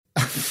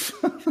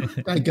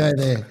Don't go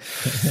there.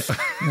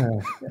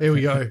 No. Here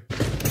we go.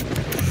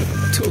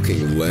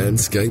 Talking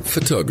landscape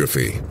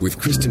photography with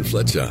Kristen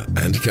Fletcher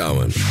and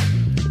Cowan.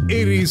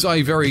 It is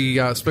a very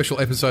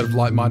special episode of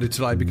Like Minded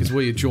today because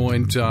we are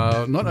joined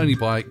not only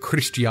by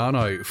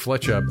Cristiano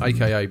Fletcher,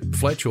 a.k.a.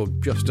 Fletch, or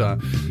just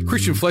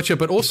Christian Fletcher,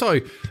 but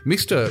also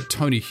Mr.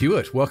 Tony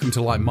Hewitt. Welcome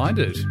to Like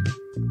Minded.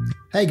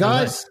 Hey,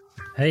 guys.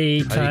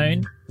 Hey,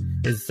 Tone.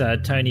 Is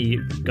Tony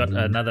got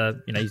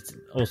another, he's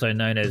also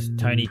known as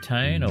Tony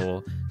Tone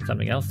or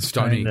something else?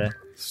 Stoney.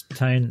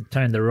 Tone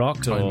the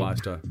Rock. Tone or,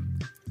 Meister.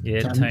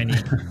 Yeah, Tony.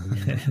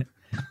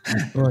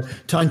 Or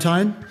Tone.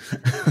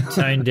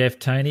 Tone Deaf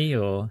Tony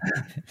or...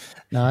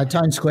 No,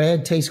 Tone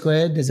Squared, T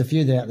Squared. There's a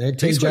few out there.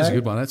 T Squared's a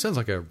good one. That sounds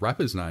like a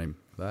rapper's name.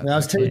 I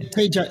was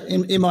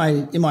TJ in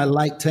my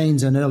late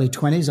teens and early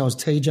 20s. I was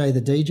TJ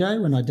the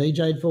DJ when I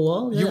DJ'd for a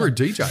while. Yeah. You were a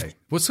DJ.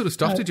 What sort of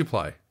stuff did you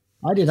play?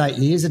 I did 8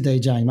 years of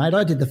DJing, mate.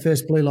 I did the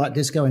first blue light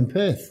disco in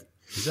Perth.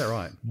 Is that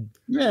right?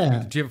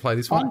 Yeah. Did you ever play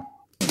this one?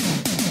 Did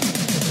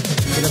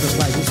you ever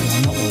play this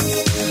one? Not one.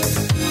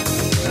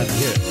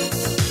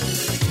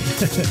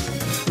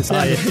 It's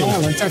out of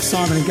silence. That's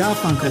Simon and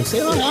Garfunkel. See,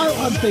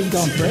 I've been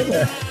gone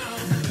forever.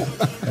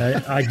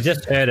 I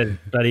just heard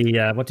it, buddy.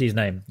 What's his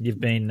name? You've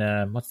been,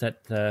 what's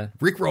that?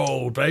 Rick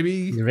Rolled,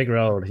 baby. Rick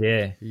Rolled,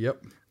 yeah.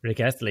 Yep. Rick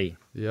Astley.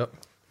 Yep.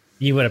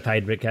 You would have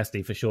paid Rick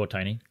Astley for sure,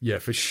 Tony. Yeah,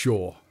 for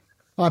sure.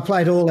 I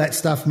played all that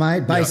stuff,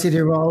 mate. Bay City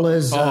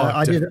Rollers.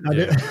 I did a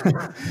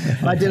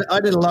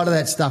lot of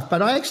that stuff.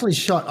 But I actually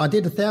I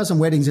did 1,000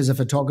 weddings as a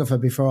photographer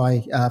before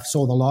I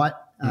saw the light.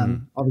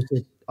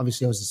 Obviously, I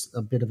was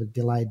a bit of a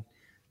delayed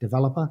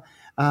developer.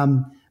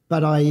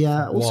 But I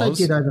also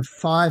did over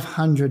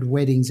 500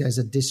 weddings as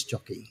a disc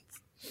jockey.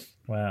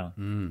 Wow.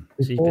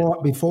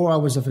 Before I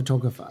was a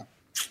photographer.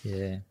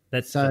 Yeah.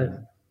 That's so.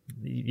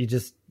 You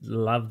just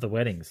love the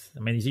weddings.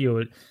 I mean,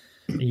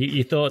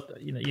 you thought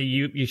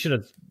you should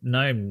have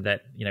known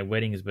that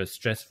weddings were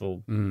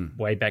stressful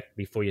way back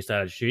before you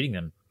started shooting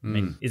them. I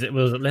mean, was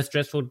it less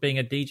stressful being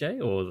a DJ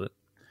or? Was it...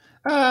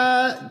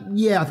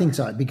 Yeah, I think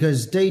so,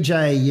 because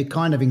DJ, you're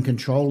kind of in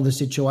control of the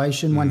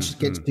situation once it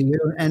gets to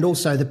you, and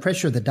also the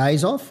pressure of the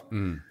days off.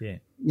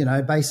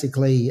 Yeah,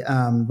 basically,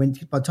 by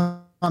the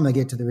time they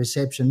get to the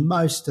reception,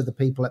 most of the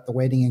people at the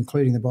wedding,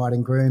 including the bride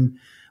and groom,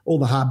 all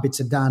the hard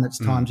bits are done. It's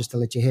time just to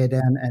let your hair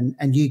down,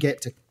 and you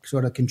get to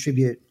sort of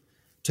contribute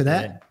to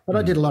that. Yeah. But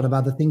I did a lot of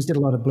other things, did a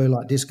lot of blue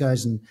light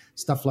discos and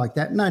stuff like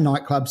that. No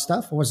nightclub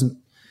stuff.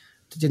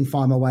 Didn't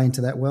find my way into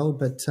that world,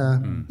 but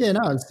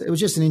it was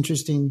just an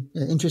interesting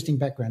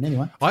background.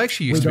 Anyway, I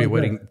actually used to be a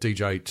wedding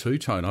DJ too,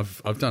 Tone.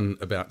 I've done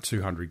about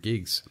 200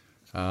 gigs,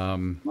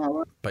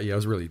 but yeah, I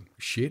was really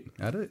shit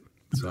at it.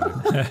 So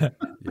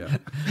yeah.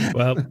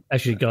 Well,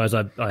 actually, guys,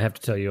 I have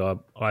to tell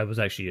you, I was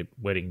actually a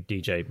wedding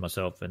DJ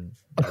myself, and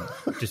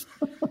just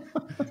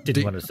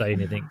didn't want to say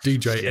anything.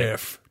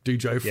 DJ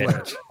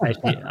Fletch.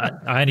 Actually,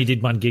 I only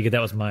did one gig, and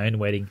that was my own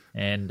wedding,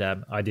 and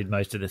I did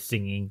most of the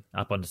singing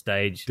up on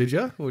stage. Did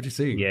you? What did you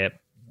sing? Yeah.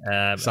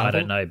 I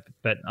don't know,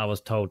 but I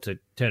was told to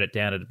turn it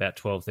down at about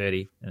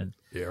 12:30. And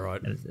yeah,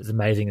 right. And it's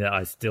amazing that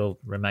I still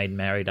remained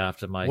married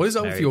after my. What is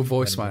up with your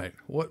voice, mate?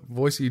 What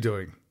voice are you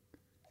doing?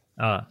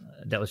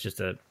 That was just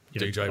a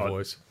DJ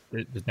voice.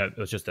 It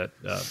was just a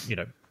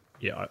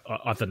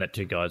I've done that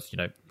too, guys.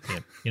 You're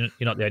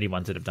not the only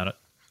ones that have done it.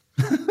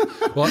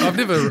 Well, I've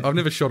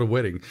never shot a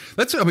wedding.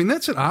 That's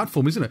an art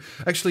form, isn't it?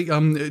 Actually,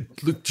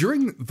 look,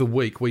 during the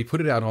week we put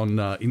it out on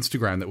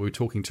Instagram that we were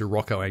talking to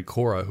Rocco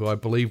Ancora, who I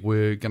believe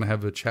we're going to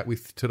have a chat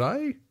with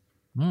today.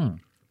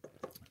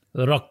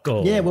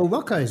 Rocco. Yeah, well,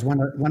 Rocco is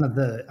one of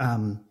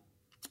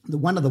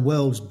the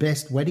world's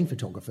best wedding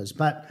photographers,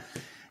 but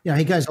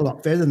he goes a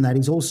lot further than that.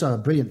 He's also a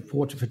brilliant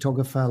portrait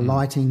photographer,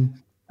 lighting,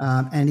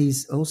 and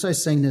he's also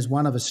seen as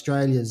one of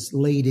Australia's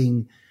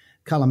leading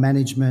colour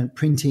management,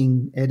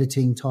 printing,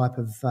 editing type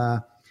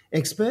of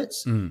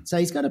experts. So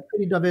he's got a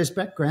pretty diverse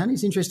background.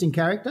 He's an interesting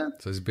character.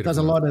 So does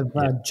a lot of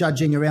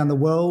judging around the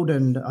world,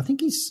 and I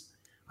think he's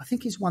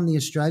won the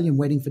Australian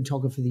Wedding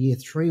Photographer of the Year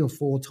 3 or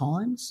 4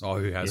 times. Oh,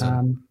 who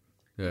hasn't?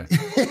 Yeah.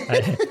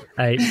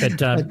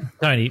 But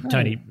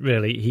Tony,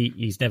 really,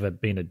 he's never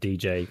been a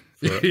DJ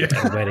for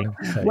a wedding.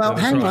 So well,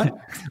 hang on.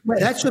 Well,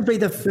 that should be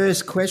the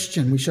first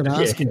question we should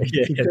ask him.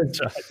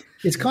 Because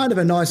it's kind of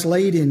a nice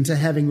lead-in to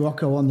having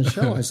Rocco on the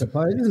show, I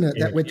suppose, isn't it?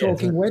 That we're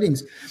talking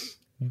weddings,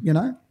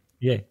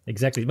 Yeah,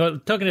 exactly. Well,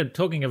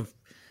 talking of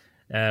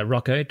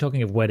Rocco,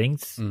 talking of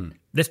weddings,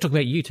 let's talk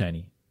about you,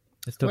 Tony.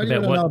 Let's talk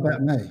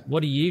about me.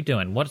 What are you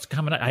doing? What's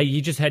coming up? Hey,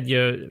 you just had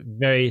your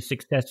very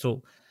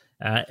successful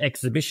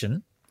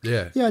exhibition.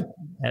 Yeah.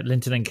 At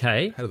Linton and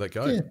Kay. How did that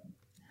go? Yeah.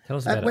 Tell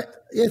us about it.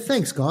 Yeah,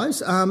 thanks,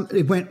 guys.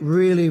 It went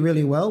really,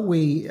 really well.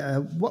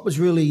 What was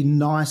really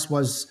nice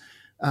was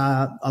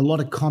a lot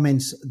of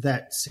comments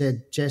that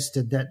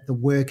suggested that the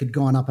work had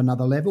gone up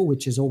another level,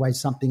 which is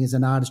always something as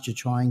an artist you're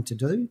trying to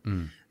do,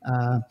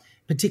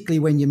 particularly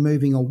when you're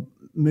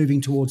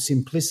moving towards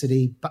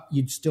simplicity, but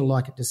you'd still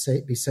like it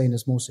to be seen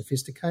as more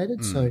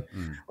sophisticated. So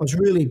I was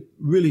really,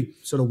 really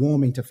sort of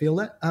warming to feel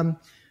that.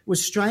 It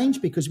was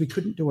strange because we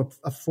couldn't do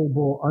a full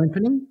bore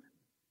opening.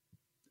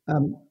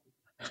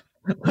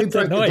 Who broke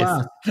the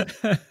glass?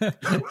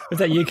 Was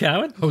that you,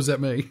 Carwin? Oh, was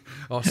that me?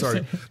 Oh,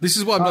 sorry. This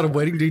is why I'm not a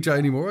wedding DJ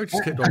anymore. I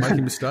just kept on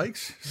making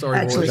mistakes.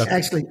 Sorry, boys.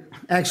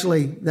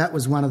 Actually, that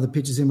was one of the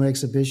pictures in my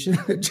exhibition.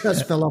 It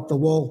just fell off the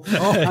wall.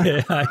 Oh,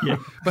 yeah.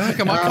 But how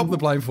come I cop the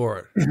blame for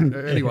it?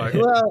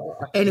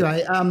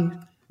 Anyway.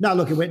 No,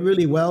 look, it went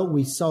really well.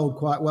 We sold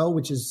quite well,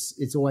 which is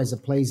it's always a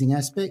pleasing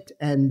aspect.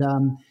 And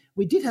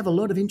we did have a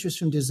lot of interest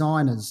from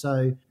designers.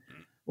 So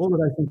all of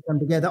those things come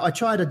together. I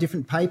tried a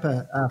different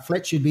paper.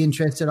 Fletch, you'd be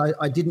interested.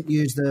 I didn't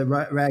use the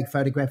rag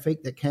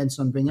photographic that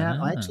Canson bring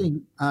out. I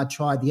actually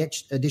tried the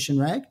edition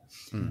rag.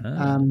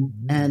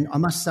 And I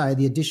must say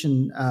the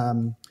edition, I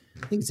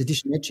think it's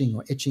edition etching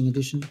or etching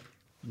edition,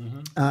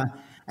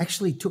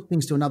 actually took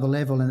things to another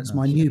level, and it's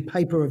my new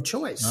paper of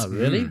choice. Oh,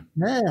 really?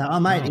 Yeah,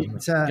 mate,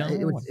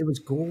 it was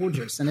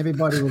gorgeous, and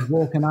everybody was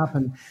walking up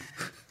and...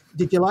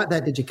 Did you like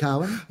that? Did you,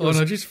 Carwin? No,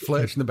 just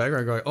Fletch in the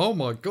background going, "Oh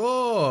my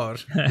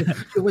god!"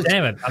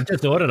 Damn it! I've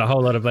just ordered a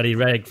whole lot of bloody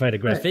rag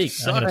photographic.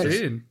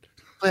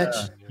 Fletch,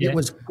 it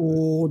was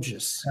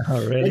gorgeous.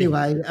 Oh, really?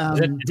 Anyway, is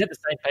that the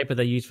same paper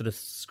they use for the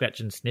scratch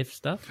and sniff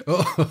stuff?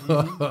 No,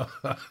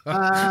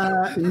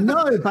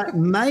 but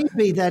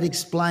maybe that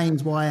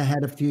explains why I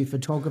had a few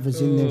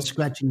photographers in there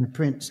scratching the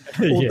prints.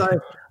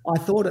 Although I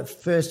thought at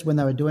first when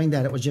they were doing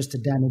that, it was just to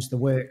damage the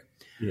work.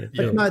 Yeah.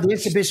 But no, the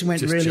exhibition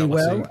went really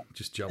jealousy. well.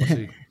 Just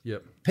jealousy.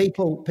 Yep.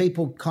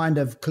 People kind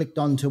of clicked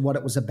on to what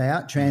it was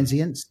about,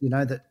 transience,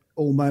 that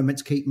all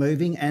moments keep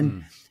moving.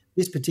 And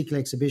this particular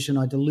exhibition,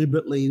 I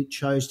deliberately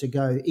chose to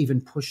go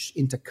even push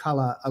into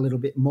colour a little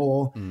bit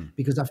more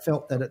because I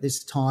felt that at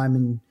this time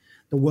in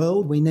the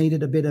world, we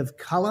needed a bit of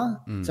colour.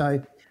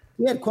 So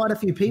we had quite a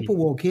few people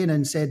walk in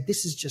and said,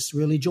 this is just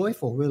really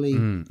joyful, really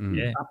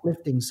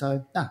uplifting.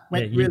 So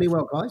went really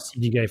well, guys.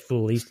 Did you go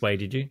full Eastway,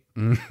 did you?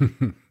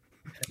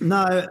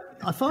 No,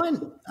 I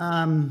find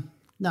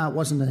no, it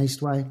wasn't an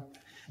Eastway.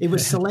 It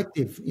was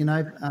selective, And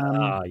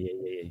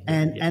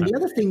the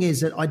other thing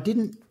is that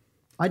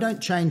I don't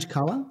change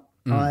colour.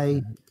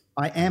 I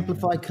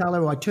amplify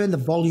colour. I turn the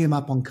volume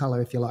up on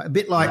colour, if you like. A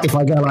bit like if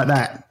I go like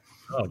that.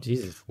 Oh,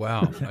 Jesus!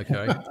 Wow.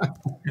 Okay.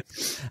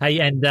 Hey,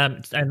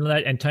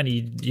 and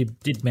Tony, you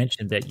did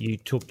mention that you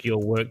took your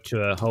work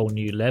to a whole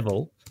new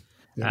level.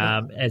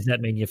 Yeah. Does that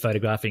mean you're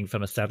photographing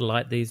from a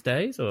satellite these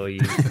days, or are you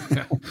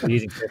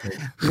using?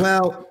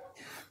 Well,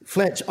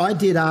 Fletch, I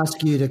did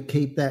ask you to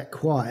keep that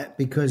quiet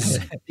because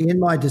in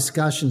my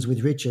discussions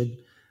with Richard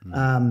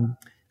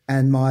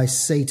and my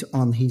seat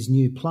on his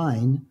new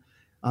plane,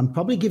 I'm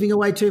probably giving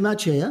away too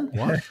much here.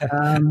 What?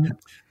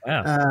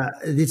 Wow.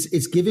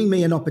 It's giving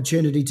me an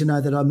opportunity to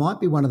know that I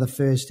might be one of the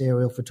first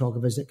aerial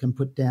photographers that can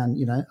put down,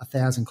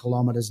 1,000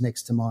 kilometres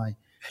next to my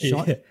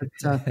shot.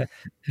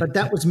 But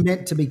that was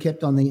meant to be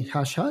kept on the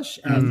hush-hush.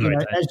 And,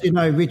 as you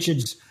know,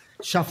 Richard's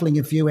shuffling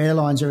a few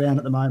airlines around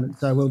at the moment,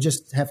 so we'll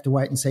just have to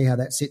wait and see how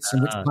that sits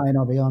and which plane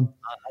I'll be on.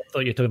 I thought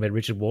you were talking about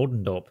Richard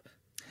Waldendorp.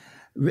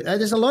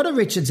 There's a lot of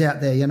Richards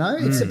out there,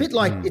 It's a bit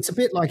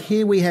like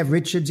here we have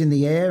Richards in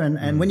the air,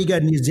 and when you go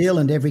to New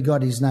Zealand,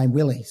 everybody's named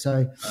Willie.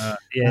 So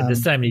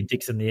there's so many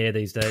dicks in the air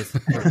these days.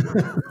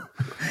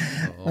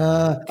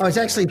 I was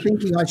actually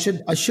thinking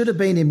I should have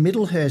been in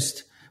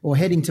Middlehurst or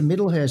heading to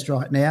Middlehurst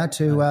right now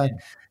to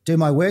do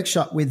my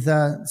workshop with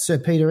Sir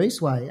Peter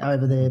Eastway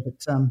over there, but.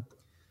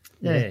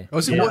 New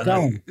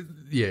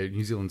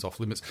Zealand's off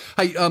limits.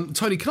 Hey,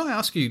 Tony, can I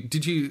ask you,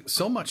 did you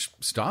sell much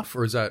stuff,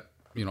 or is that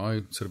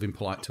sort of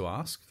impolite to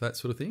ask, that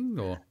sort of thing?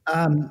 Or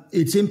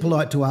it's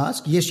impolite to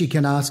ask. Yes, you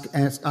can ask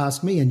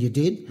me, and you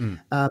did.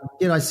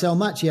 Did I sell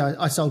much? Yeah,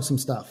 I sold some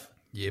stuff.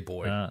 Yeah,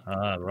 boy.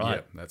 Right.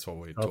 Yeah, that's what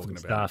we're talking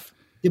about. Stuff.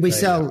 Did we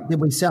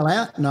sell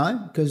out?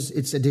 No, because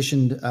it's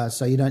editioned,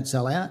 so you don't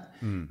sell out.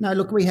 No,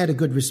 look, we had a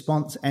good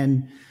response,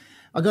 and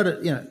I got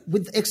it.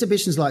 With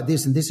exhibitions like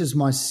this, and this is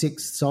my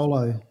fifth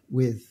solo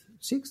with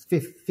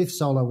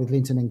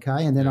Linton and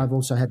Kay, and then I've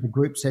also had the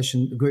group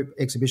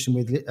exhibition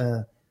with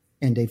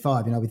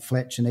ND5, with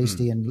Fletch and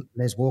Eastie and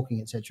Les Walking,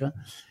 etc.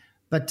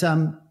 But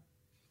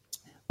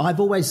I've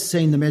always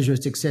seen the measure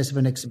of success of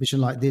an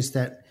exhibition like this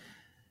that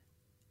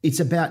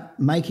it's about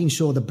making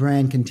sure the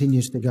brand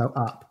continues to go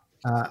up.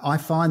 I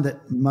find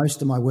that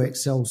most of my work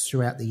sells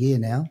throughout the year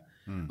now.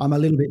 I'm a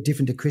little bit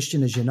different to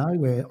Christian, as you know,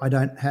 where I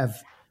don't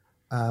have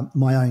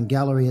my own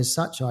gallery as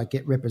such. I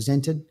get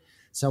represented.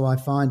 So I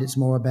find it's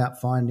more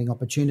about finding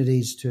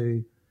opportunities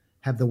to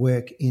have the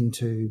work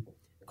into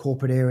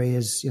corporate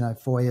areas,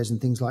 foyers and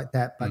things like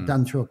that, but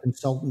done through a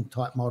consultant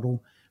type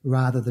model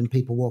rather than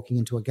people walking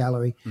into a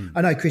gallery.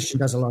 I know Christian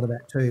does a lot of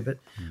that too, but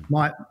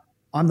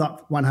I'm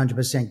not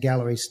 100%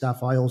 gallery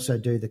stuff. I also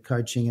do the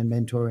coaching and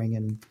mentoring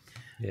and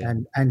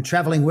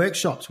traveling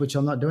workshops, which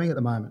I'm not doing at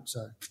the moment.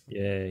 So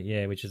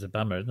which is a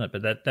bummer, isn't it?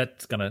 But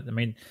that's gonna. I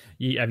mean,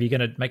 are you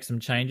going to make some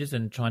changes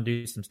and try and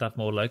do some stuff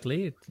more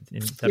locally?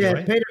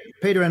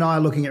 Peter and I are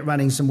looking at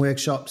running some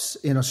workshops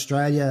in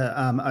Australia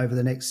over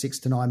the next 6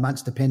 to 9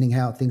 months, depending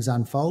how things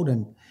unfold.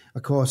 And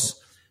of course,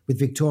 with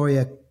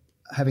Victoria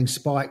having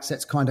spikes,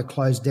 that's kind of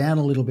closed down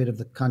a little bit of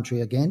the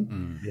country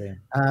again.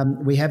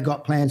 We have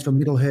got plans for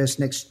Middlehurst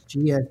next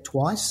year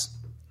twice.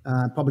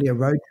 probably a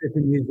road trip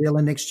in New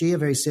Zealand next year,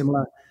 very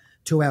similar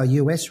to our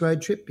US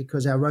road trip,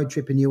 because our road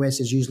trip in US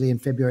is usually in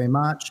February,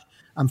 March.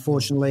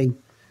 Unfortunately,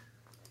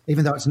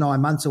 even though it's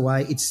 9 months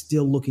away, it's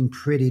still looking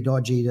pretty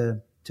dodgy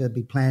to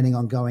be planning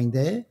on going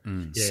there.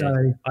 Yeah.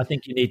 So I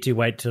think you need to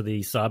wait till the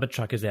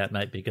Cybertruck is out,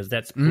 mate, because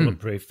that's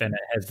bulletproof and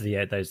it has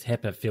those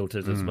HEPA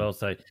filters as well.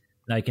 So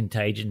no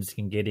contagions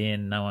can get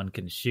in, no one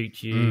can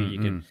shoot you. You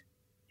can,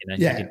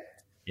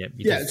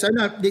 So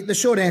no, the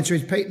short answer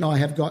is Pete and I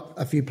have got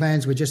a few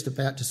plans. We're just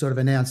about to sort of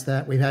announce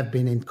that. We have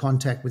been in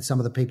contact with some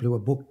of the people who are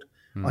booked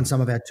on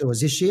some of our tours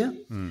this year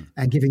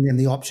and giving them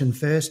the option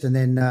first, and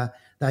then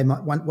they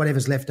might want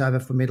whatever's left over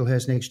for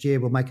Middlehurst next year,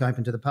 we'll make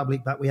open to the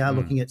public. But we are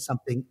looking at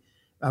something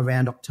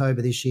around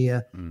October this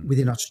year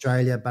within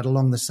Australia, but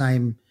along the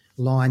same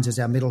lines as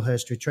our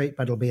Middlehurst retreat,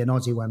 but it'll be an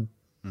Aussie one.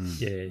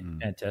 Yeah,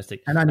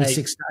 fantastic. And only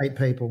 6 to 8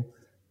 people.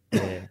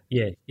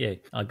 Yeah.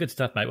 Oh, good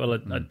stuff, mate. Well,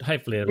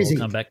 hopefully it'll all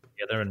come back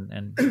together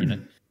and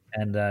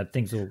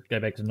things will go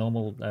back to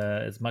normal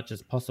as much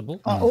as possible.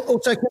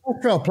 Also, can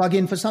I throw a plug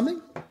in for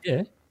something?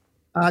 Yeah.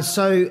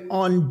 So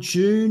on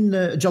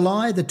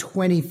July the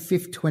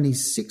 25th,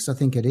 26th, I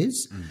think it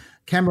is,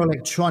 Camera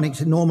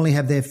Electronics normally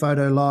have their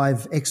Photo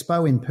Live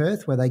Expo in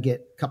Perth, where they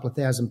get a couple of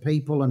thousand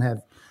people and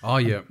have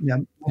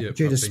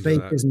multitude of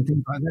speakers and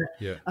things like that.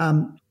 Yeah.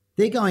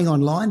 They're going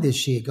online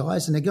this year,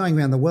 guys, and they're going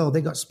around the world.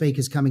 They've got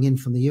speakers coming in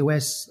from the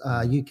US,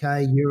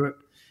 UK,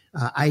 Europe,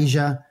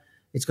 Asia.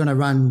 It's going to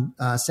run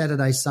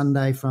Saturday,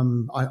 Sunday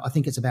from, I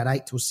think it's about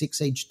 8 till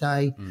 6 each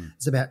day.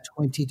 It's about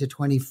 20 to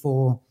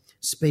 24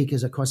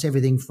 speakers across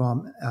everything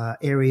from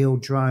aerial,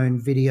 drone,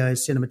 video,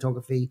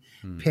 cinematography,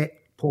 pet,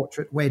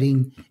 portrait,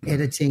 wedding,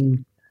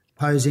 editing,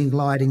 posing,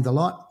 lighting, the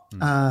lot.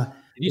 Did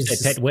you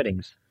say pet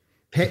weddings?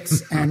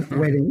 Pets and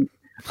wedding.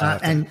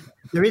 And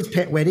there is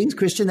pet weddings,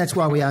 Christian. That's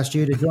why we asked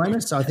you to join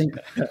us. So I think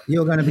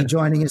you're going to be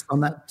joining us on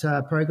that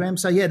program.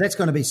 So, yeah, that's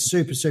going to be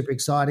super, super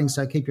exciting.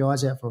 So keep your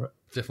eyes out for it.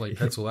 Definitely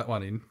pencil that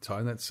one in,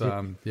 Tone. That's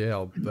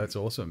that's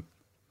awesome.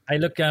 Hey,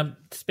 look,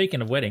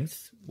 speaking of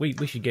weddings, we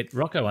should get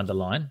Rocco on the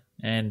line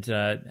and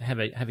have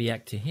a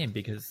yak to him,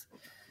 because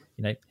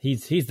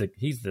he's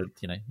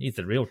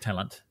the real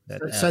talent.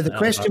 So the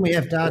question we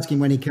have to ask him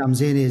when he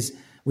comes in is,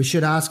 we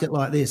should ask it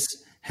like this: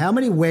 how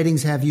many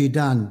weddings have you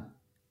done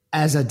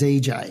as a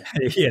DJ?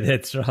 Yeah,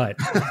 that's right.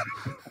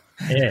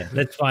 Yeah,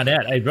 let's find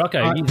out. Hey, Rocco,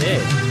 are you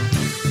there?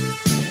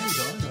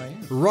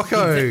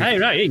 Rocco. Hey,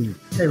 Ray.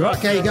 Hey, Rock,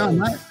 how you going,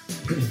 mate?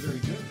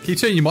 Can you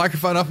turn your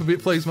microphone up a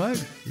bit, please,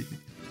 mate?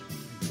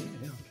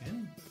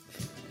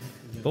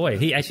 Boy,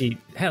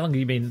 how long have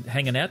you been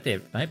hanging out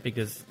there, mate?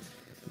 Because,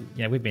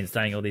 we've been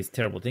saying all these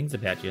terrible things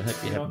about you. I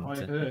hope you haven't.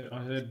 I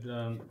heard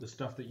the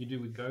stuff that you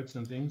do with goats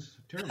and things.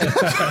 Terrible.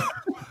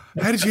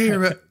 How did you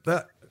hear about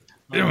that?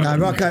 No,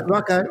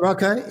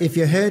 Rocco, if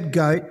you heard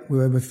GOAT, we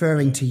were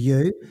referring to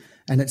you,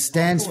 and it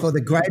stands for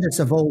the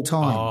greatest of all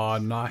time. Oh,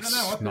 nice.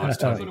 I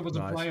thought it was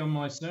a play on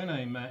my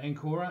surname,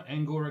 Angora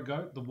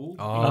Goat, the wolf.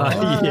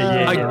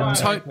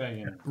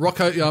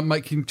 Rocco,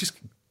 mate, can you just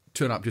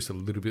turn up just a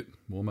little bit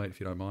more, mate, if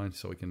you don't mind,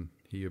 so we can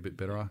hear you a bit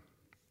better.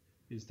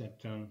 Is that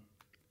better?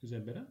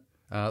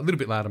 A little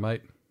bit louder,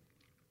 mate.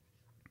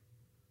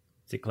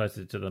 Sit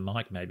closer to the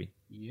mic, maybe.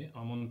 Yeah,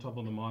 I'm on top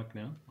of the mic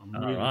now. I'm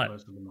really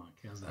close to the mic.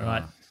 How's that? All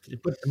right.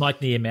 Put the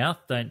mic near your mouth.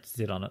 Don't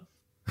sit on it.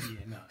 Yeah,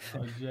 no.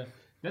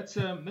 That's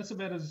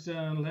about as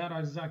loud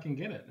as I can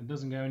get it. It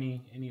doesn't go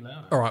any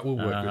louder. All right, we'll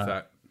work with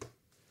that.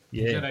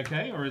 Yeah. Is that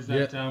okay? Or is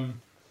that...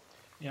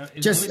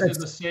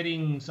 there's a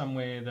setting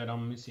somewhere that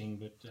I'm missing,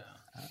 but...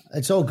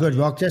 It's all good,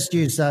 Rock. Just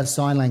use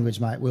sign language,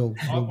 mate. I will,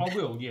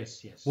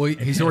 yes. Well,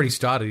 he's already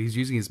started. He's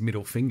using his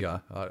middle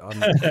finger.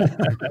 Righty-ho.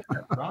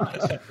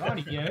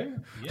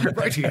 Yeah.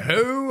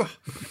 Righty-ho.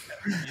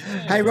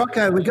 Hey,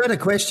 Rocco, we've got a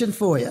question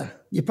for you.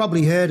 You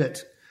probably heard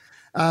it.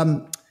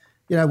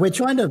 We're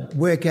trying to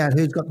work out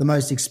who's got the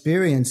most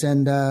experience,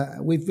 and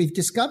we've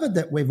discovered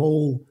that we've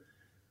all,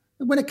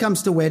 when it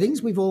comes to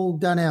weddings, we've all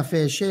done our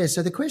fair share.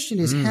 So the question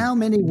is, how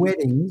many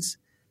weddings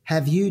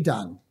have you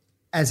done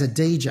as a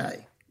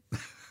DJ?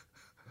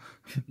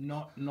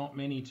 Not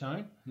many,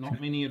 Tone.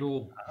 Not many at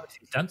all.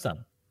 He's done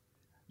some.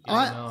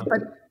 But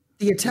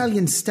the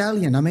Italian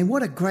Stallion, I mean,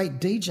 what a great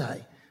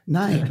DJ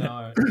name.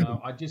 No.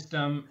 I just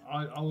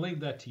I'll leave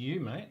that to you,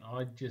 mate.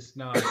 I just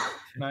no,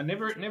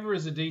 never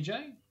as a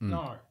DJ.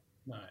 No.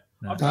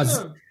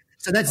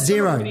 So that's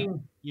zero.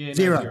 Yeah,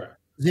 zero.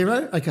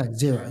 Zero? Okay,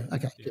 zero.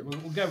 Okay. Yeah,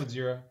 we'll go with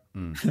zero.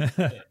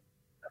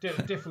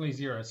 Definitely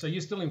zero. So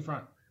you're still in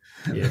front.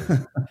 Yeah.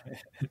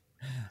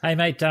 Hey,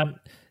 mate.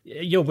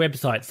 Your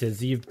website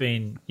says you've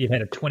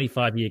had a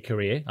 25-year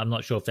career. I'm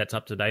not sure if that's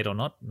up to date or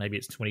not. Maybe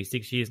it's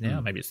 26 years now.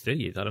 Maybe it's 30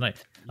 years. I don't know.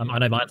 I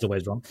know mine's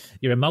always wrong.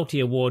 You're a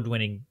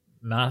multi-award-winning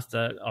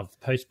master of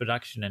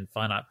post-production and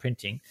fine art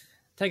printing.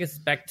 Take us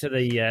back to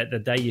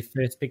the day you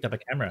first picked up a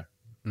camera.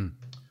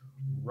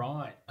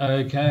 Right.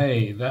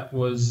 Okay. That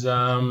was.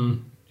 Let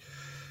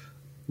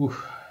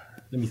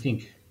me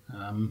think.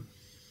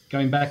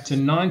 Going back to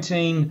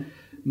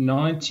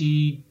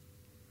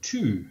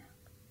 1992.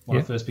 When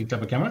I first picked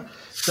up a camera.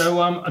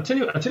 So I tell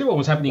you what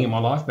was happening in my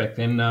life back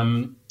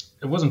then.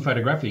 it wasn't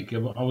photographic.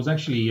 I was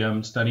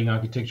actually studying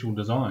architectural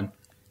design,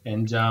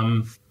 and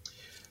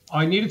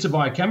I needed to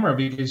buy a camera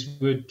because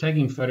we're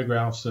taking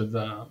photographs of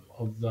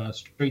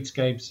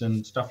streetscapes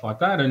and stuff like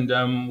that,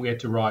 and we had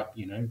to write,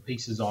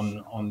 pieces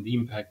on the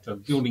impact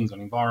of buildings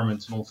on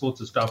environments and all sorts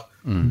of stuff.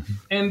 And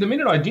the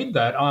minute I did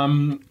that,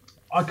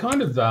 I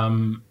kind of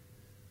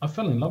I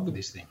fell in love with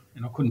this thing,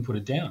 and I couldn't put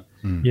it down.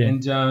 Yeah.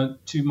 And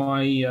to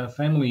my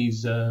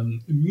family's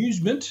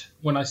amusement,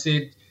 when I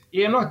said,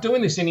 "Yeah, I'm not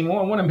doing this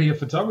anymore. I want to be a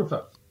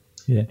photographer."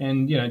 Yeah.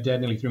 And, Dad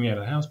nearly threw me out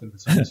of the house, but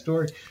that's another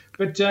story.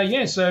 But,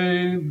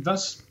 so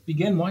thus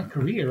began my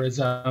career as,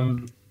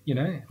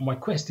 my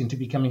quest into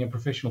becoming a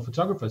professional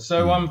photographer.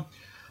 So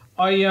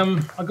I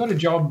got a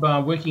job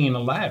working in a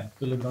lab,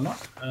 believe it or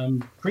not,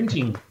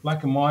 printing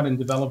black and white and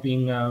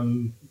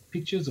developing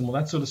pictures and all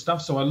that sort of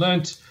stuff. So I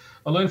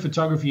learned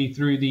photography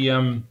through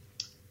the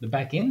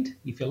back end,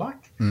 if you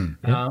like.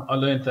 I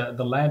learned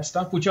the lab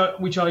stuff, which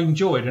I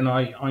enjoyed, and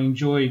I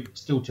enjoy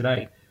still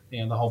today.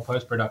 The whole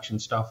post-production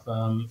stuff,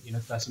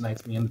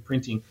 fascinates me, and the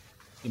printing,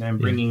 and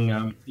bringing,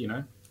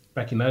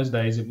 back in those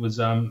days it was,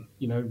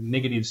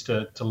 negatives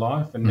to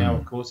life, and now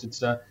of course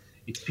it's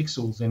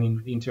pixels and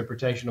in the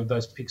interpretation of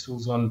those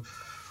pixels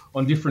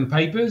on different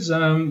papers.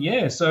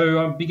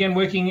 So I began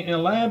working in a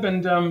lab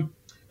and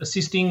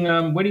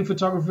assisting wedding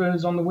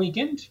photographers on the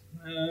weekend,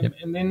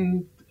 and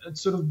then it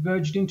sort of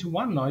merged into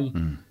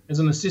one. As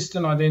an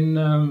assistant, I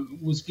then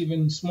was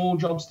given small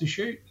jobs to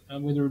shoot,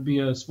 whether it be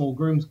a small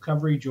groom's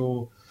coverage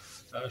or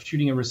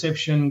shooting a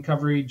reception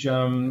coverage,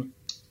 and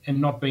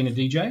not being a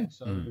DJ.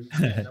 So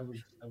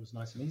that was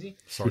nice and easy.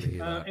 Sorry to hear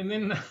that. And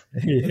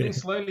then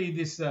slowly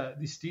this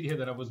studio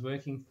that I was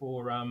working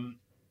for,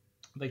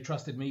 they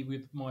trusted me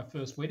with my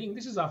first wedding.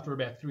 This is after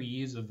about 3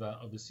 years of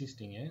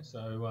assisting. Yeah.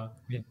 So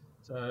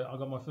I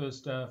got my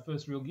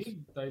first real gig.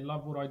 They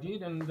loved what I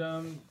did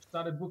and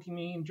started booking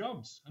me in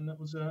jobs, and that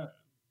was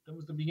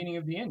the beginning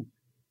of the end.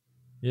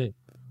 Yeah.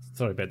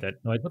 Sorry about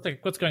that noise.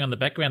 What's going on in the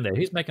background there?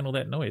 Who's making all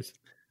that noise?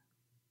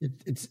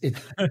 It's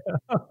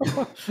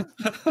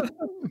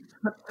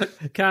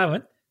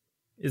Carmen.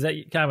 Is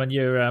that Carmen?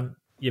 You're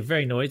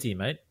very noisy,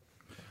 mate.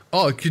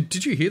 Oh,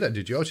 did you hear that?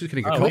 Did you? I was just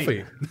getting a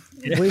coffee.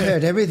 We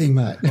heard everything,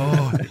 mate.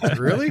 Oh,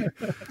 really?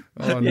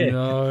 Oh,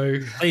 no.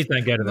 Please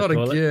don't go to the Not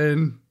toilet.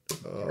 again.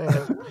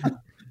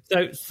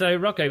 Oh. So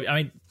Rocco,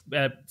 I mean,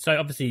 so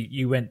obviously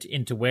you went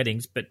into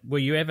weddings, but were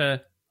you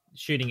ever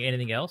shooting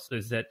anything else?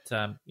 Is that,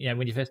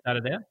 when you first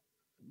started out?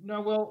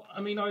 No, well,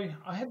 I mean, I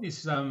had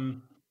this...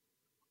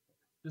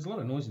 There's a lot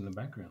of noise in the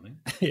background there.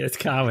 Yeah, it's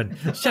Carmen.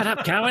 Shut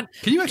up, Carmen.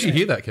 Can you actually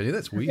hear that? Can you?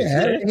 That's weird.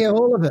 Yeah, I hear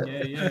all of it.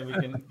 Yeah,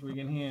 we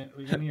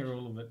can hear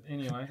all of it.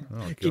 Anyway,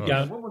 Keep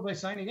going. What were they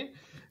saying again?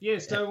 Yeah,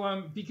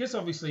 so because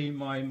obviously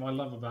my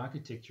love of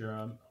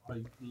architecture,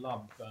 I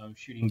love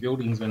shooting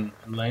buildings and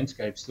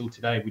landscapes still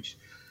today,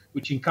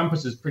 which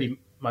encompasses pretty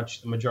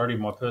much the majority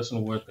of my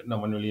personal work that no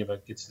one really ever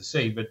gets to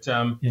see. But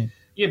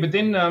but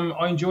then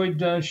I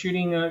enjoyed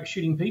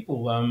shooting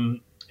people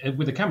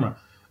with a camera.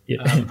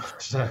 Yeah.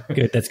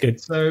 Good. That's good.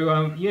 So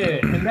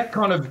and that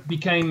kind of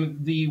became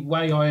the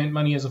way I earned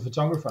money as a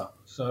photographer.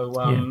 So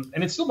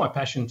and it's still my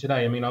passion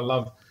today. I mean, I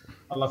love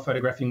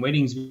photographing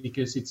weddings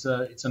because it's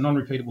a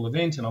non-repeatable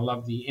event, and I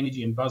love the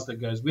energy and buzz that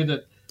goes with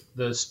it.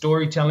 The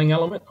storytelling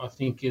element, I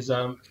think, is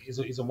a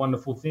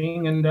wonderful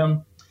thing,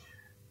 and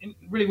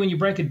really, when you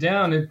break it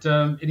down, it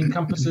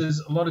encompasses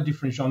a lot of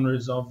different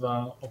genres of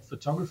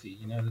photography.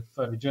 The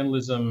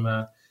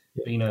photojournalism.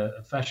 Being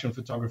a fashion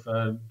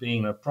photographer,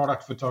 being a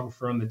product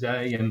photographer on the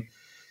day, and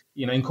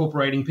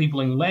incorporating people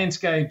in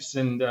landscapes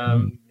and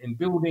in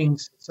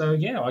buildings. So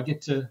I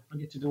get to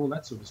do all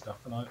that sort of stuff,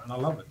 and I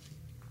love it.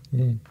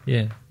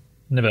 Yeah.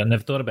 Never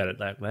thought about it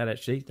like that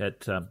actually.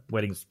 That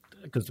weddings,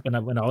 because when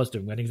I was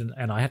doing weddings,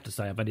 and I have to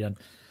say I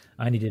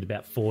only did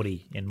about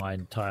 40 in my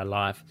entire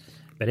life,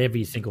 but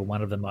every single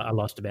one of them I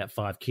lost about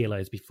 5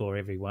 kilos before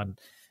every one.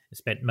 I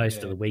spent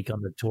most of the week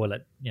on the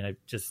toilet,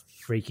 just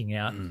freaking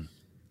out.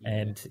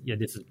 And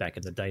this is back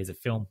in the days of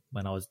film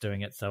when I was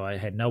doing it, so I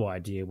had no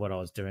idea what I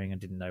was doing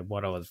and didn't know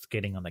what I was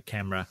getting on the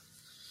camera.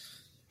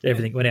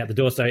 Everything went out the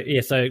door. So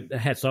so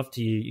hats off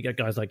to you. You got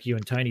guys like you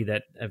and Tony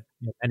that have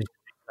managed to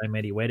do so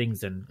many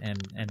weddings and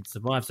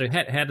survive. So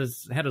how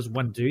does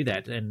one do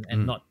that and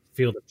not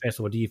feel the stress,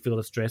 or do you feel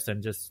the stress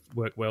and just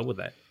work well with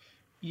that?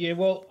 Yeah,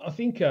 well, I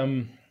think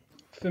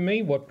for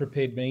me, what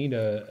prepared me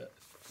to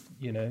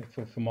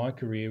for my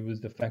career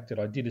was the fact that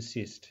I did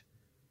assist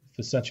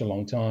for such a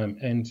long time,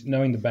 and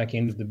knowing the back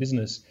end of the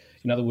business,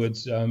 in other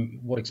words,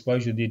 what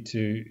exposure did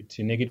to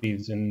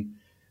negatives and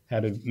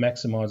how to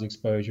maximize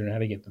exposure and how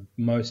to get the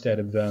most out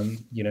of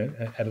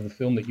out of the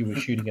film that you were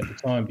shooting at the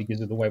time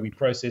because of the way we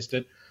processed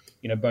it,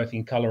 both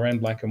in color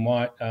and black and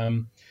white.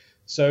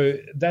 So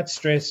that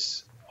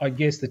stress, I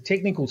guess, the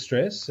technical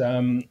stress,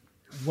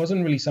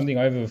 wasn't really something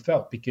I ever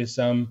felt because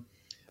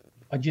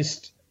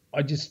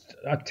I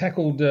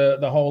tackled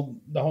the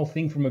whole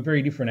thing from a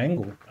very different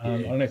angle. I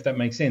don't know if that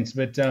makes sense,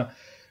 but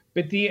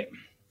the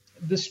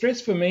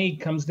stress for me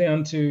comes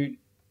down to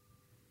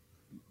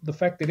the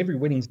fact that every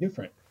wedding's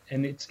different,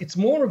 and it's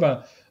more of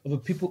a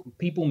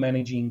people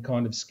managing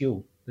kind of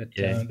skill that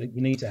that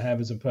you need to have,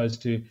 as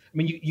opposed to, I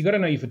mean, you got to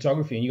know your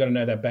photography, and you got to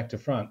know that back to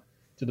front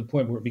to the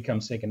point where it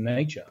becomes second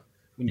nature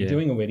when you're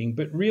doing a wedding.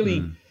 But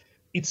really,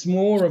 it's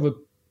more of a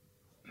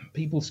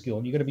people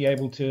skill. You got to be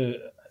able to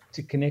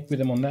connect with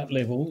them on that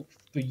level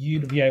for you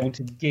to be able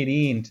to get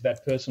into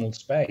that personal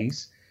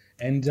space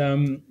and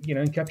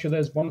and capture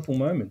those wonderful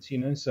moments.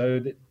 So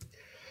that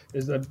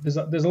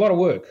there's a lot of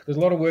work. There's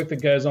a lot of work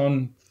that goes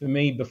on for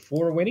me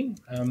before a wedding,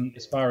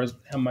 as far as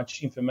how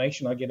much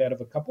information I get out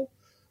of a couple.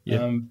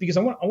 Because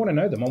I want to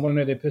know them. I want to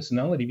know their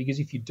personality, because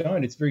if you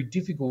don't, it's very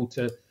difficult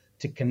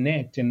to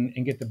connect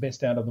and get the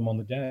best out of them on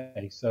the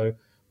day. So,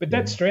 but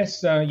that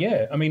stress, I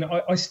mean,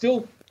 I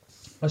still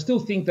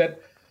think that,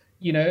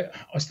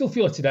 I still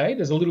feel it today.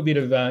 There's a little bit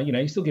of,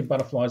 you still get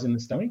butterflies in the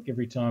stomach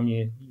every time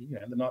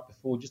the night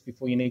before, just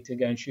before you need to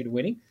go and shoot a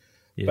wedding.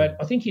 Yeah. But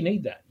I think you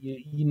need that.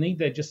 You need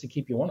that just to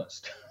keep you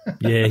honest.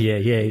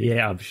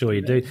 Yeah. I'm sure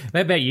you do.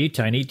 What about you,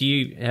 Tony? Do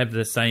you have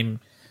the same?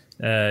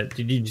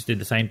 Did you just do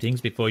the same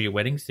things before your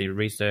weddings? The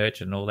research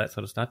and all that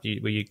sort of stuff.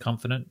 Were you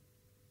confident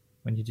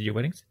when you did your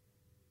weddings?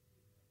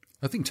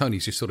 I think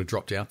Tony's just sort of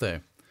dropped out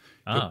there.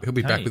 He'll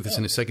be back with us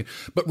in a second.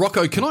 But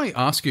Rocco, can I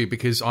ask you,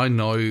 because I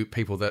know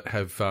people that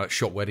have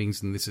shot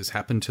weddings and this has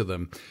happened to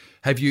them.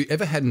 Have you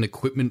ever had an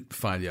equipment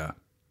failure?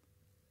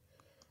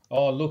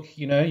 Oh, look,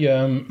 you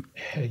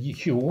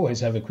always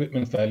have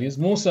equipment failures.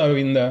 More so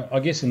in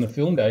the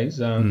film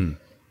days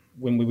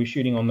when we were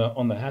shooting on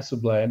the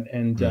Hasselblad,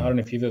 and I don't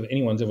know if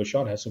anyone's ever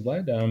shot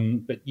Hasselblad,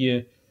 but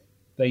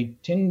they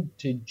tend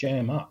to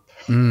jam up.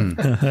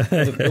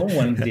 The film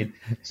ones did.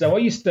 So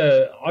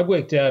I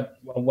worked out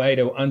a way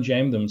to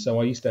unjam them.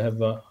 So I used to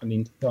have an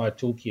entire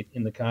toolkit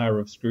in the car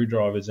of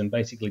screwdrivers and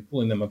basically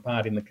pulling them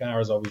apart in the car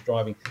as I was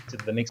driving to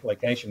the next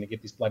location to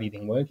get this bloody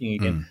thing working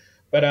again.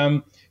 But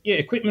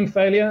equipment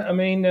failure. I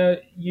mean,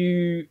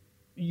 you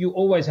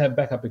always have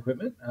backup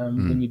equipment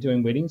when you're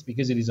doing weddings,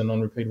 because it is a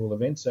non-repeatable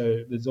event.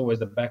 So there's always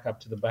the backup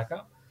to the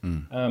backup.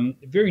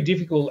 Very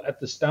difficult at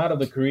the start of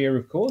the career,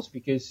 of course,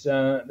 because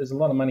there's a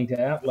lot of money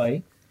to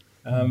outlay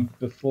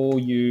before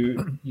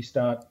you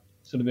start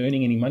sort of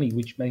earning any money,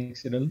 which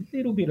makes it a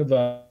little bit of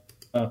a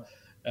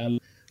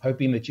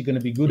hoping that you're going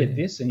to be good at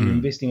this, and you're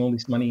investing all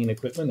this money in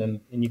equipment,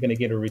 and you're going to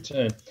get a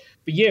return.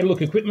 But yeah,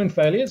 look, equipment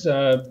failures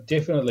are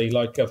definitely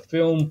like a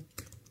film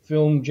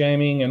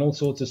jamming and all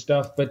sorts of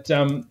stuff. But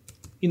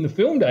in the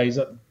film days,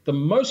 the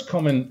most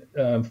common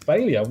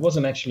failure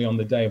wasn't actually on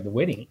the day of the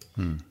wedding.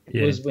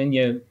 It was when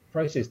you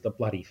processed the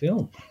bloody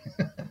film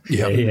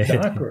in the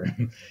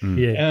darkroom.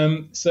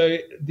 So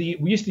we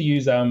used to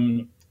use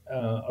a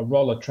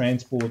Roller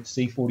Transport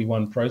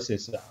C41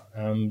 processor.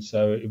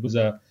 So it was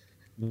a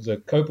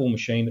Copal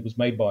machine that was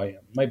made by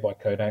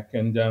Kodak,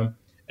 and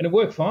it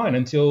worked fine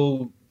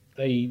until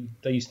they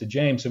used to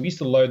jam. So we used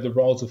to load the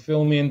rolls of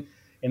film in,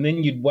 and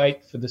then you'd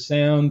wait for the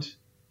sound.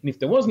 And if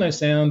there was no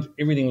sound,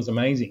 everything was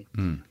amazing.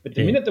 But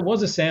the minute there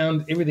was a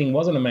sound, everything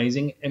wasn't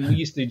amazing. And we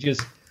used to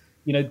just,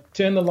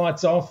 turn the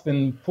lights off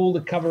and pull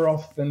the cover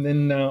off, and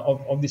then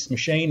of this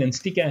machine, and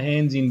stick our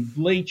hands in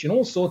bleach and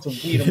all sorts of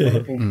weird and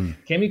wonderful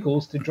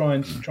chemicals to try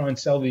and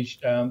salvage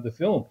the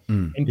film.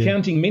 And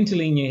counting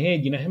mentally in your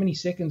head, how many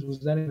seconds was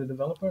that in the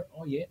developer?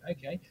 Oh yeah,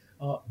 okay.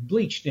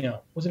 Bleach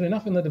now. Was it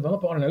enough in the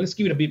developer? I don't know. Let's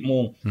give it a bit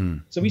more.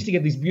 So we used to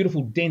get these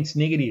beautiful dense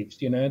negatives,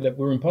 that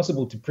were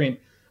impossible to print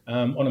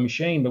on a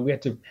machine, but we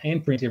had to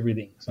hand print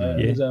everything. So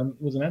it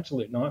was an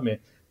absolute nightmare.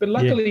 But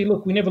luckily,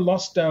 look, we never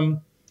lost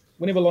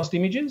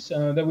images.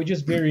 They were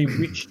just very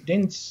rich,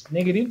 dense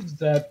negatives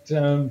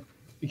that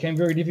became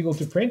very difficult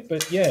to print.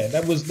 But yeah,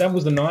 that was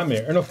the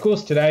nightmare. And of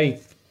course,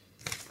 today,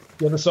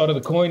 the other side of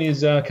the coin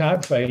is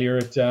card failure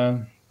at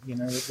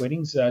at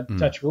weddings.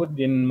 Touch wood.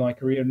 In my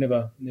career,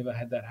 never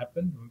had that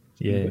happen.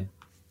 It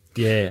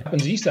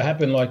used to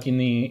happen like in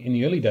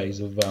the early days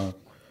of the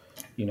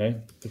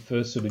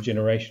first sort of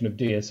generation of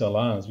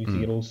DSLRs. We used to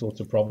get all sorts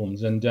of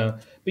problems, and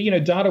but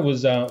data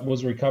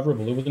was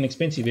recoverable. It was an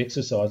expensive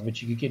exercise,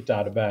 but you could get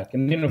data back.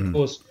 And then of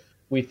course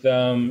with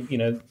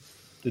the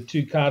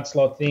 2 card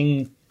slot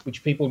thing,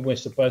 which people were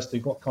supposed to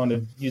kind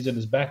of use it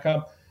as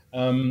backup.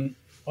 I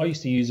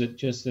used to use it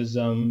just as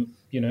what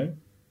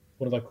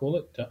do they call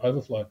it?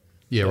 Overflow.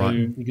 Yeah,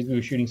 right. Because we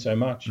were shooting so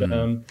much.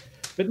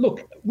 But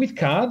look, with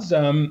cards,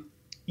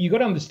 you got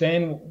to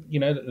understand,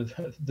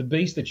 the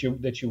beast that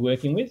you're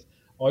working with.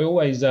 I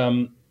always,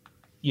 tend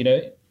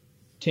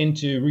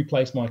to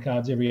replace my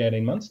cards every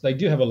 18 months. They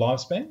do have a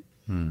lifespan.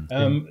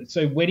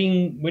 So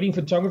wedding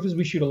photographers,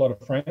 we shoot a lot of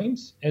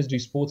frames, as do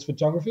sports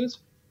photographers,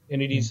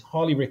 and it is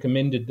highly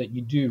recommended that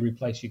you do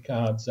replace your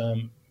cards,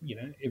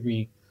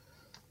 every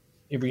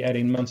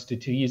 18 months to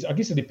 2 years. I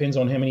guess it depends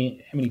on how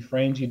many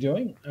frames you're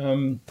doing.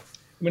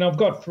 I've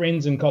got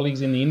friends and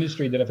colleagues in the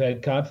industry that have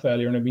had card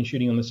failure and have been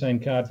shooting on the same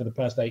card for the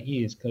past 8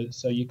 years.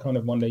 So you kind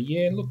of wonder,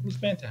 look, it was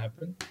bound to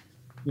happen,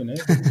 But,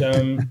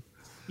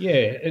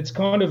 it's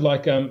kind of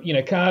like,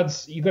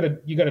 cards. You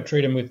got to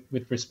treat them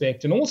with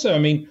respect. And also,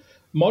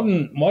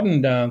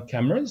 modern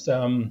cameras,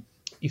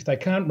 if they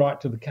can't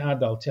write to the card,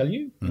 they'll tell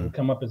you. It'll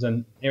come up as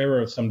an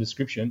error of some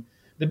description.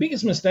 the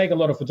biggest mistake a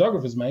lot of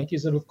photographers make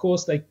is that, of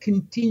course, they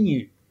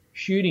continue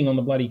shooting on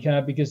the bloody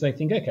card because they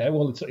think, okay,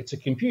 well, it's a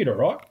computer,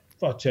 right?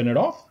 If I turn it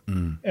off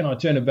and I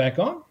turn it back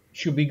on,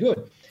 should be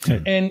good.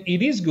 And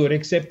it is good,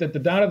 except that the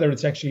data that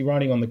it's actually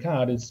writing on the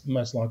card is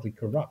most likely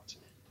corrupt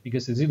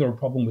because there's either a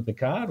problem with the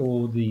card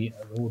or the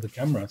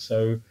camera.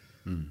 So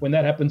when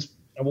that happens,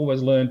 I've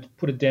always learned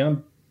put it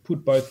down,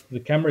 put both the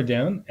camera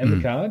down and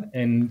the card,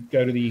 and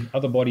go to the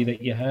other body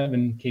that you have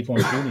and keep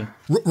on shooting.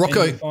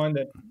 Rocco, and you find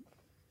that.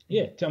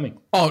 Yeah, tell me.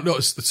 Oh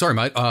no, sorry,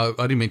 mate. I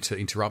didn't mean to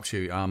interrupt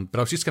you. But I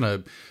was just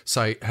going to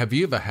say, have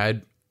you ever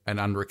had an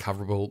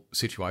unrecoverable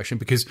situation?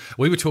 Because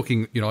we were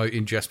talking,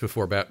 in jest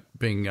before about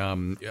being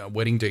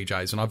wedding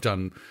DJs, and I've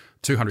done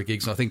 200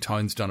 gigs, and I think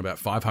Tone's done about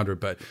 500.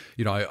 But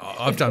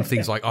I've done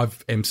things like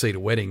I've emceed a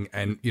wedding,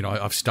 and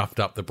I've stuffed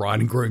up the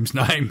bride and groom's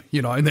name,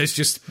 and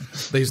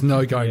there's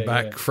no going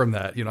back from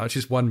that. It's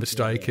just one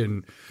mistake,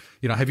 and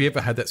have you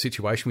ever had that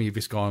situation where you've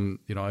just gone,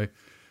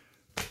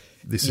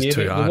 this is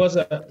too hard?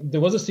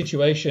 There was a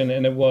situation,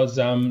 and it was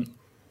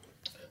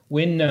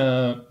when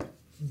the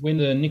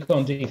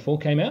Nikon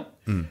D4 came out.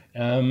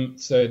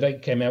 So they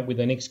came out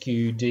with an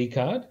XQD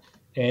card,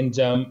 and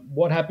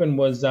what happened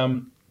was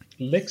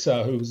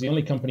Lexa, who was the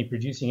only company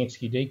producing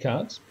XQD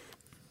cards,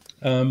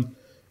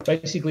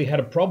 basically had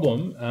a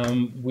problem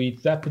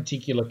with that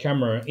particular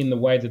camera in the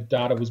way that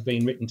data was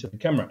being written to the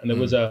camera. And there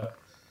was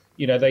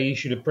they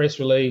issued a press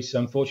release.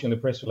 Unfortunately,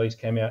 the press release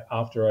came out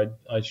after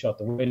I shot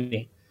the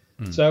wedding.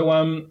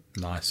 So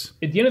nice.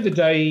 At the end of the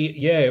day,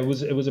 it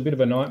was a bit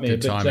of a nightmare.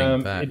 Good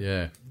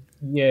timing,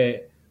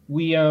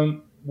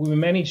 we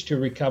managed to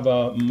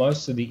recover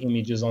most of the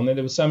images on there.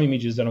 There were some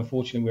images that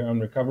unfortunately were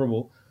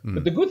unrecoverable.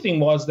 But the good thing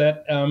was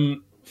that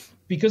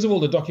because of all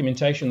the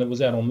documentation that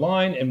was out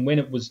online, and when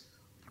it was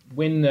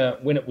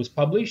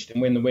published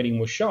and when the wedding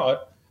was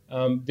shot,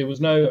 there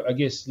was no, I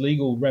guess,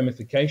 legal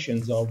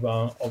ramifications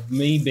of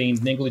me being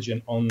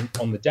negligent on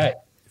the day.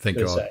 Thank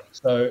God. Se.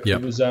 So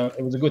it was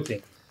a good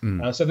thing.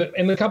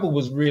 And the couple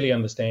was really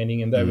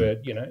understanding, and they were,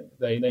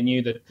 they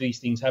knew that these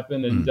things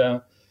happen, and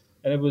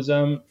it was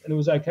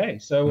okay.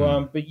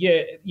 So, but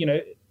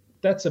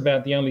that's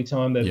about the only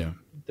time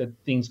that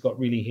things got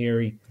really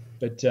hairy.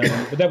 But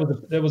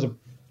that was a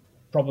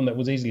problem that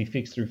was easily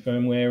fixed through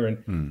firmwear,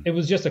 and it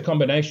was just a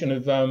combination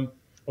of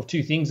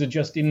two things that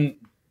just didn't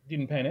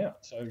pan out.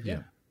 So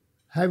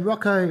Hey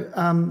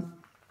Rocco,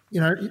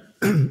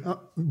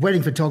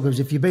 wedding photographers,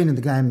 if you've been in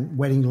the game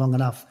wedding long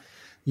enough,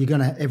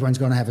 everyone's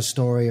going to have a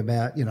story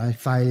about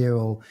failure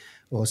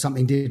or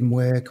something didn't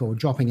work or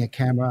dropping a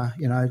camera.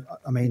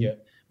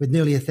 With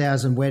nearly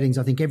 1,000 weddings,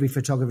 I think every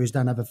photographer who's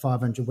done over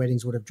 500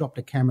 weddings would have dropped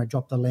a camera,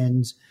 dropped the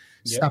lens,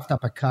 stuffed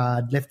up a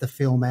card, left the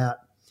film out,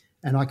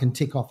 and I can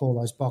tick off all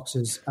those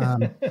boxes.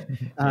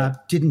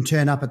 Didn't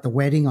turn up at the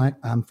wedding, I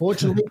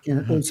unfortunately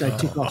can also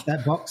tick off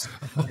that box.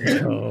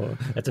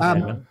 That's a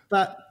bad one.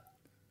 But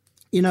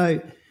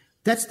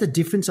that's the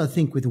difference, I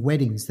think, with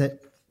weddings,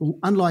 that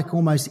unlike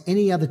almost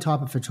any other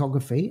type of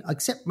photography,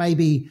 except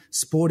maybe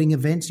sporting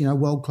events,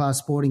 world-class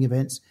sporting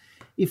events,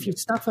 if you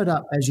stuff it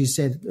up, as you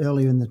said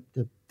earlier in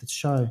the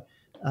show,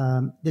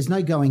 there's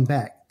no going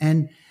back.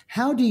 And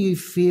how do you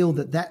feel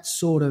that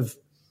sort of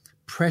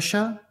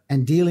pressure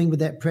and dealing with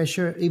that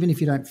pressure, even if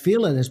you don't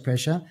feel it as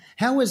pressure,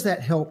 how has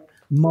that helped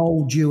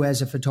mold you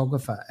as a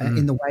photographer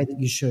in the way that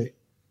you shoot?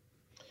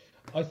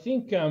 I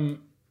think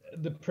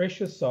the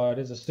pressure side,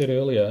 as I said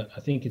earlier, I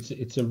think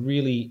it's a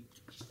really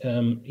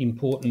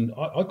important,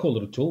 I call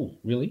it a tool,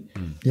 really,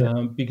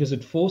 because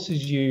it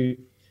forces you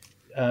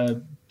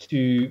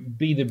to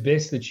be the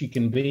best that you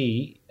can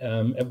be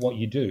at what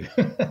you do,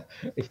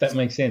 if that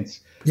makes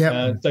sense.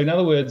 Yeah. So in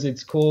other words,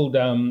 it's called,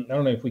 I don't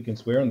know if we can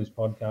swear on this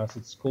podcast,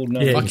 it's called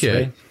knowing your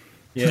shit.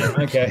 Yeah,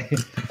 okay.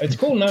 It's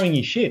called knowing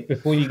your shit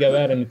before you go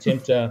out and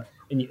attempt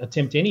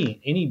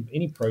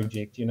any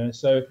project,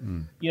 So,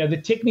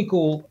 the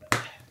technical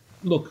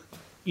look,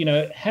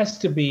 has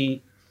to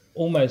be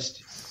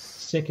almost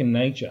second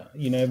nature.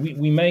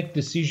 We make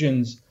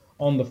decisions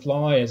on the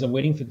fly as a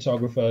wedding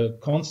photographer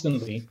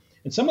constantly.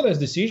 And some of those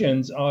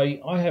decisions I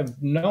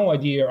have no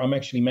idea I'm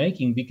actually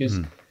making because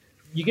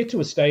you get to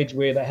a stage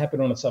where they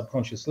happen on a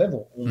subconscious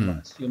level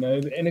almost, and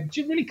it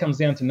really comes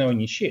down to knowing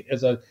your shit,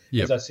 as I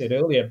said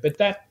earlier. But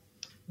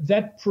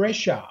that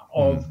pressure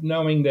of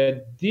knowing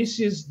that this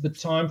is the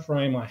time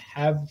frame I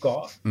have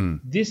got,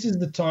 this is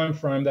the time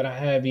frame that I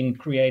have in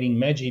creating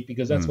magic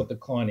because that's what the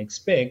client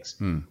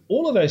expects.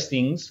 All of those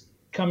things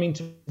come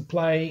into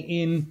play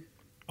in,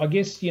 I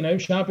guess,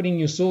 sharpening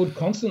your sword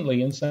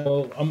constantly and say,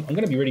 well, I'm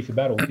going to be ready for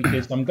battle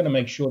because I'm going to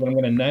make sure that I'm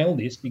going to nail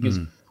this because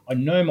I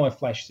know my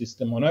flash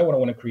system. I know what I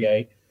want to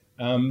create.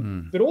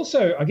 But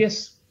also, I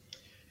guess,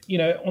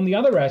 on the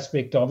other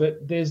aspect of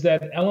it, there's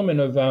that element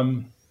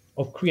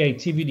of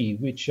creativity,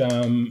 which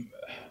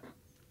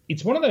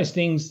it's one of those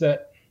things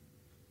that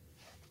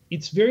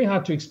it's very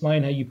hard to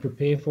explain how you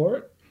prepare for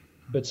it,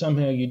 but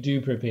somehow you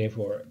do prepare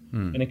for it.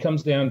 And it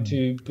comes down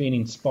to being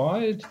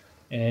inspired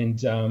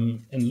and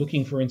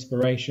looking for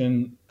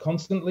inspiration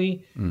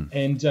constantly,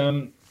 and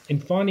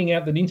finding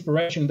out that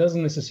inspiration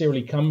doesn't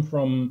necessarily come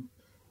from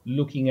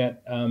looking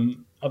at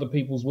other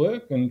people's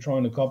work and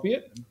trying to copy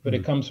it, but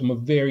it comes from a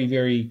very,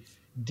 very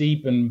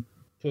deep and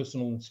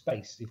personal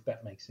space, if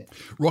that makes sense.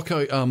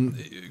 Rocco,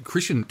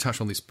 Christian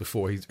touched on this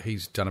before.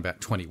 He's done about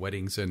 20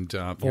 weddings and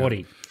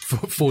 40.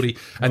 40,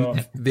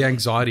 and the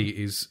anxiety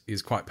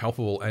is quite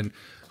palpable. And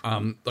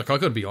like, I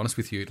got to be honest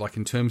with you, like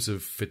in terms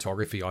of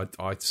photography,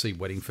 I see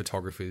wedding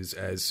photographers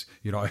as,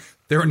 you know,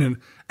 they're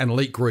in an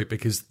elite group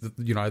because,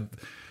 you know,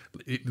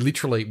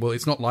 literally, well,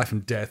 it's not life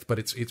and death, but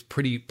it's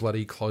pretty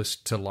bloody close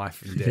to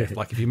life and death.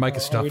 Like if you make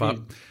stuff up,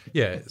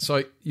 yeah.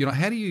 So, you know,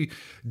 how do you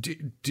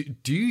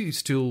do you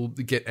still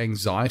get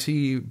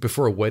anxiety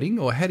before a wedding,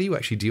 or how do you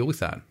actually deal with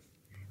that?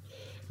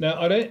 No,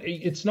 I don't.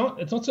 It's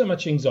not so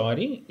much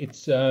anxiety.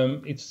 It's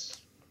I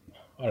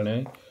don't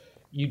know.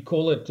 You'd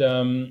call it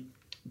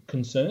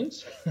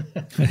concerns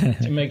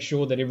to make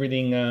sure that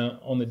everything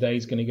on the day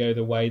is going to go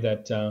the way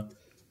that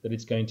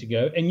it's going to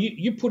go, and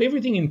you put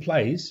everything in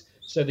place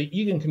so that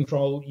you can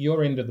control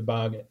your end of the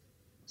bargain.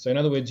 So in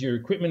other words, your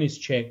equipment is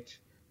checked.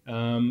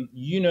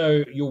 You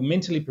know, you're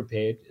mentally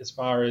prepared as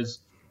far as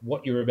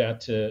what you're about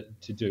to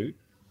do.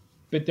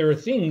 But there are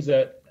things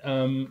that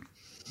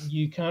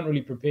you can't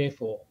really prepare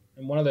for.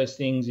 And one of those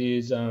things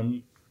is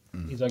I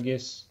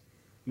guess,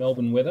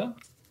 Melbourne weather.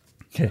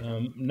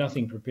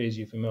 Nothing prepares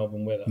you for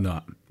Melbourne weather.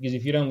 No. Because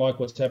if you don't like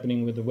what's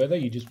happening with the weather,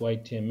 you just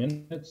wait 10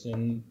 minutes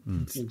and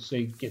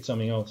you'll get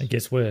something else. It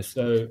gets worse.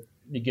 So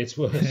it gets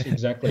worse,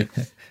 exactly.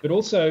 But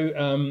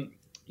also,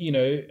 you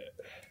know,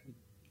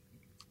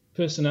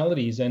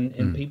 personalities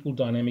and people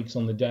dynamics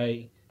on the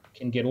day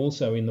can get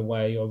also in the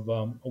way of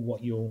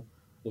what you're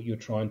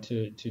trying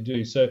to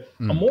do. So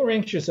I'm more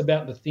anxious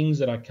about the things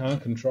that I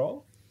can't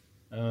control,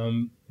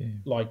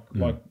 like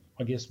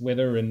I guess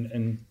weather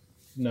and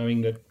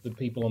knowing that the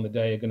people on the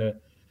day are going to,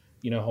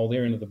 you know, hold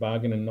their end of the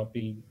bargain and not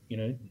be, you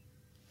know,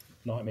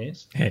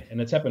 nightmares.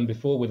 And it's happened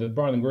before with the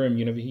bride and groom.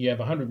 You know, you have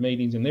 100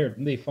 meetings and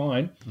they're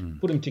fine.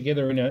 Put them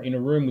together in a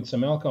room with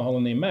some alcohol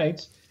and their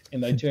mates,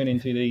 and they turn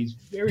into these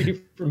very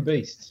different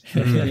beasts.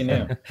 I tell you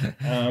now.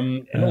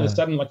 And all of a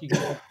sudden, like, you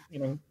go, you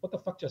know, what the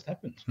fuck just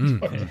happened?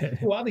 Like,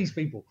 who are these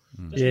people?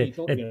 Just when you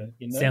thought,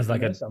 sounds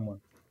like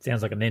someone.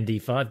 Sounds like an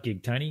ND5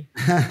 gig, Tony.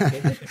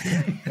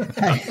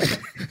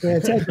 Yeah,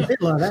 it's a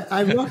bit like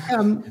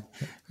that.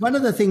 One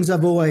of the things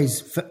I've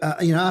always,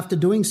 you know, after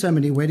doing so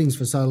many weddings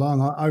for so long,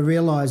 I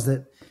realised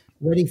that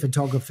wedding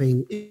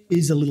photography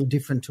is a little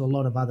different to a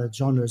lot of other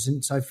genres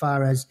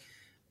insofar as,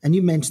 and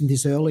you mentioned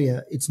this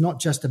earlier, it's not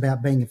just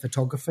about being a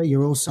photographer.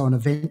 You're also an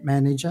event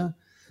manager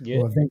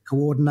or event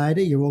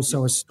coordinator. You're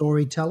also a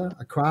storyteller,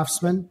 a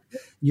craftsman.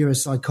 You're a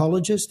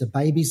psychologist, a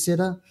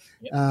babysitter.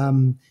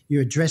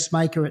 You're a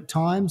dressmaker at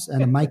times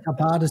and a makeup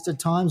artist at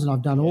times, and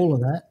I've done all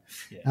of that.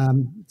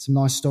 Some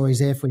nice stories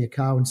there for you,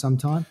 Carwyn,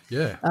 sometime.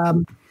 Yeah.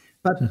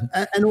 But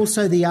and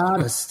also the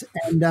artist.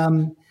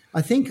 And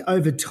I think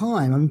over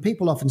time, I mean,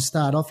 people often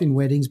start off in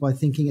weddings by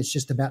thinking it's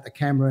just about the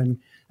camera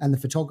and the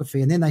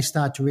photography, and then they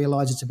start to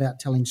realise it's about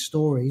telling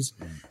stories.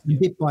 And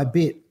bit by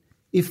bit,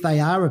 if they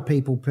are a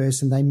people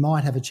person, they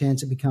might have a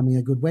chance at becoming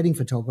a good wedding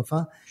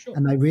photographer,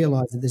 and they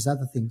realise that there's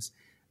other things.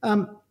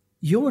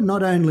 You're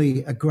not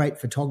only a great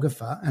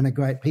photographer and a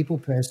great people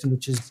person,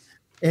 which is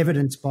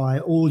evidenced by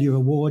all your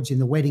awards in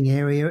the wedding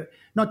area,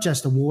 not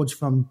just awards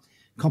from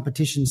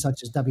competitions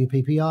such as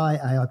WPPI,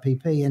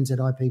 AIPP,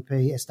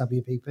 NZIPP,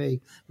 SWPP,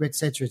 et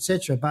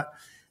cetera, but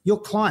your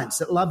clients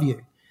that love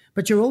you.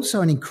 But you're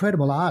also an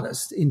incredible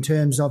artist in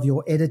terms of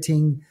your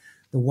editing,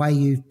 the way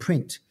you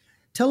print.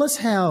 Tell us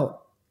how,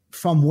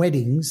 from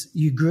weddings,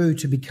 you grew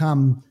to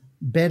become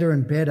better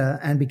and better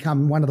and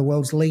become one of the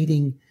world's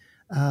leading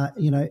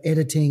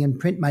editing and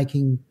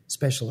printmaking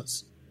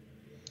specialists.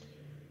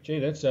 Gee,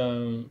 that's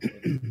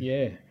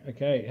yeah,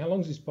 okay. How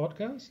long is this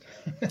podcast?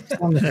 As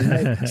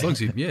long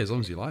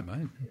as you like,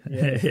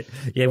 mate.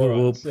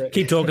 We'll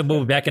keep talking.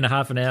 We'll be back in a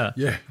half an hour.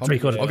 Yeah, I'll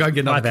go and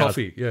get another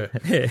coffee. Yeah.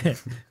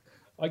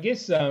 I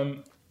guess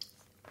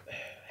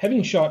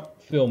having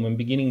shot film and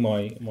beginning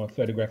my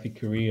photographic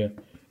career,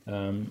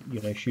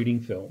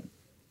 shooting film,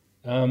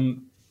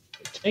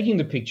 taking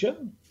the picture,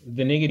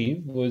 the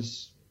negative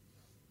was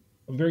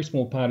a very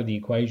small part of the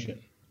equation.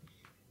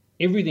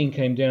 Everything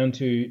came down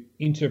to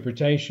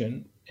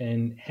interpretation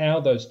and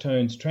how those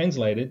tones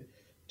translated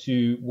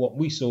to what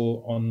we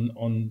saw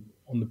on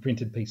the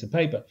printed piece of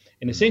paper,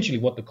 and essentially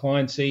what the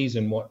client sees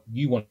and what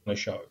you want to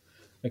show.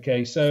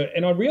 Okay, so,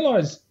 and I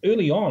realized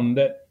early on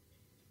that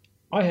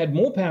I had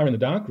more power in the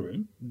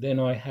darkroom than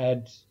I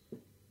had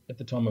at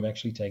the time of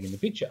actually taking the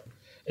picture.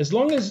 As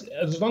long as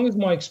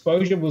my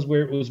exposure was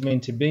where it was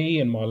meant to be,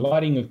 and my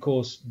lighting, of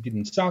course,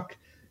 didn't suck,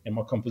 and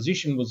my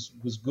composition was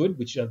good,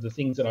 which are the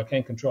things that I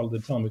can control at the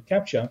time of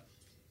capture,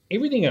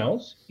 everything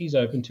else is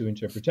open to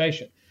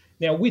interpretation.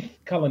 Now, with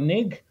Color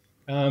Neg,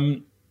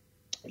 it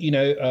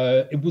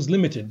was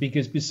limited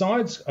because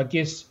besides, I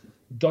guess,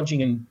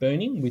 dodging and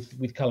burning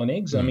with Color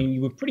Negs, I mean, you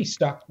were pretty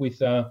stuck with,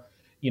 the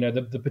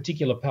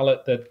particular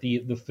palette that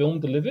the film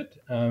delivered,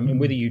 and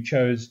whether you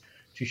chose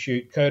to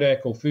shoot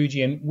Kodak or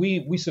Fuji. And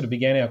we sort of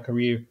began our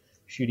career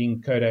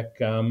shooting Kodak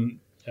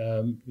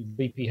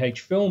BPH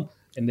film.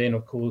 And then,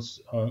 of course,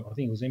 I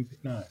think it was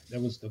no,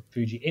 that was the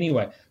Fuji.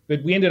 Anyway,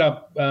 but we ended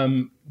up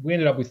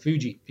with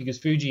Fuji, because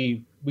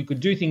Fuji, we could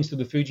do things to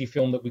the Fuji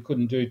film that we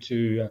couldn't do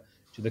to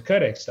the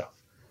Kodak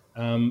stuff.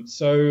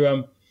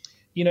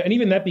 You know, and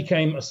even that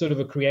became a sort of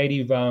a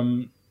creative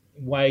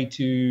way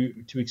to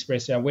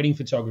express our wedding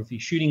photography,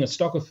 shooting a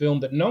stock of film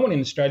that no one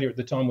in Australia at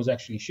the time was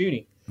actually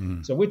shooting.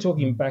 So we're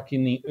talking back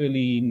in the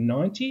early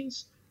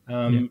 90s.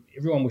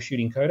 Everyone was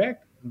shooting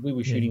Kodak. We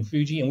were shooting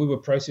Fuji, and we were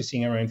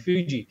processing our own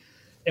Fuji.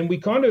 And we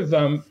kind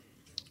of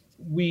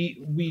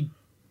we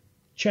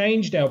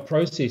changed our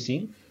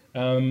processing.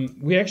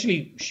 We're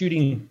actually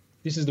shooting,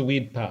 this is the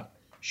weird part,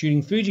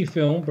 shooting Fuji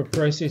film but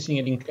processing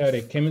it in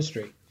Kodak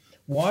chemistry.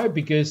 Why?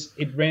 Because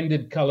it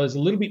rendered colors a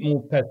little bit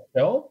more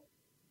pastel.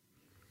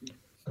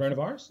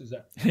 Coronavirus, is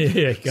that?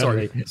 Yeah,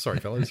 sorry,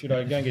 fellas. Should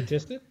I go and get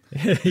tested?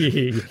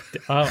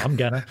 I'm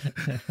gonna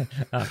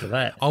after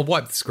that. I'll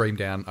wipe the screen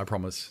down, I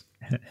promise.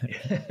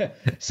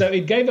 So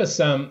it gave us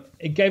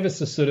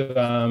a sort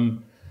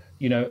of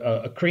you know,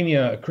 a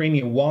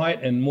creamier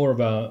white and more of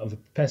a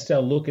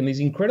pastel look, and these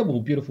incredible,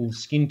 beautiful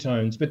skin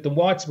tones. But the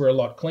whites were a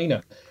lot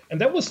cleaner,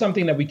 and that was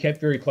something that we kept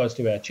very close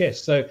to our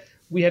chest. So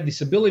we had this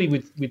ability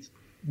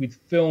with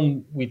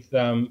film,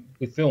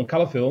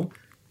 color film,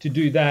 to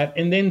do that,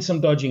 and then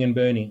some dodging and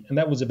burning, and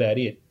that was about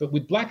it. But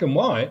with black and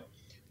white,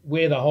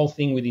 where the whole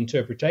thing with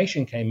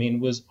interpretation came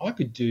in, was I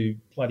could do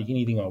bloody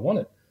anything I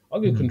wanted. I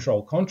could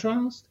control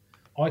contrast.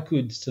 I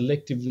could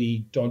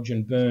selectively dodge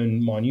and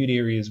burn minute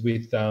areas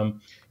with,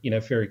 you know,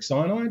 ferric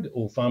cyanide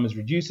or farmers'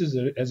 reducers,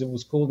 as it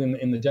was called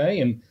in the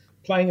day, and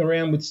playing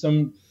around with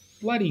some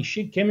bloody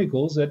shit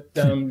chemicals that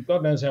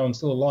God knows how I'm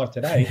still alive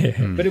today.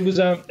 But it was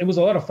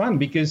a lot of fun,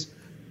 because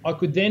I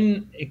could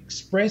then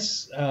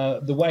express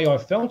the way I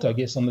felt, I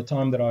guess, on the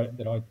time that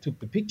I took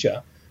the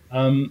picture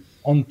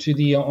onto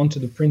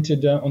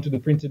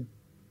the printed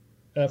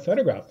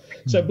photograph.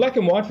 So black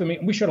and white for me,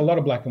 we shot a lot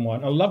of black and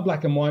white. I love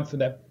black and white for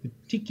that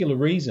particular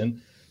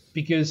reason,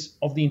 because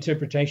of the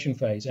interpretation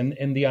phase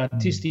and the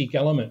artistic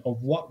element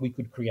of what we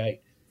could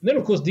create. And then,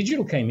 of course,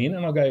 digital came in,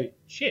 and I go,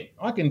 shit,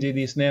 I can do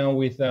this now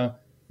with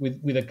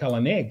a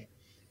color neg.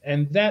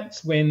 And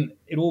that's when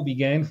it all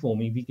began for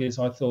me, because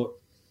I thought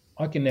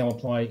I can now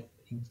apply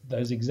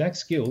those exact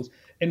skills.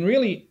 And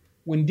really,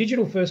 when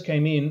digital first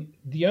came in,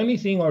 the only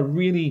thing I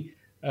really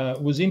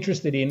was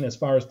interested in as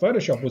far as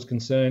Photoshop was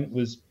concerned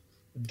was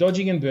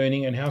dodging and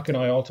burning, and how can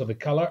I alter the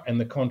color and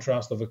the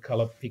contrast of a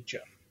color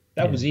picture.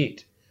 That was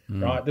it,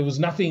 right? There was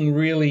nothing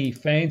really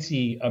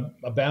fancy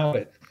about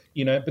it,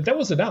 you know, but that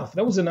was enough.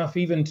 That was enough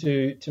even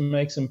to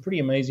make some pretty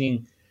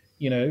amazing,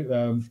 you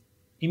know,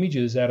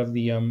 images out of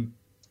the,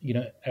 you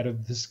know, out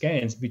of the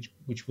scans,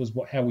 which was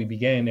how we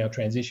began our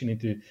transition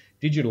into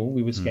digital.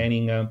 We were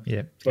scanning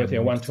both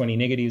our 120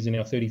 negatives and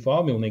our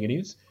 35mm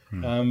negatives.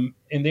 And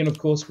then, of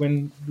course,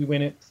 when we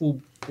went at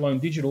full-blown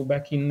digital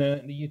back in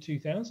the year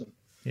 2000.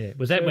 Yeah,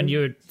 was that when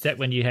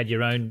you had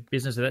your own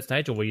business at that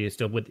stage, or were you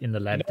still in the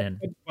lab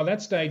then? By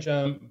that stage,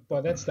 I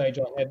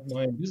had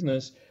my own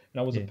business, and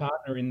I was a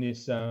partner in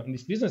this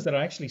business that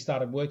I actually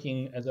started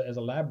working as a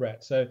lab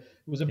rat. So it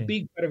was a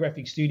big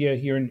photographic studio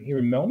here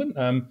in Melbourne.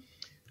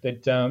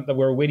 That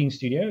were a wedding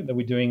studio that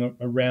we're doing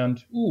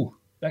around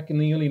back in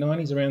the early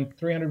 90s, around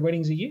 300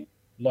 weddings a year.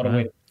 A lot of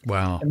weddings.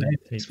 Wow. And they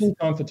had 6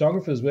 full-time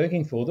photographers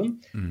working for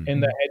them,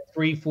 and they had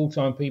 3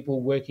 full-time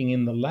people working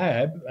in the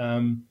lab.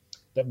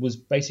 That was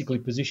basically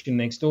positioned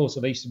next door.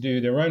 So they used to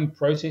do their own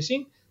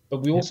processing,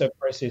 but we also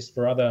processed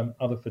for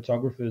other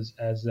photographers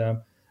as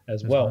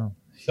well.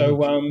 So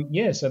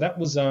so that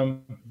was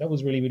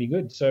really, really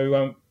good.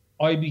 So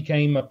I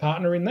became a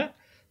partner in that,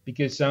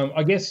 because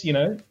I guess, you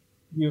know,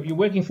 you're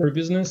working for a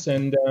business,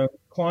 and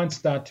clients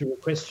start to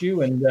request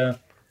you, and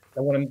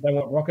they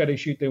want Rocco to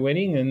shoot their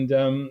wedding, and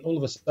all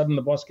of a sudden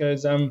the boss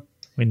goes,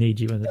 "We need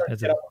you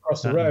as a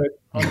across the road.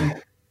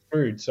 I'm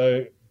screwed.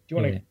 So do you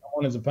want to come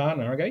on as a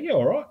partner?" I go, "Yeah,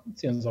 all right. It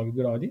sounds like a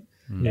good idea."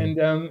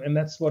 And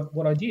that's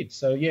what I did.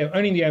 So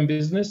owning the own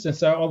business, and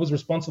so I was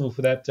responsible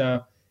for that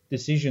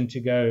decision to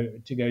go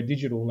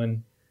digital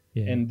and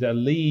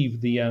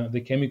leave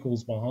the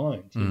chemicals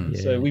behind.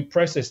 So we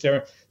processed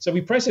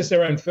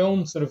our own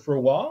film sort of for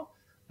a while.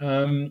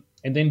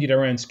 And then did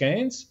our own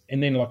scans.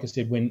 And then, like I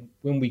said, when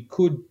we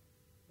could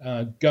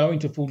go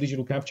into full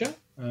digital capture,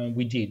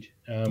 we did,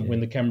 when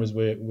the cameras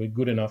were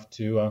good enough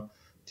to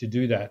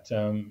do that,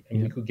 and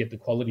we could get the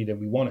quality that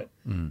we wanted.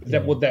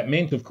 What that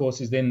meant, of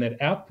course, is then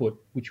that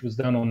output, which was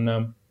done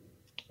on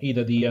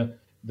either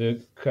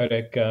the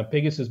Kodak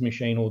Pegasus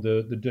machine or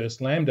the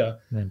Durst Lambda,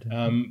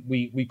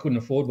 we couldn't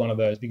afford one of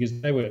those, because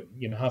they were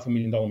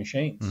 $500,000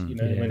 machines,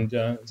 and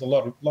it's a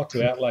lot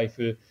to outlay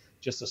for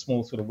just a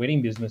small sort of wedding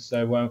business.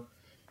 So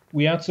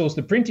we outsourced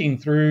the printing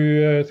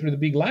through the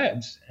big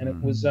labs, and it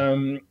was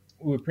we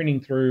were printing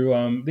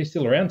through. They're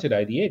still around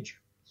today, the Edge.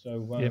 So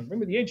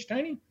remember the Edge,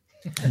 Tony?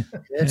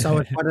 Yes, I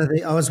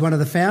was one of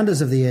the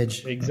founders of the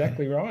Edge.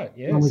 Exactly right.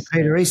 Yes, with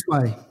Peter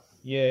Eastway.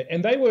 Yeah,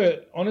 and they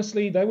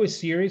were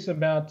serious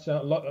about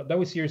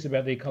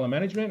their color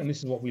management, and this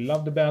is what we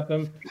loved about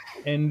them.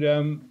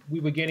 And we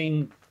were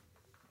getting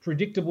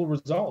predictable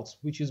results,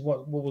 which is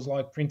what was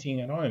like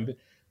printing at home.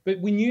 But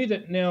we knew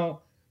that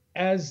now,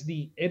 as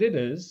the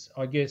editors,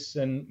 I guess,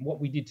 and what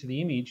we did to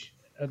the image,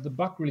 the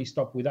buck really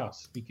stopped with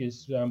us,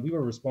 because we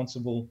were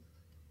responsible,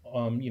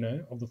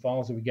 of the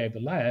files that we gave the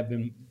lab,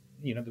 and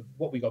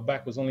what we got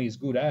back was only as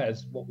good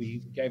as what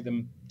we gave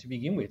them to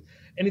begin with.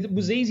 And it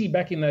was easy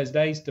back in those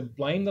days to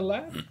blame the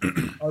lab.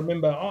 I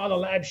remember, the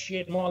lab's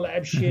shit, my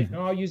lab's shit, and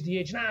I use the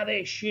edge.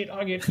 They're shit.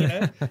 I get,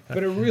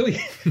 But it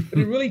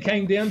really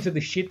came down to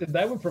the shit that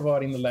they were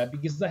providing the lab,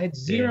 because they had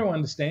zero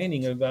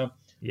understanding of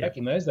back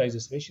in those days,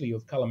 especially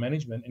of color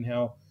management and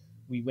how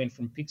we went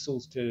from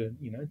pixels to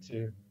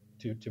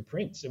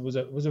prints. It was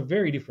a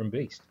very different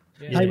beast.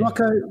 Yeah. Hey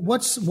Rocco,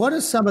 what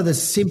are some of the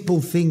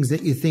simple things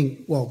that you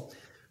think? Well,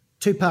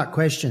 two-part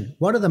question.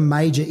 What are the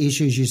major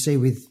issues you see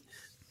with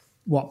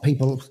what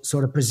people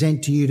sort of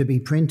present to you to be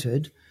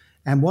printed?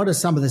 And what are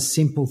some of the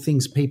simple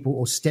things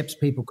or steps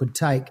people could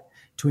take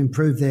to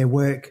improve their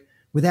work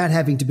without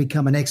having to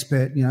become an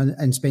expert,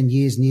 and spend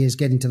years and years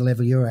getting to the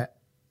level you're at?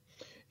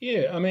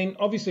 Yeah, I mean,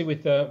 obviously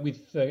with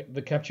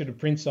the capture to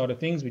print side of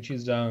things, which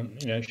is,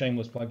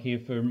 shameless plug here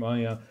for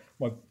my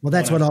well,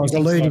 that's what I was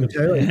alluding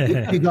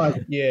to. You guys,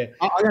 yeah.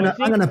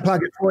 I'm going to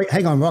plug it for you.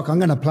 Hang on, Rock. I'm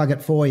going to plug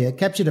it for you.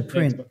 Capture to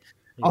Print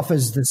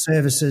offers the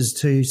services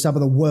to some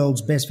of the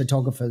world's best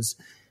photographers.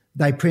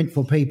 They print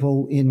for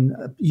people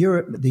in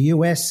Europe, the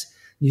US,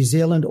 New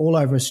Zealand, all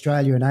over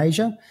Australia and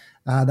Asia.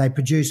 They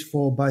produce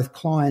for both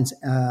clients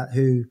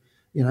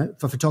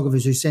for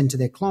photographers who send to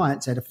their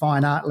clients at a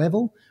fine art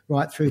level,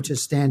 right through to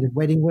standard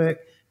wedding work,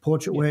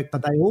 portrait work.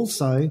 But they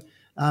also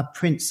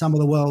print some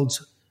of the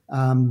world's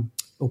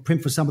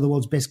print for some of the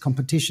world's best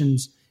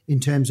competitions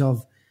in terms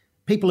of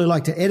people who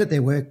like to edit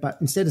their work, but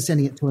instead of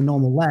sending it to a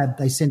normal lab,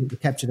 they send it to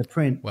capture to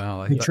print.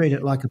 Wow. Who treat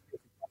it like a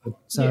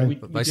so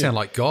they sound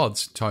like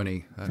gods,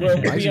 Tony.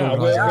 Well,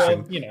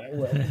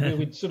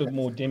 we're sort of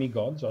more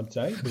demigods, I'd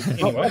say. But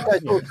anyway,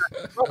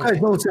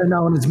 Rocco's also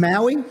known as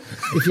Maui,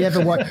 if you ever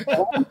watch.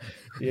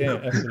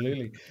 Yeah,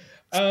 absolutely.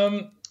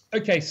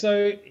 Okay,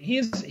 so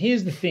here's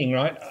the thing,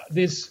 right?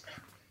 There's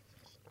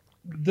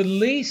the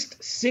least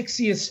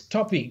sexiest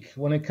topic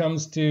when it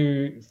comes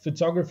to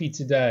photography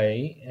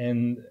today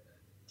and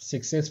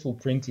successful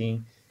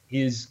printing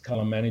is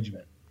color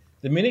management.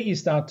 The minute you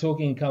start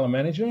talking color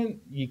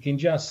management, you can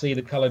just see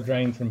the color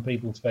drain from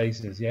people's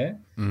faces. Yeah.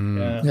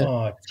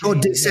 Or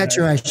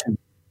desaturation.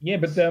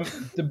 But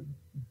the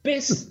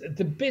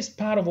best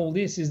part of all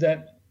this is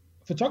that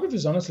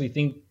photographers honestly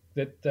think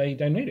that they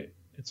don't need it.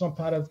 It's not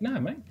part of. No,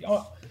 mate.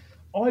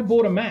 I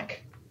bought a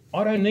Mac.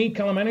 I don't need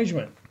color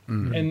management.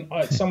 And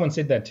someone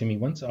said that to me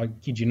once. I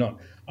kid you not.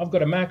 I've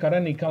got a Mac. I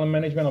don't need color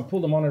management. I pull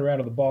the monitor out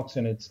of the box,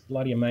 and it's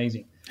bloody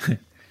amazing.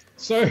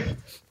 So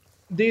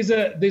there's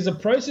a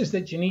process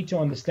that you need to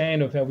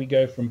understand of how we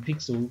go from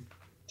pixel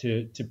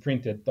to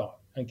printed dot.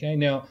 Okay.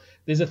 Now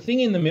there's a thing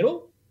in the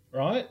middle,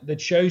 right,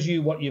 that shows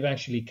you what you've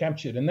actually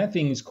captured, and that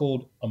thing is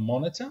called a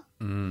monitor.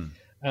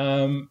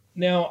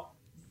 Now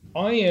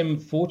I am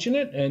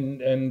fortunate,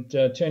 and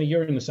Tony,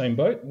 you're in the same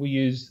boat. We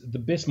use the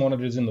best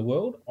monitors in the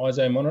world,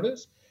 ISO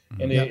monitors.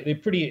 And they're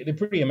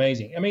pretty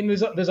amazing. I mean,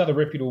 there's other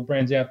reputable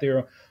brands out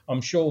there, I'm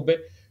sure,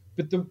 but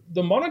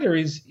the monitor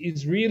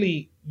is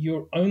really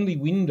your only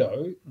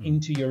window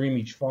into your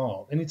image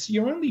file, and it's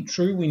your only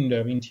true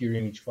window into your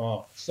image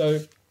file.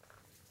 So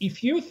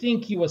if you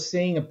think you are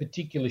seeing a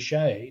particular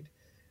shade,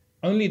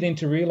 only then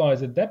to realize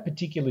that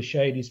particular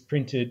shade is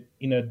printed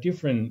in a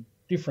different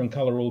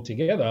color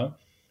altogether,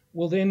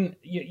 well then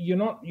you're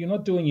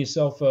not doing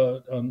yourself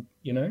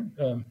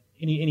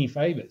any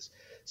favors.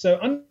 So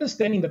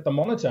understanding that the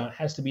monitor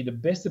has to be the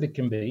best that it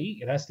can be,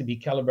 it has to be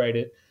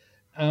calibrated,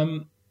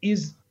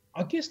 is,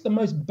 I guess, the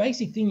most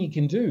basic thing you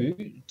can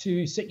do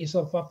to set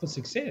yourself up for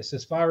success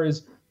as far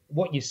as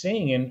what you're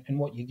seeing and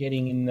what you're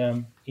getting in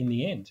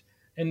the end.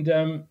 And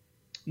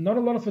not a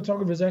lot of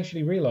photographers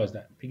actually realize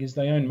that because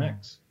they own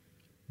Macs.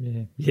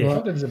 Yeah.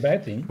 Not that it's a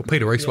bad thing. Well,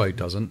 Peter Eastway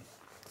doesn't.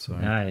 So.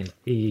 No,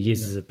 he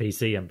uses a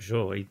PC, I'm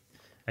sure.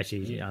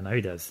 I know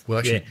he does. Well,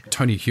 actually,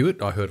 Tony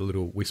Hewitt, I heard a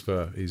little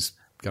whisper, is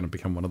going to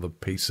become one of the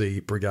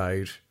PC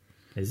brigade.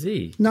 Is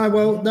he?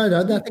 No,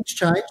 nothing's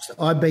changed.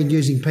 I've been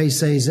using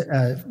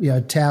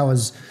PCs,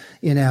 towers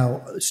in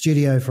our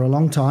studio for a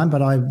long time,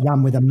 but I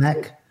run with a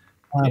Mac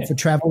for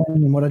traveling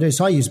and what I do.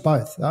 So I use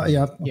both.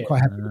 I'm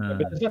quite happy.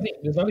 But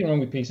there's nothing wrong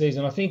with PCs.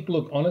 And I think,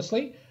 look,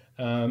 honestly,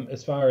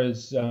 as far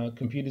as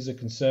computers are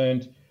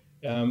concerned,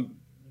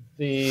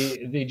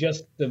 they're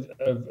just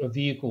a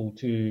vehicle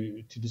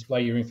to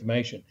display your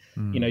information.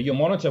 Your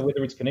monitor,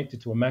 whether it's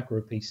connected to a Mac or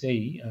a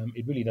PC,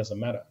 it really doesn't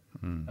matter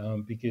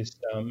because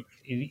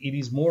it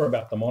is more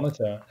about the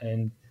monitor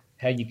and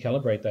how you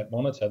calibrate that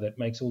monitor that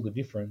makes all the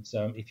difference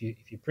if you're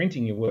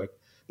printing your work.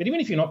 But even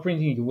if you're not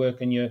printing your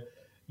work and you're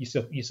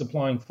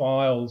supplying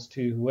files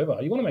to whoever,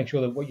 you want to make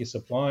sure that what you're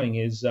supplying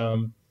is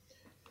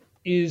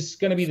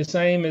going to be the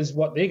same as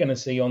what they're going to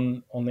see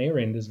on their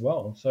end as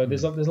well. So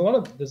there's a lot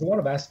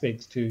of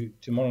aspects to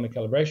monitor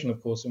calibration,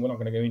 of course, and we're not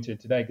going to go into it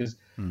today because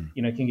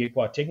it can get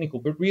quite technical.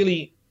 But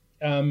really,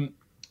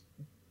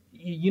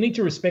 you need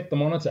to respect the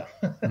monitor,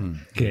 and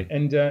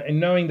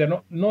knowing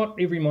that not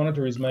every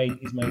monitor is made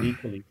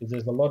equally, because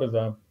there's a lot of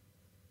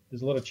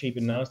cheap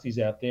and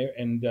nasties out there,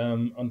 and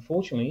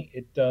unfortunately,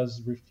 it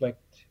does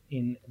reflect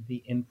in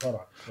the end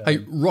product.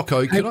 Hey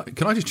Rocco,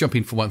 can I just jump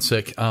in for 1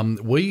 sec?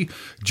 We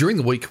during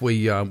the week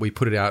we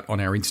put it out on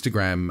our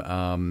Instagram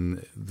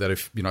that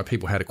if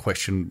people had a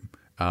question,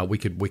 we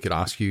could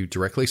ask you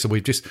directly. So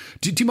we've just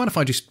do you mind if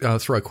I just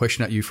throw a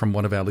question at you from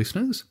one of our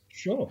listeners?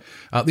 Sure.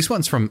 This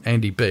one's from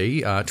Andy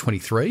B,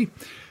 23.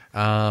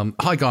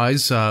 Hi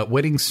guys,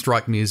 weddings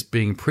strike me as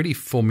being pretty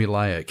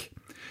formulaic,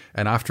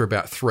 and after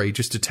about 3,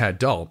 just a tad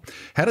dull.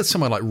 How does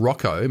someone like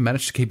Rocco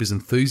manage to keep his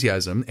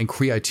enthusiasm and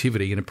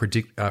creativity in a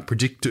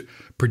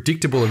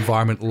predictable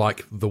environment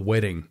like the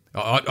wedding?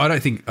 I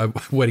don't think a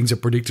wedding's a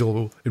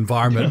predictable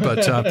environment,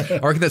 but I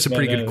reckon that's a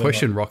pretty good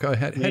question, Rocco.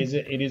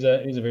 It is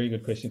a very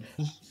good question.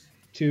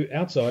 To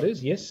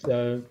outsiders, yes,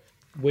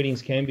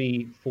 weddings can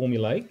be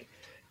formulaic,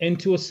 and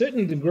to a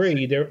certain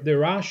degree,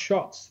 there are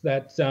shots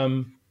that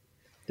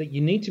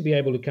you need to be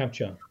able to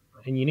capture.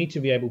 And you need to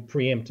be able to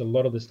preempt a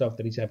lot of the stuff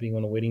that is happening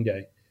on a wedding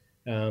day.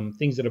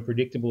 Things that are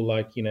predictable,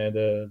 like,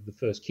 the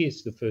first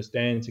kiss, the first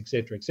dance,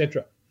 etc.,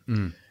 etc.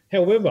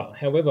 However,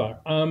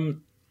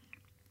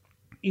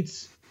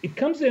 it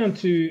comes down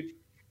to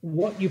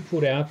what you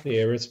put out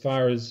there as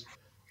far as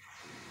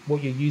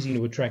what you're using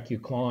to attract your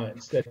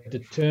clients that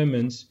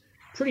determines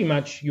pretty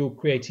much your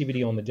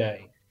creativity on the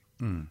day.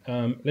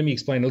 Let me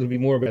explain a little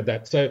bit more about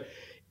that. So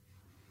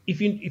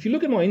if you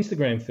look at my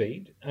Instagram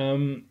feed,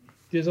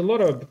 there's a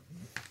lot of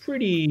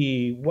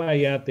pretty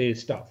way out there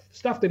stuff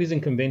that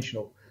isn't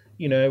conventional,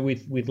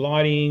 with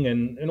lighting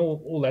and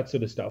all that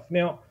sort of stuff.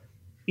 Now,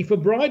 if a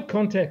bride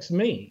contacts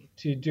me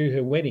to do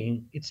her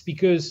wedding, it's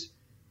because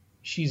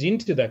she's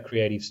into that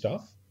creative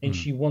stuff and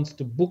she wants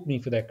to book me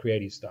for that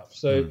creative stuff.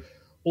 So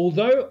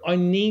although I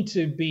need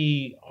to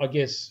be, I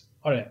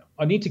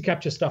need to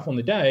capture stuff on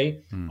the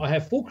day, I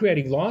have full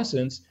creative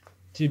license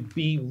to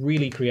be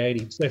really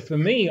creative. So for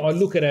me, I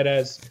look at it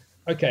as,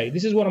 okay,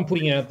 this is what I'm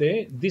putting out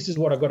there. This is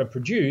what I've got to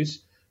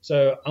produce.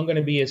 So I'm going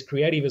to be as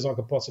creative as I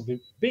could possibly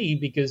be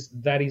because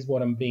that is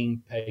what I'm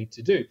being paid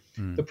to do.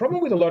 The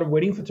problem with a lot of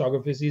wedding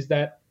photographers is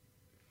that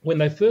when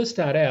they first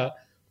start out,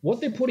 what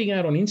they're putting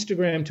out on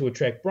Instagram to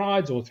attract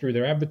brides or through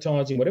their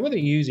advertising, whatever they're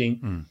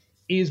using,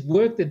 is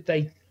work that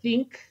they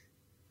think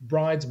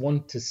brides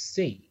want to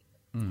see.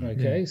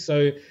 Okay,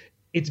 so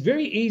it's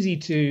very easy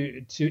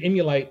to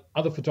emulate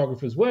other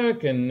photographers'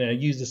 work and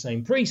use the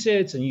same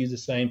presets and use the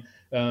same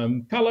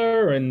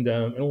color and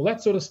all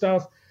that sort of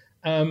stuff.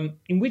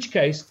 In which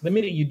case, the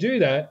minute you do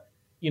that,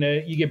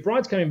 you get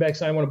brides coming back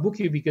saying, I want to book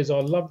you because I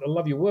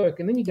love your work.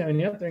 And then you're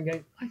going out there and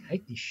going, I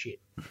hate this shit.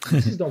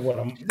 This is not what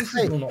I'm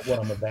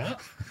about.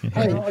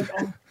 Oh,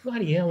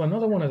 bloody hell,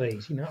 another one of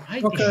these, I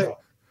hate this shot.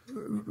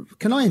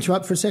 Can I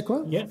interrupt for a sec,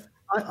 Rob? Yeah.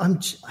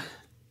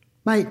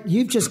 Mate,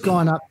 you've just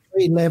gone up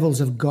 3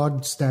 levels of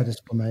God status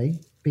for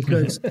me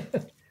because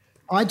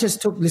I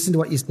just listened to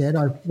what you said.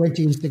 I went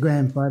to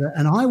Instagram photo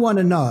and I want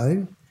to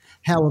know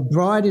how a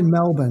bride in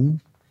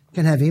Melbourne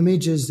can have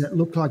images that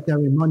look like they're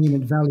in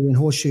Monument Valley and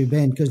Horseshoe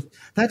Bend because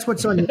that's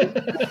what's on your page.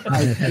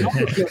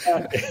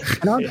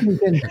 And I'm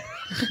thinking,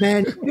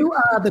 man, you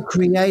are the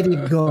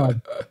creative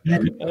God.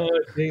 Oh,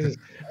 Jesus.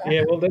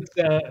 Yeah, well, that's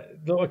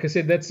like I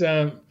said, that's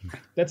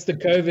the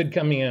COVID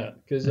coming out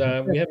because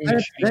we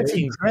haven't. That's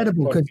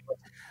incredible because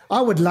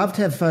I would love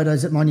to have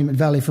photos at Monument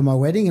Valley for my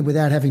wedding and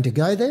without having to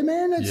go there,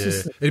 man.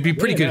 It'd be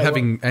pretty good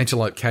having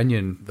Antelope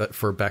Canyon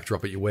for a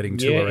backdrop at your wedding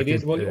too. Yeah, it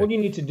is. Well, all you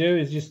need to do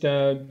is just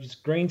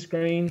green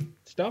screen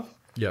stuff.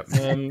 Yep.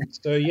 So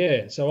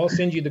I'll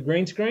send you the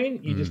green screen.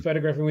 You just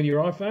photograph it with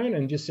your iPhone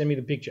and just send me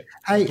the picture.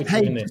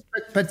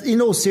 But in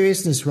all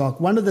seriousness,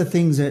 Rock, one of the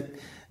things that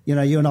you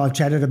and I have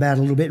chatted about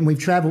a little bit, and we've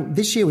travelled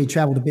this year. We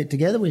travelled a bit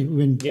together. We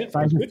were in Vegas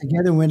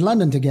together, and we're in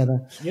London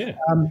together. Yeah.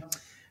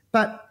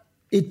 But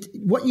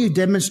what you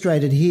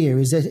demonstrated here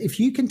is that if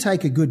you can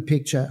take a good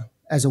picture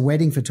as a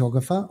wedding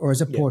photographer or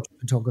as a portrait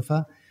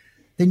photographer,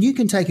 then you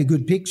can take a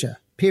good picture,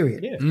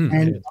 period. Yeah.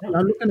 And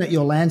I'm looking at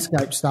your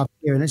landscape stuff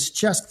here, and it's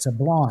just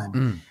sublime.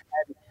 And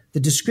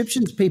the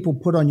descriptions people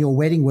put on your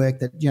wedding work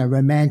that,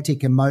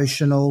 romantic,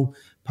 emotional,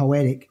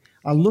 poetic,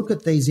 I look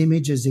at these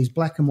images, these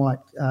black and white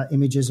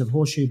images of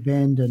Horseshoe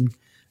Bend and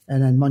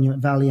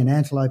Monument Valley and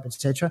Antelope,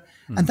 etc.,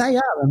 and they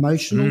are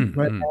emotional,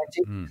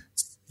 romantic,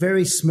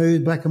 very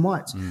smooth black and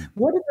whites.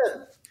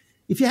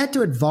 If you had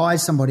to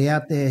advise somebody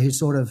out there who's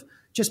sort of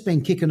just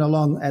been kicking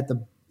along at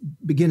the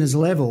beginner's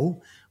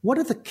level, what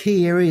are the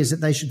key areas that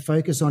they should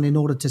focus on in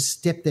order to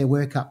step their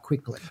work up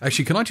quickly?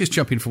 Actually, can I just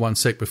jump in for 1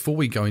 sec before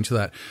we go into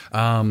that?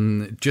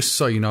 Just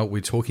so you know what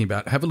we're talking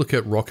about, have a look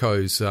at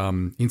Rocco's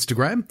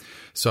Instagram.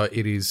 So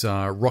it is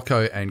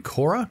Rocco and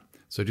Cora.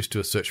 So just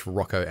do a search for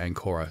Rocco and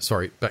Cora.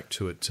 Sorry, back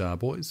to it,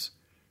 boys.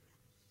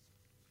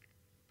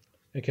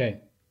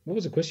 Okay. What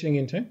was the question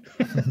again, Tim?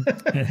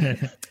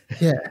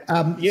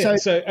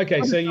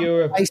 So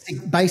you're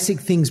basic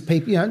things,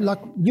 people. Like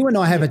you and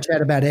I have a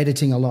chat about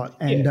editing a lot,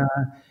 and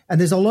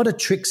there's a lot of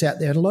tricks out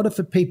there. A lot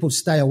of people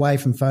stay away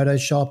from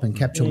Photoshop and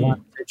Capture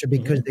One, etc.,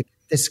 because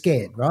they're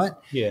scared, right?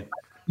 Yeah.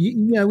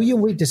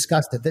 We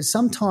discussed it, that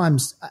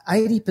sometimes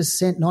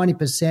 80%,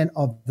 90%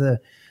 of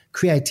the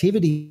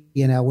creativity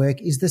in our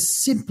work is the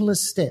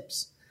simplest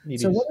steps.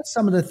 What are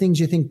some of the things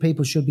you think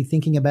people should be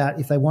thinking about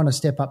if they want to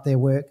step up their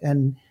work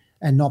and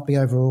not be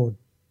overawed?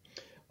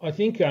 I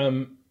think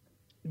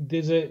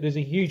there's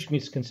a huge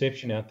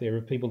misconception out there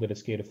of people that are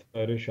scared of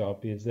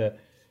Photoshop, is that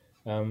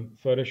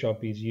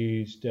Photoshop is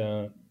used,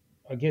 I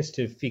guess,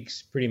 to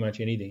fix pretty much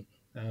anything.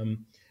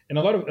 And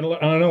I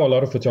know a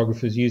lot of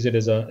photographers use it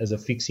as a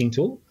fixing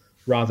tool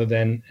rather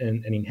than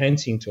an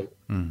enhancing tool.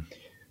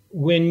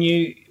 When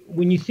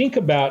you think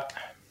about,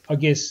 I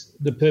guess,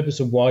 the purpose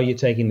of why you're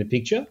taking the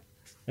picture,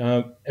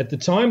 at the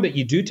time that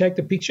you do take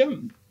the picture,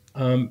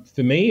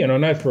 for me, and I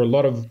know for a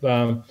lot of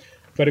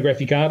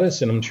photographic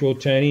artists, and I'm sure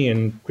Tony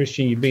and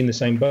Christian, you've been in the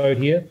same boat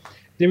here,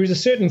 there is a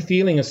certain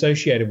feeling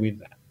associated with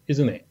that,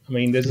 isn't there? I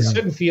mean, there's a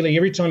certain feeling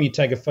every time you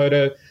take a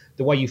photo,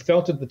 the way you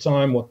felt at the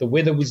time, what the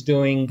weather was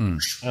doing.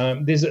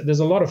 There's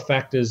a lot of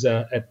factors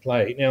at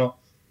play. Now,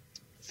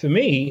 for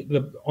me,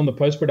 on the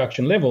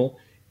post-production level,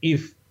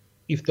 if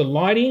the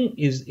lighting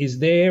is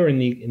there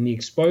and the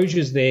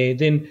exposure's there,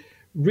 then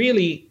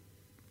really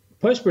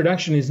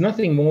post-production is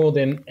nothing more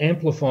than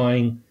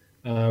amplifying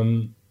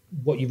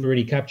what you've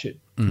already captured.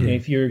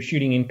 If you're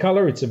shooting in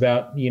color, it's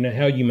about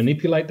how you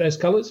manipulate those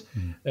colors.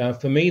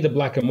 For me, the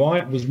black and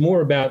white was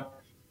more about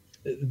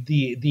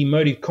the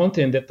emotive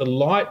content that the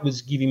light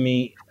was giving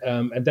me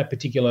at that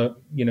particular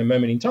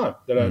moment in time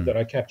that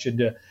I captured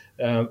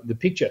the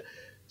picture.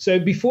 So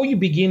before you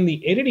begin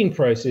the editing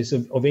process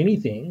of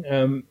anything,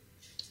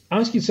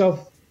 ask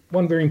yourself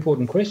one very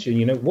important question.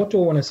 What do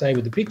I want to say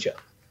with the picture?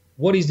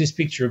 What is this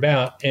picture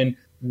about, and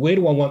where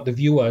do I want the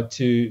viewer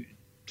to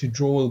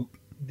draw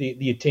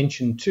the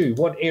attention to?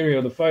 What area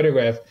of the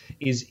photograph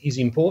is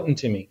important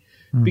to me?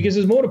 Because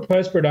there's more to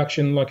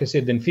post-production, like I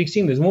said, than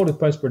fixing. There's more to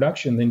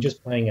post-production than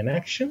just playing an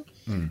action.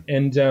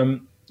 And,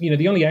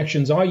 the only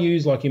actions I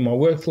use, like in my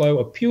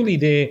workflow, are purely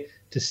there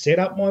to set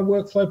up my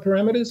workflow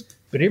parameters.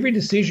 But every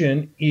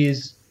decision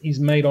is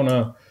made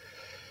on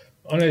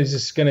I know this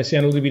is going to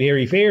sound a little bit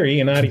airy-fairy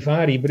and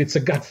arty-farty, but it's a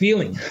gut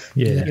feeling.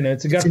 Yeah.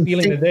 It's a gut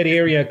feeling that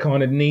area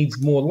kind of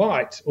needs more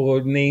light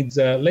or needs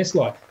less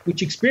light,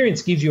 which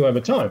experience gives you over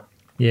time.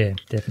 Yeah,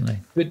 definitely.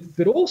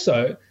 But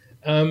also,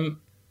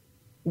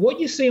 what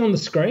you see on the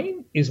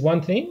screen is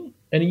one thing,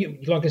 and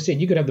like I said,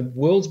 you could have the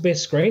world's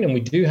best screen, and we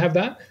do have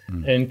that,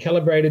 and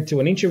calibrated to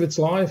an inch of its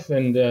life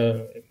and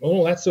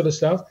all that sort of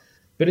stuff.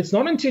 But it's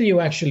not until you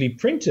actually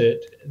print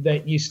it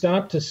that you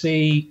start to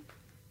see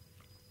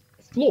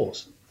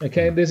flaws.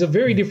 Okay, there's a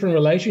very different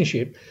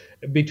relationship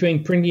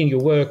between printing your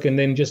work and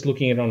then just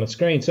looking at it on a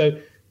screen. So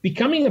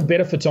becoming a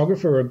better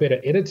photographer or a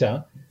better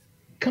editor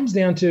comes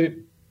down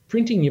to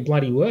printing your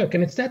bloody work,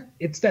 and it's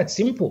that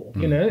simple,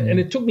 And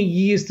it took me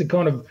years to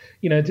kind of,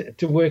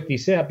 to work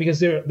this out, because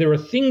there are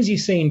things you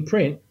see in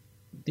print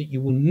that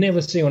you will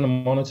never see on a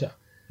monitor,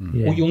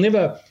 or you'll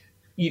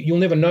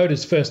never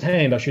notice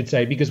firsthand, I should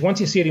say, because once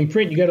you see it in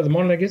print, you go to the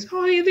monitor and goes,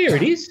 oh yeah, there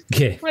it is.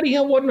 Yeah. Bloody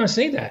hell, why didn't I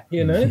see that?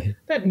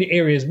 That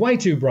area is way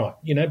too bright,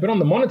 But on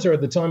the monitor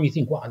at the time, you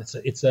think, wow,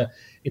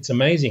 it's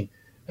amazing.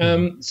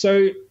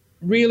 So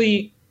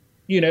really,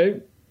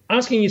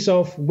 asking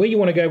yourself where you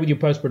want to go with your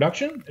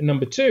post-production, and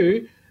number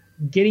two,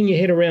 getting your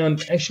head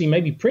around actually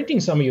maybe printing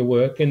some of your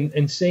work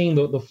and seeing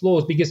the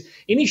flaws, because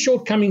any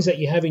shortcomings that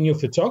you have in your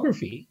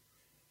photography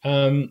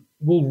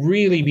will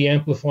really be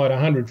amplified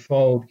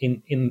 100-fold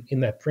in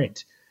that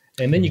print.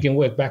 And then you can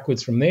work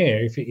backwards from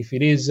there if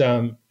it is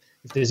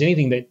if there's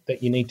anything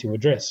that you need to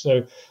address.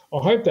 So I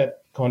hope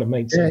that kind of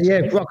made sense.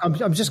 Yeah, Brock,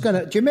 I'm just going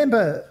to – do you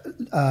remember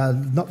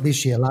not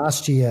this year,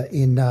 last year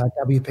in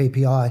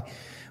WPPI,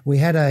 we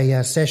had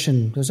a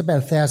session. There was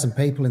about 1,000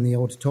 people in the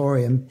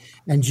auditorium,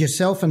 and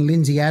yourself and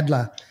Lindsay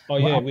Adler. Oh,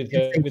 yeah, with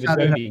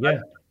Adobe,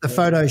 the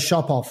photo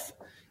shop off.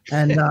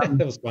 And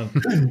that was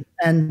fun.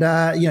 And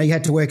you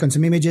had to work on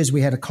some images.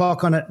 We had a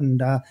clock on it,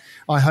 and I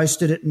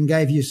hosted it and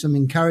gave you some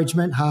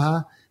encouragement,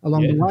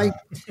 along the way,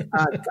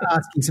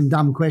 asking some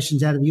dumb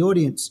questions out of the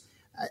audience.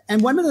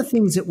 And one of the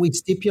things that we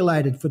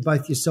stipulated for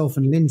both yourself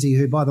and Lindsay,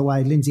 who, by the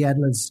way, Lindsay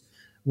Adler's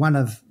one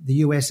of the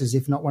US's,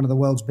 if not one of the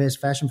world's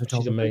best fashion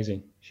photographers. She's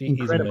amazing. She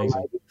Incredible is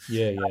amazing.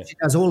 Lady. Yeah. She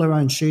does all her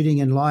own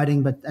shooting and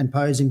lighting and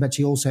posing, but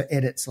she also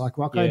edits like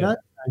Rocco does.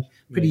 So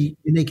pretty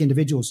unique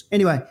individuals.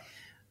 Anyway,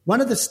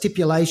 one of the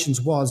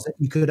stipulations was that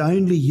you could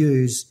only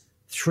use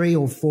 3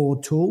 or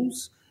 4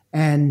 tools,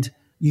 and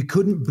you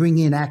couldn't bring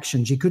in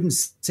actions. You couldn't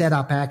set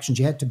up actions.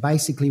 You had to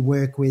basically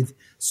work with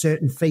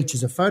certain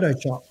features of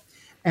Photoshop.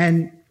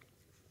 And,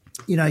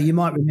 you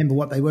might remember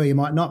what they were, you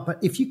might not.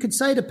 But if you could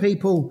say to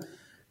people,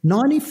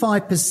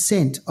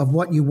 95% of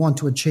what you want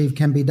to achieve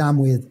can be done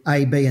with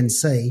A, B, and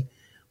C,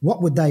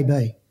 what would they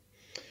be?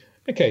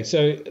 Okay,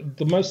 so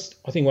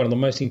I think one of the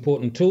most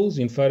important tools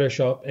in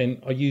Photoshop,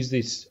 and I use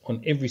this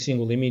on every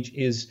single image,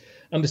 is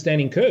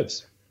understanding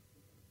curves.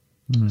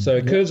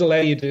 So curves allow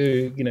you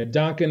to,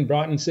 darken,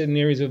 brighten certain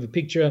areas of the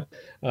picture,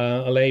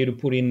 allow you to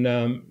put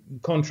in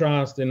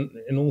contrast and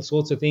all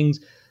sorts of things,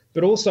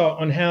 but also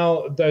on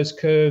how those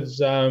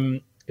curves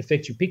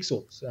affect your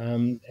pixels.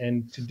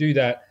 And to do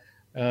that,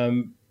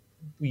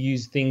 we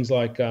use things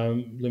like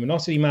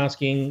luminosity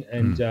masking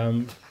and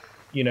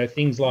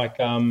things like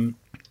blend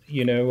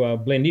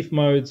if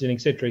modes and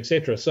et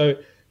cetera. So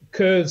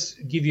curves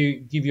give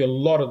you a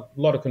lot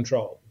of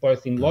control,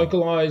 both in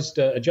localized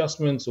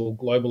adjustments or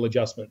global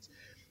adjustments.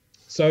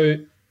 So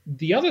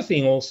the other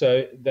thing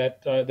also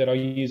that I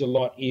use a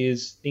lot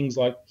is things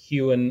like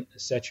hue and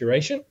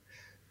saturation.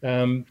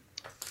 And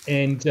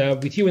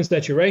with hue and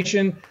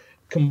saturation,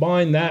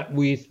 combine that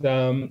with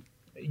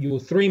your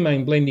three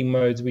main blending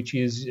modes, which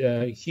is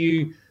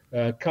hue,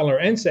 color,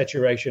 and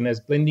saturation as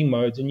blending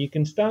modes, and you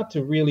can start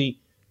to really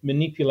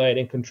manipulate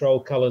and control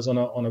colors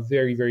on a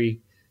very, very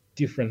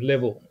different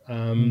level.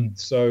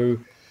 So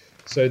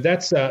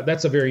that's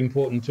a very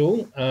important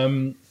tool.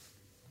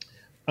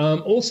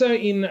 Also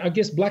in, I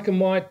guess, black and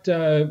white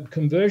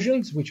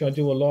conversions, which I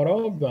do a lot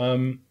of,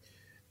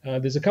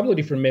 there's a couple of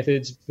different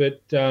methods,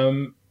 but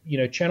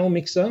channel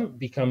mixer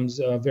becomes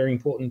a very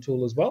important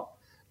tool as well,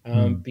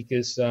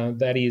 because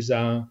that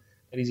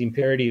is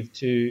imperative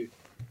to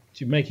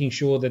making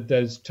sure that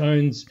those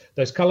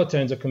color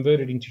tones are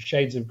converted into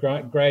shades of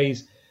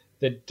grays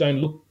that don't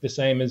look the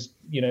same as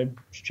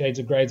shades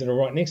of grays that are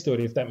right next to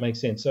it, if that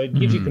makes sense. So it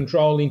gives you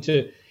control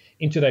into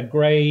that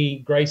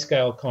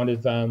grayscale kind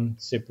of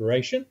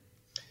separation.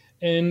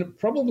 And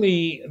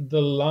probably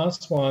the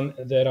last one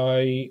that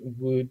I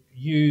would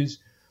use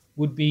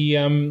would be,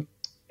 and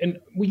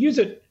we use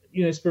it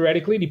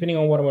sporadically depending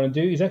on what I want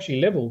to do, is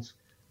actually levels.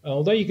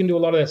 Although you can do a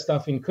lot of that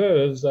stuff in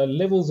curves,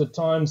 levels at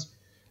times,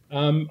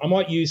 I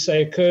might use,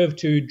 say, a curve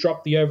to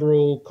drop the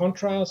overall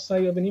contrast,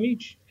 say, of an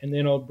image, and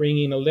then I'll bring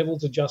in a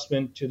levels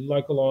adjustment to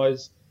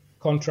localize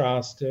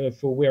contrast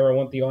for where I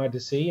want the eye to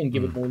see and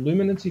give it more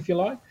luminance, if you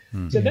like.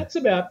 So that's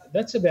about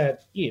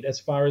it as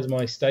far as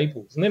my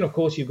staples. And then, of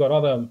course, you've got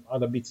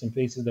other bits and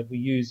pieces that we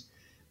use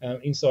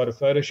inside of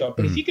Photoshop.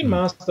 But if you can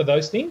master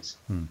those things,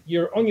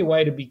 you're on your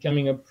way to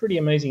becoming a pretty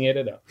amazing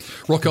editor.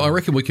 Rocco, I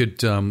reckon we could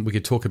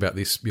talk about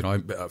this,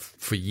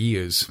 for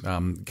years,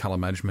 color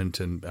management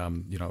and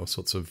all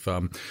sorts of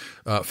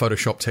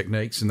Photoshop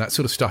techniques and that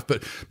sort of stuff.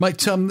 But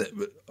mate,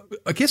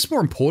 I guess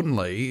more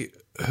importantly,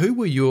 who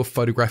were your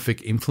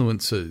photographic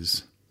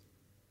influences?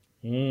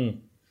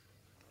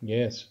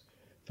 Yes,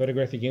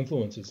 photographic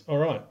influences. All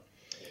right.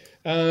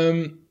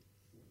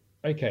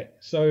 Okay,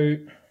 so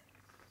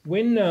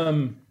when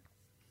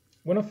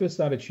I first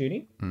started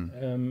shooting,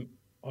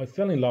 I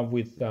fell in love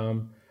with,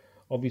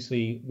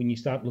 obviously, when you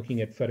start looking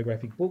at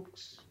photographic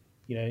books,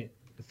 the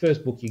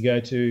first book you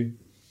go to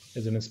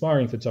as an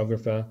aspiring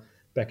photographer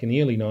back in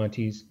the early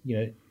 90s,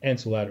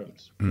 Ansel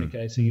Adams.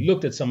 Okay, so you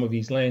looked at some of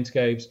his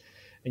landscapes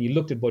and you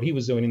looked at what he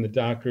was doing in the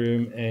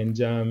darkroom and,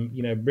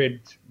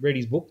 read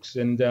his books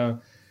and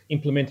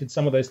implemented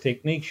some of those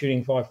techniques,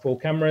 shooting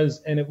 5.4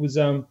 cameras. And it was,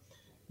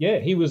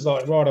 he was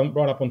like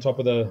right up on top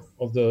of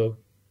the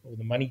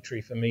money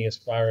tree for me as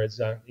far as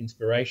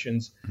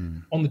inspirations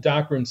on the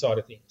darkroom side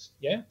of things.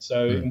 Yeah.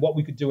 So and what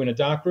we could do in a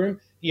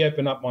darkroom, he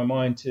opened up my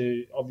mind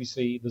to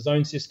obviously the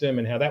zone system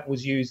and how that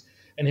was used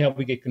and how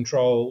we get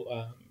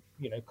control,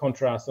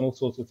 contrast and all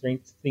sorts of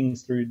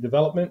things through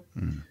development.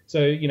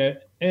 So,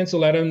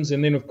 Ansel Adams,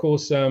 and then of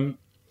course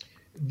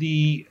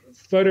the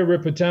photo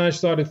reportage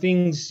side of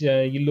things,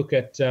 you look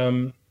at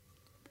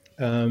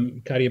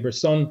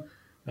Cartier-Bresson.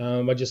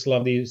 I just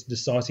love these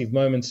decisive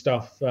moment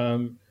stuff,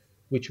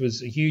 which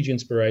was a huge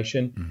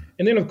inspiration.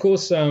 And then, of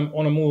course,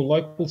 on a more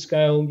local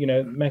scale,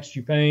 Max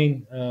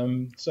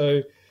Dupain.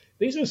 So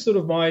these were sort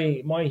of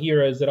my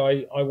heroes that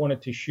I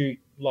wanted to shoot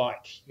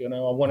like. I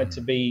wanted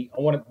to be.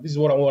 This is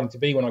what I wanted to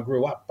be when I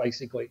grew up,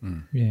 basically.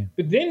 Yeah.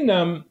 But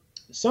then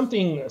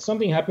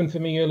something happened for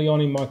me early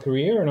on in my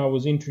career, and I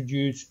was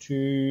introduced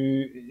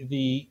to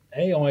the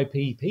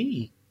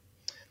AIPP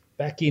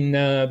back in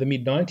the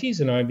mid '90s,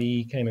 and I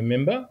became a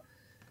member.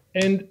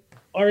 And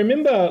I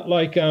remember,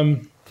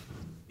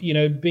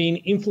 being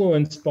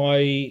influenced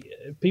by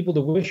people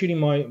that were shooting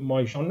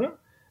my genre.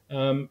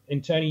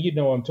 And Tony, you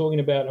know what I'm talking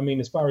about. I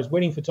mean, as far as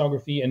wedding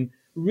photography and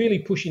really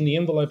pushing the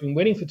envelope in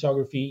wedding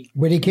photography.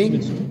 Wedding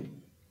King?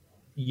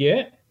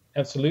 Yeah,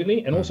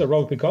 absolutely. And also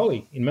Robert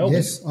Piccoli in Melbourne.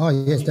 Yes. Oh,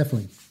 yes,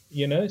 definitely.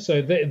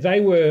 So they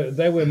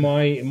were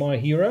my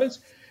heroes.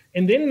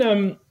 And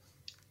then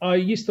I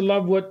used to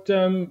love what,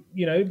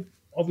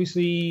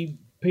 obviously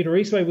Peter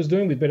Eastway was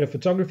doing with better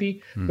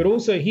photography, but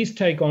also his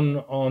take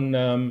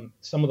on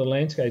some of the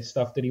landscape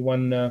stuff that he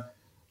won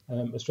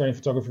Australian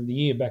Photographer of the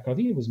Year back, I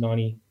think it was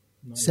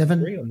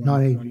 93 or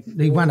 94.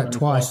 He won it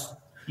twice.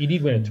 He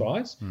did win it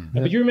twice.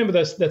 But you remember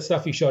that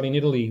stuff he shot in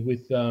Italy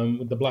with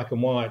the black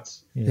and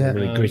whites. Yeah,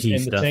 really gritty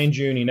and stuff. And the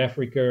Tanjune in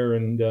Africa.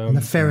 And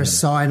the ferrous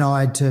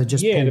cyanide to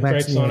just pull the back.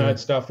 ferrous cyanide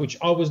stuff, which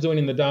I was doing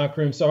in the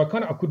darkroom. So I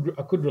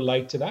could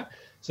relate to that.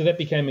 So that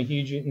became a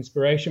huge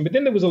inspiration. But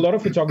then there was a lot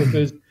of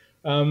photographers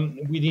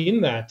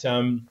within that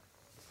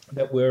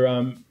that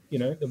were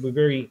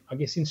very, I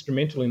guess,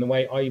 instrumental in the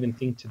way I even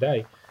think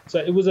today. So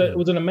it was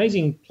an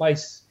amazing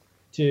place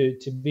to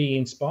be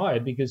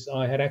inspired, because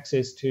I had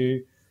access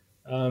to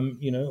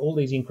all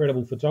these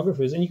incredible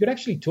photographers, and you could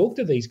actually talk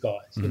to these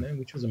guys,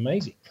 which was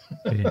amazing.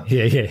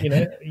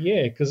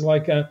 Yeah. Because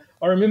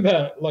I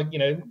remember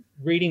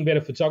reading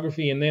Better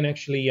Photography and then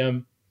actually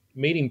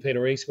meeting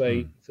Peter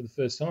Eastway for the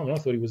first time, and I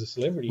thought he was a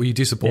celebrity. Were you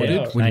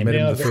disappointed when you met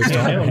him the first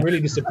time? Now I'm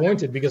really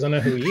disappointed because I know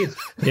who he is.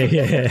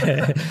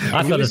 Yeah.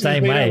 I felt the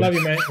same way. I love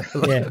you, mate.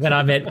 Yeah, when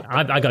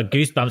I got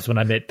goosebumps when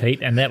I met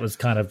Pete, and that was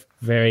kind of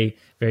very,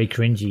 very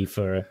cringy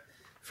for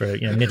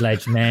a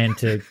middle-aged man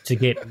to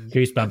get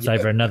goosebumps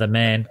over another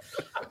man.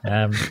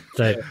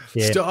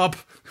 Stop.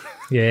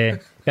 Yeah,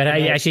 but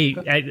actually,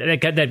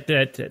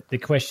 the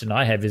question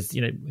I have is,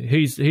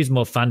 who's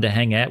more fun to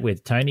hang out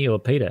with, Tony or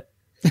Peter?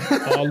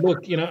 Oh,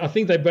 look, I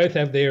think they both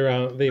have their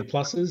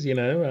pluses.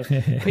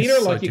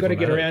 Peter, So you got to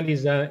get diplomatic. around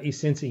his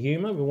sense of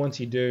humour, but once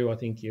you do, I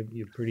think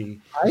you're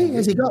pretty. Hey,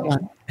 has he got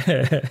one?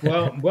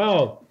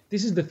 Well,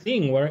 this is the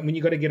thing when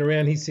you got to get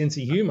around his sense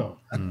of humour,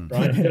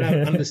 right? You got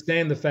to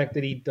understand the fact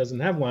that he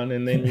doesn't have one,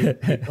 and then you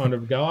kind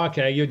of go,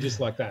 okay, you're just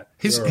like that.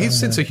 His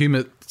sense of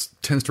humour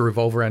tends to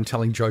revolve around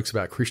telling jokes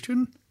about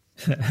Christian.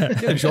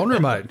 Get a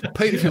genre, mate.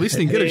 Pete, if you're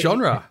listening, get a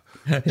genre.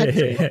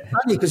 Funny,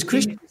 because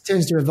Christian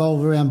tends to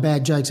revolve around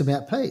bad jokes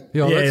about Pete.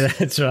 Yeah,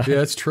 that's right. Yeah,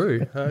 that's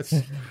true.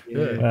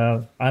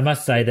 Well, I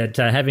must say that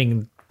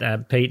having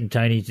Pete and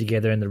Tony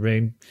together in the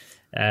room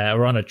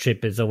or on a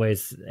trip is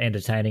always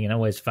entertaining and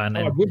always fun.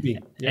 It would be.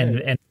 Yeah.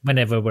 And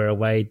whenever we're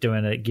away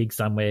doing a gig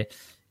somewhere,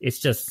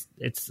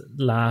 it's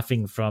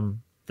laughing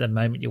from the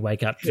moment you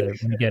wake up to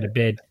when you go to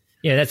bed.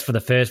 Yeah, that's for the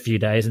first few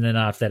days, and then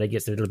after that it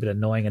gets a little bit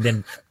annoying. And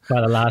then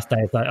by the last day,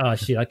 it's like, oh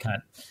shit, I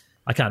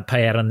can't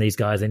pay out on these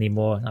guys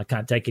anymore. I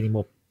can't take any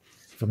more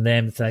from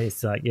them. So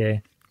it's like,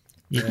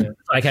 it's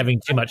like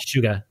having too much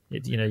sugar.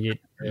 You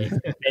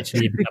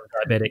eventually become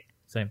diabetic.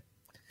 So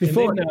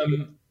Before,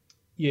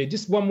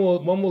 just one more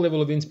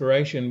level of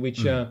inspiration,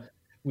 which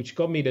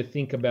got me to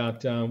think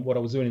about what I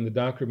was doing in the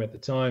darkroom at the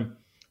time.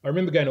 I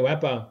remember going to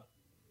APA,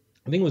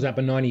 I think it was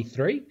APA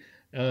 93,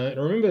 and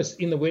I remember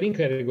in the wedding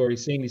category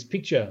seeing this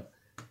picture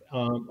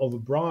of a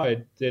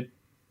bride that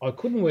I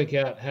couldn't work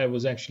out how it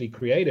was actually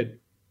created.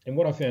 And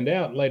what I found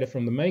out later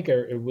from the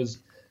maker, it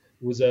was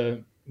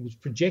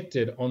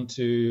projected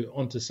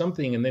onto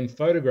something and then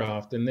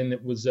photographed, and then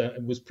it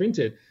was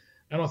printed.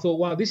 And I thought,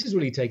 wow, this is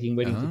really taking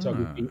wedding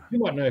photography. You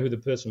might know who the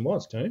person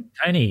was, Tone.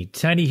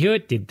 Tony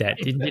Hewitt did that,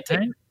 didn't you,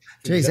 Tone?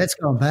 geez, that's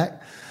gone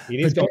back. It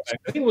is gone back.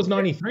 I think it was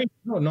 93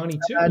 or 92.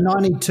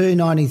 92,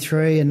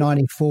 93 and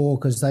 94,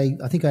 because I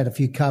think I had a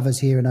few covers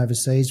here and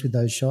overseas with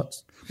those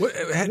shots.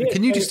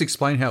 Can you just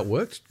explain how it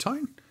worked,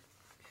 Tone?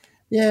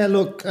 Yeah,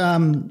 look,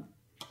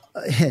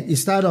 you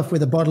start off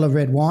with a bottle of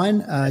red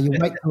wine. You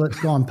wait till it's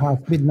gone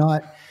past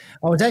midnight.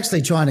 I was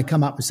actually trying to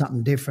come up with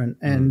something different,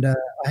 and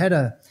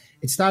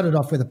it started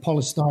off with a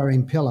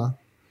polystyrene pillar,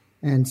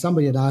 and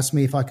somebody had asked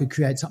me if I could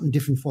create something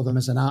different for them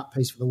as an art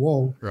piece for the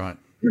wall. Right.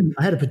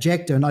 I had a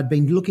projector, and I'd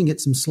been looking at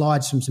some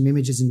slides from some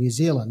images in New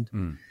Zealand,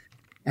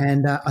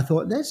 and I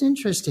thought, that's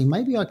interesting.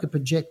 Maybe I could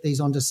project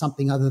these onto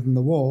something other than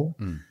the wall.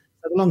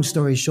 So the long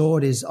story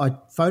short is I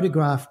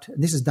photographed,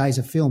 and this is days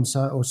of film,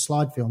 or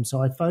slide film,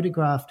 so I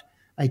photographed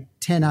a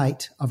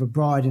 10-8 of a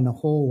bride in a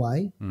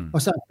hallway.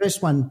 So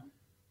first one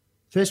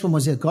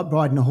was a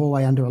bride in a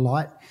hallway under a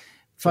light.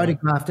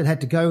 Photographed it,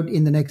 had to go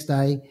in the next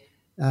day,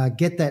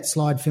 get that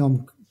slide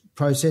film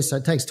process, so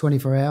it takes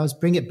 24 hours,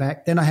 bring it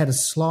back. Then I had a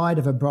slide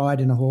of a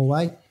bride in a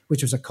hallway,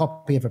 which was a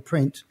copy of a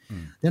print.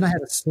 Then I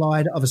had a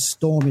slide of a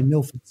storm in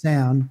Milford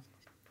Sound.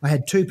 I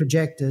had two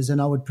projectors,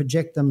 and I would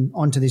project them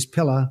onto this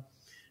pillar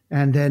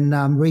and then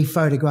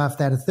re-photograph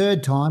that a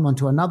third time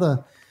onto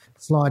another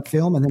slide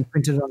film and then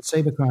printed it on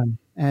Cibachrome.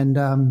 And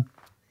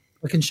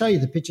I can show you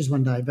the pictures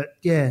one day. But,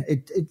 yeah,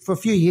 it for a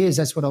few years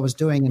that's what I was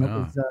doing, and it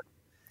was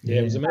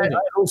it was amazing. I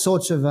had all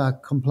sorts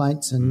of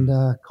complaints and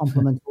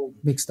compliments all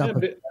mixed up.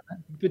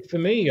 But for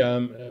me,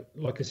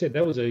 like I said,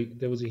 there was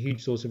a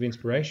huge source of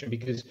inspiration,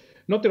 because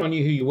not that I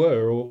knew who you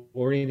were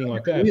or anything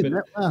like that,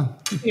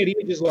 but looking at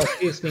images like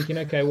this, thinking,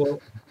 okay, well,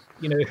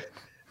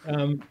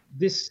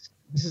 this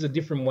is a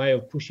different way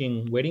of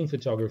pushing wedding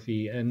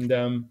photography, and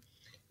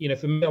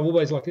for me, I've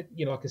always like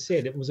I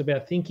said, it was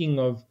about thinking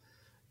of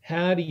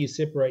how do you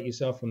separate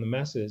yourself from the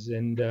masses,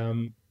 and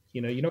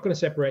you're not going to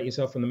separate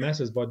yourself from the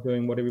masses by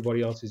doing what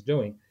everybody else is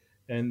doing,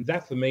 and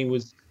that for me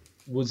was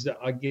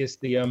I guess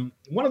the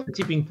one of the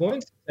tipping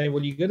points. Say,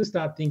 well, you got to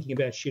start thinking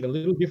about shit a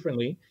little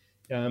differently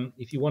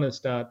if you want to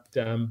start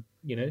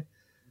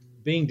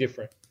being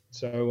different.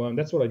 So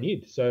that's what I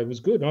did. So it was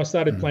good. And I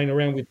started playing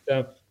around with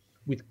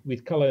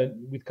color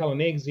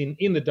negs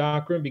in the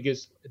darkroom,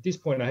 because at this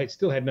point I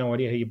still had no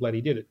idea how you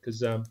bloody did it,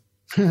 because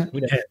we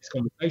didn't have this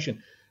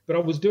conversation. But I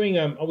was doing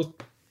I was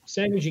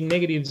sandwiching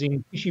negatives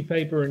in tissue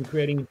paper and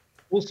creating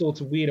all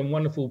sorts of weird and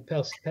wonderful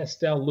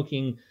pastel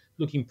looking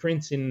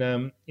prints in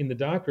the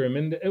darkroom,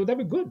 and they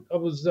were good. It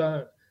was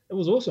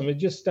awesome. It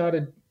just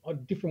started a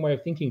different way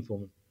of thinking for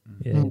me.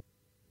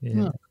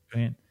 Yeah.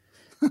 Brilliant.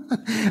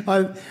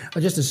 I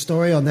just a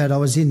story on that. I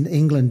was in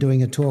England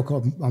doing a talk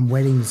on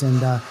weddings,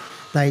 and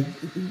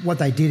what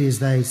they did is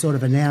they sort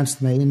of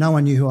announced me, and no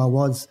one knew who I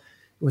was.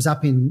 It was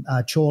up in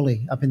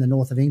Chorley, up in the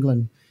north of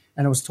England,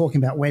 and I was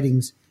talking about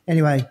weddings.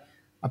 Anyway,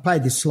 I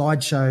played this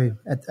slideshow.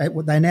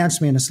 They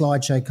announced me, and a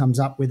slideshow comes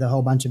up with a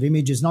whole bunch of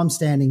images, and I'm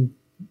standing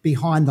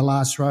behind the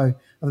last row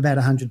of about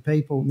 100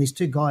 people, and these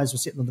two guys were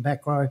sitting on the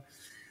back row.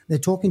 They're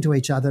talking to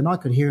each other, and I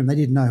could hear them. They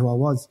didn't know who I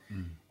was.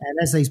 And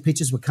as these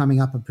pictures were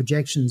coming up of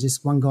projections,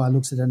 this one guy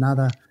looks at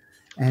another,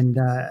 and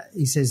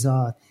he says,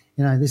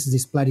 this is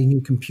this bloody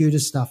new computer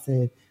stuff.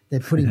 They're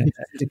putting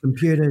pictures into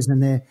computers,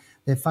 and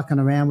they're fucking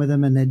around with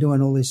them, and they're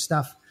doing all this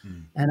stuff.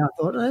 And I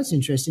thought, that's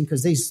interesting,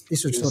 because this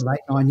was sort of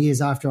 8-9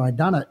 years after I'd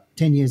done it,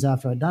 10 years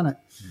after I'd done it.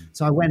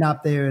 So I went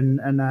up there,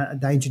 and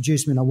they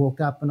introduced me, and I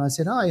walked up, and I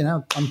said,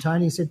 I'm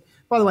Tony. He said,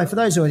 by the way, for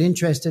those who are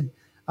interested,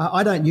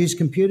 I don't use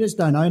computers,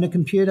 don't own a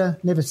computer,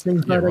 never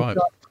seen Photoshop. Right.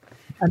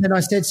 And then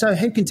I said, so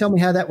who can tell me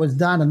how that was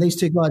done? And these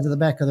two guys at the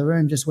back of the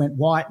room just went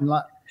white and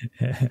like.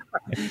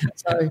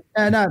 So,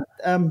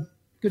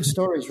 good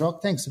stories,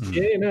 Rock. Thanks.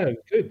 Yeah, no,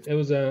 good. It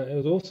was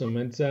awesome,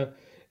 and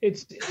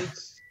it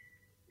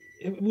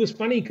was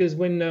funny because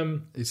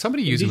when is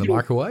somebody using the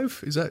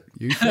microwave? Is that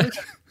you, Fred?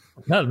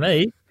 Not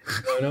me.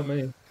 No, not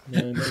me.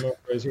 No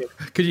microwaves here.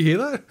 Could you hear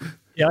that?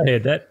 Yeah, I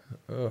heard that.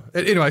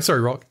 Anyway, sorry,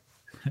 Rock.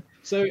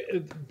 So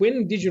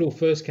when digital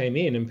first came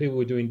in and people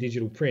were doing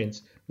digital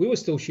prints, we were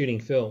still shooting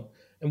film.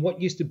 And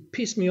what used to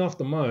piss me off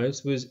the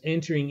most was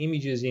entering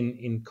images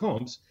in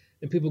comps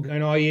and people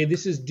going, oh, yeah,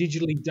 this is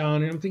digitally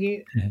done. And I'm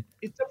thinking,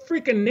 it's a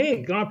freaking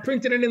neg. I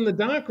printed it in the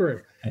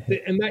darkroom.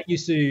 And that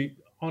used to,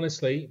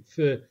 honestly,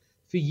 for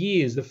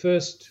years, the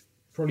first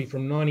probably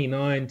from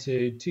 99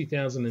 to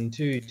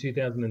 2002,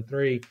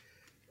 2003, it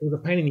was a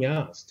pain in the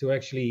ass to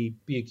actually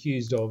be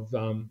accused of,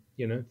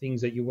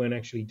 things that you weren't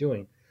actually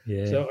doing.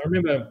 Yeah. So I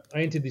remember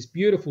I entered this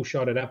beautiful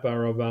shot at APA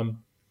of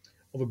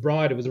a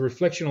bride. It was a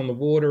reflection on the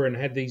water and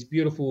had these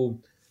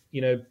beautiful,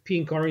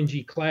 pink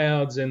orangey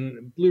clouds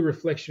and blue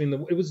reflection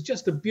it was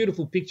just a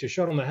beautiful picture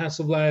shot on the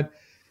Hasselblad.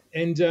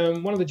 And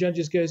one of the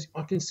judges goes,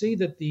 I can see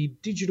that the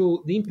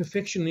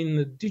imperfection in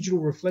the digital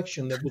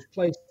reflection that was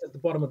placed at the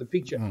bottom of the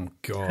picture. Oh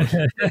God!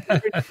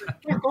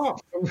 Fuck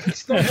off!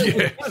 It's not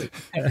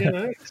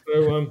funny.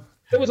 So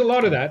there was a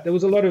lot of that. There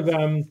was a lot of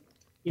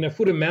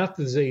foot and mouth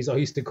disease, I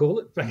used to call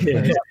it.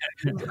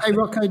 Hey,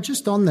 Rocco,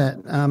 just on that,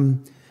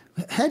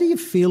 how do you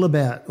feel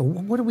about, or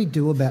what do we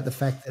do about the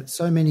fact that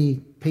so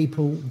many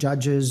people,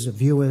 judges,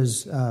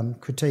 viewers,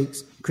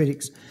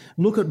 critics,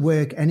 look at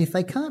work, and if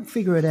they can't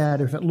figure it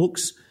out, if it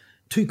looks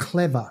too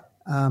clever,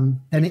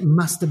 then it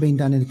must have been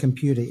done in a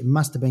computer, it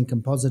must have been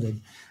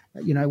composited,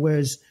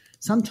 whereas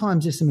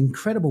sometimes there's some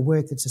incredible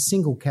work that's a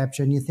single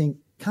capture, and you think,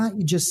 can't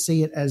you just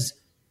see it as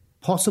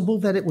possible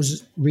that it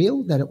was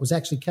real, that it was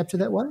actually captured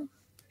that way?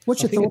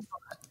 What's your thought on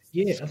that?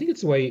 Yeah, I think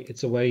it's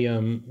a way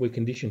we're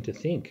conditioned to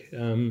think,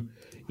 trying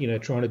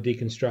to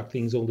deconstruct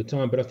things all the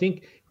time. But I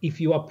think if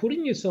you are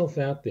putting yourself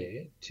out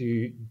there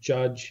to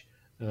judge,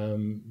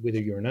 whether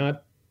you're an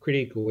art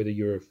critic or whether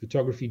you're a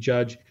photography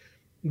judge,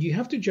 you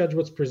have to judge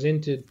what's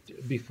presented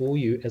before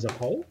you as a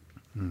whole.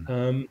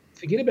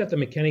 Forget about the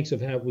mechanics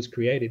of how it was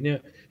created. Now,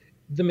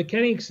 the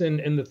mechanics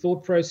and the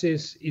thought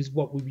process is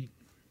what we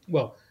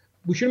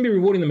shouldn't be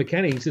rewarding the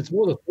mechanics. It's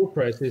more the thought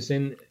process.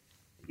 And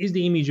is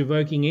the image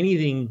evoking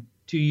anything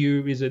to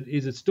you? Is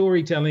it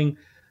storytelling?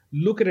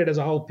 Look at it as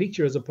a whole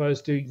picture as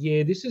opposed to,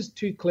 this is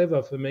too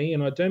clever for me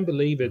and I don't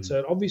believe it.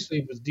 So obviously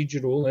it was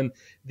digital and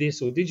this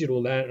or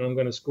digital that, and I'm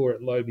going to score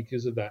it low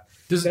because of that.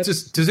 Does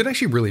it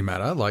actually really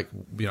matter? Like,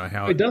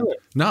 how it doesn't.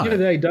 No,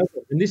 it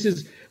doesn't. And this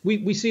is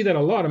we see that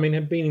a lot. I mean,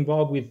 I've been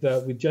involved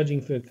with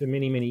judging for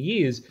many, many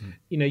years.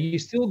 You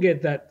still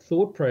get that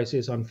thought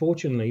process,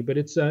 unfortunately, but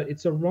it's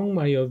a wrong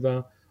way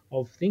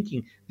of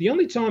thinking. The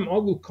only time I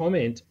will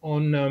comment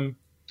on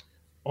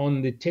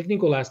the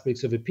technical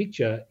aspects of a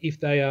picture if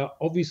they are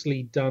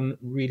obviously done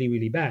really,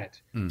 really bad.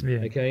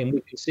 Okay, and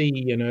we can see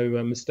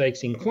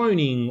mistakes in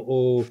cloning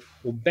or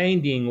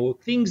banding or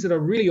things that are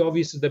really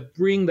obvious that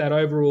bring that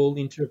overall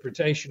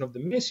interpretation of the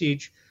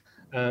message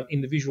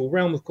in the visual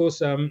realm, of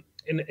course, and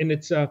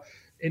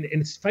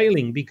it's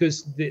failing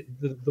because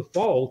the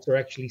faults are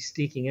actually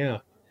sticking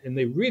out and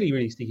they're really,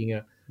 really sticking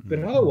out.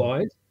 But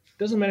otherwise, it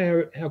doesn't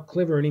matter how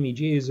clever an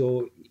image is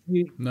or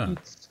you've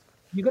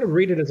got to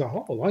read it as a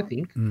whole, I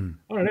think. I don't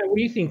know. What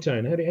do you think,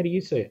 Tone? How do you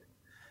see it?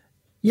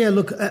 Yeah,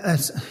 look,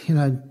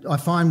 I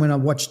find when I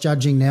watch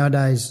judging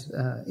nowadays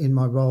in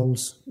my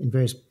roles in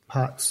various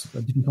parts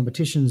of different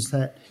competitions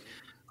that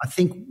I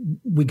think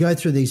we go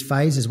through these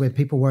phases where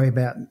people worry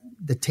about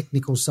the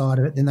technical side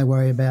of it, then they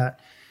worry about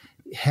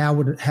how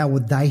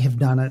would they have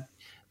done it,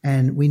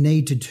 and we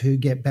need to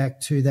get back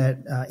to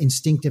that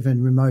instinctive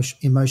and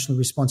emotional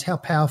response. How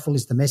powerful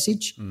is the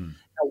message?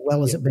 How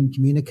well has it been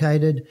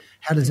communicated?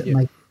 How does it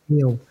make you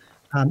feel?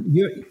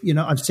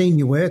 I've seen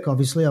your work.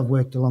 Obviously, I've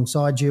worked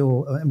alongside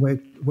you and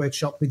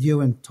workshop with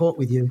you and taught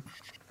with you,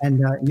 and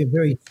you're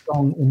very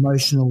strong,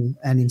 emotional,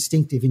 and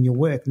instinctive in your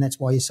work, and that's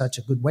why you're such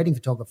a good wedding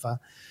photographer.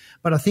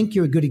 But I think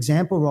you're a good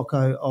example,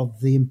 Rocco,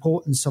 of the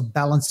importance of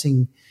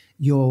balancing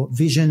your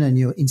vision and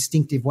your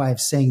instinctive way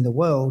of seeing the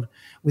world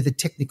with a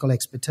technical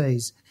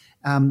expertise.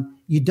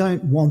 You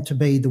don't want to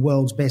be the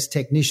world's best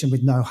technician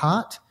with no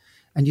heart,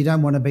 and you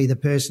don't want to be the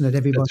person that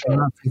everybody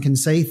loves and can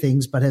see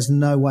things but has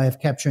no way of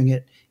capturing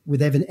it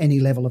with any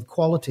level of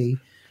quality.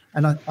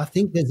 And I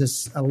think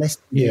there's a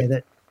lesson there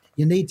that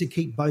you need to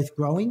keep both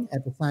growing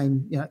at the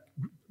same,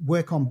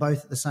 work on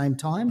both at the same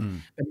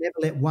time, but never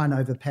let one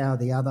overpower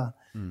the other.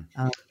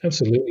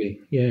 Absolutely.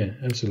 Yeah,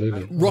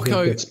 absolutely.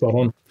 Rocco, that's spot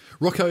on.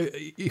 Rocco,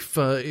 if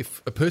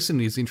a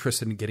person is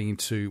interested in getting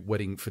into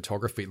wedding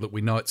photography, look,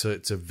 we know it's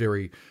a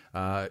very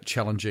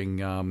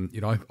challenging,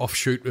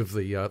 offshoot of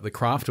the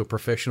craft or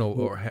professional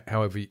or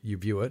however you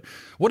view it.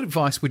 What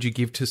advice would you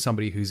give to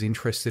somebody who's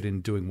interested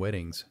in doing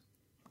weddings?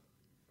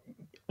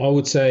 I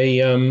would say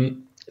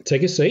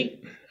take a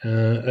seat,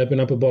 open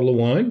up a bottle of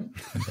wine,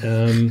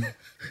 and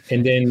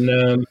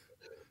then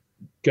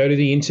go to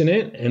the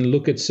internet and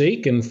look at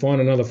Seek and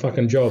find another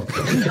fucking job.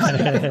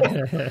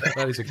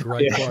 That is a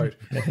great quote.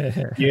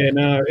 Yeah,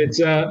 no, it's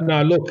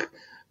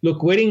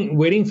Look,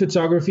 wedding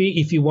photography.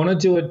 If you want to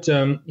do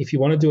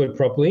it,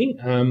 properly,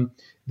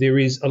 there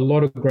is a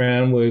lot of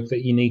groundwork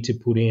that you need to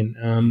put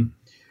in.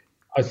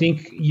 I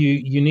think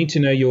you need to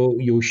know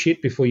your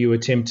shit before you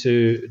attempt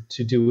to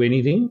do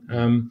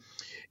anything.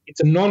 It's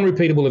a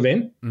non-repeatable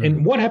event,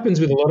 and what happens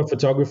with a lot of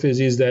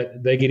photographers is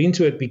that they get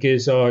into it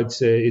because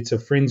it's a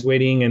friend's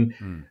wedding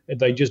and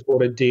they just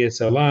bought a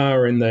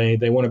DSLR and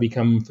they want to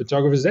become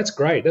photographers. That's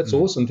great. That's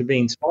awesome to be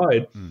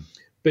inspired.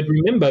 But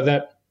remember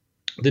that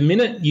the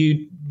minute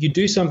you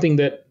do something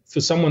that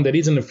for someone that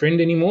isn't a friend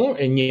anymore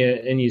and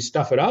you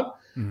stuff it up,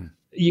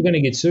 you're going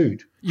to get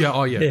sued. Yeah.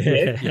 Oh,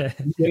 yeah.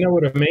 You know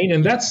what I mean?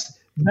 And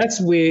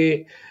that's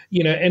where,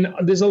 and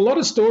there's a lot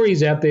of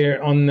stories out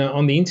there on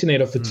the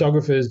internet of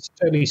photographers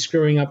totally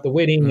screwing up the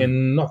wedding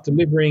and not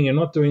delivering and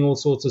not doing all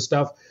sorts of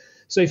stuff.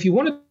 So if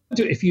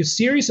you're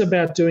serious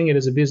about doing it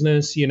as a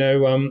business,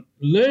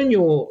 learn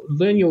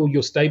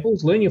your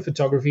staples, learn your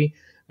photography,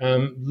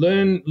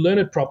 learn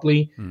it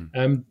properly.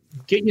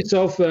 Get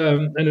yourself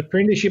an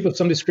apprenticeship of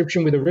some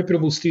description with a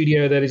reputable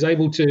studio that is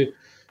able to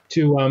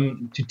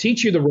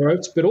teach you the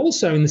ropes, but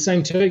also in the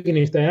same token,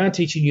 if they are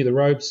teaching you the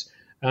ropes,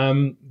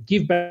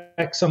 give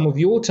back some of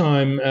your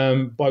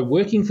time by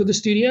working for the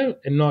studio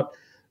and not,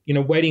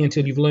 waiting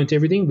until you've learnt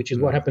everything, which is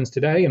what happens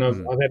today. And I've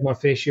had my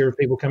fair share of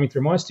people coming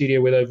through my studio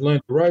where they've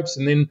learnt the ropes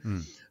and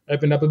then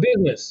opened up a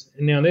business.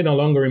 And now they're no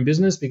longer in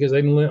business because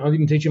I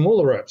didn't teach them all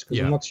the ropes because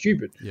I'm not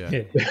stupid.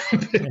 Yeah.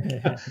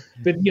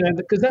 But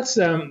because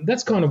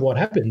that's kind of what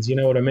happens. You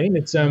know what I mean?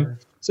 It's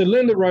so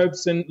learn the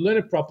ropes and learn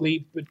it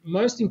properly. But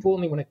most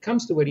importantly, when it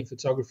comes to wedding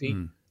photography,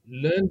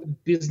 learn the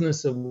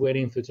business of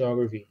wedding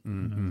photography.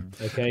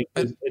 Okay,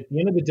 'cause at the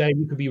end of the day,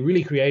 you could be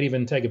really creative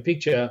and take a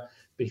picture,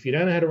 but if you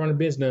don't know how to run a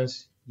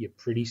business, you're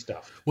pretty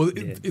stuffed. Well,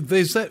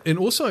 there's that, and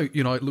also,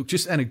 look,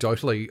 just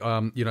anecdotally,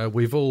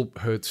 we've all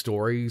heard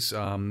stories.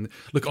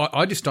 Look,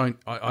 I just don't.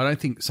 I don't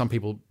think some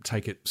people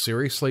take it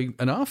seriously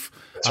enough.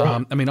 That's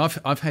right. I mean,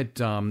 I've had,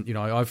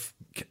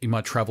 in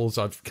my travels,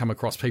 I've come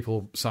across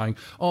people saying,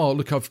 "Oh,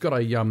 look, I've got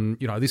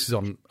a, this is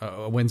on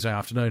a Wednesday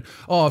afternoon.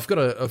 Oh, I've got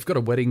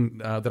a wedding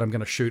that I'm going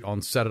to shoot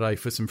on Saturday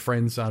for some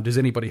friends. Does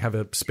anybody have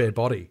a spare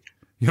body?"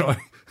 No,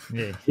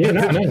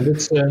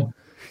 that's. No,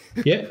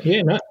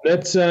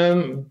 that's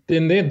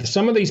then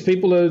some of these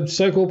people are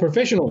so-called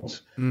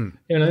professionals. So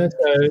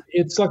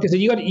it's like I said,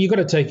 you got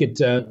to take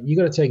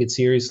it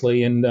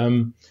seriously, and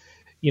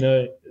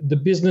the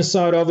business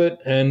side of it,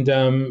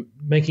 and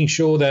making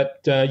sure that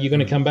you're going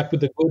to come back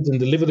with the goods and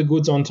deliver the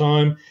goods on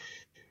time,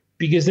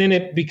 because then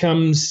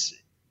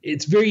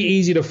it's very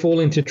easy to fall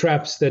into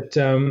traps that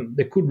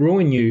could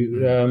ruin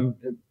you,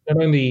 not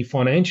only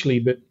financially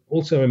but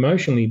also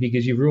emotionally,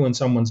 because you've ruined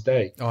someone's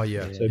day. Oh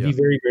yeah. So be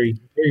very, very,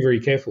 very, very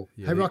careful.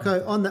 Yeah. Hey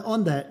Rocco, on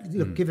that,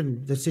 look,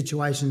 given the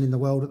situation in the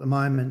world at the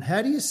moment,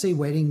 how do you see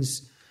wedding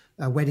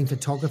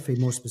photography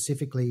more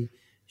specifically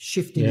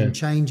shifting and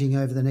changing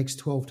over the next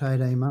 12 to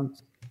 18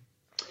 months?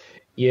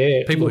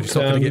 Yeah, people are just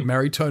not going to get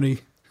married, Tony.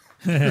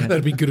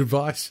 That'd be good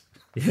advice.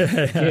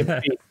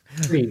 Yeah,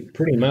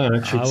 pretty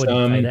much. I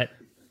wouldn't say that.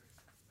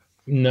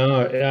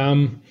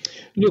 No,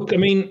 look, I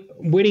mean,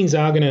 weddings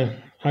are going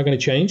to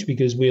change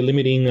because we're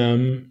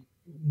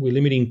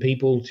limiting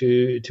people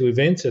to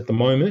events at the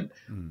moment.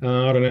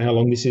 I don't know how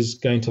long this is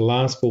going to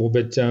last for,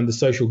 but the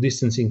social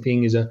distancing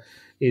thing is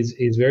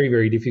very,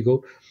 very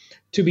difficult.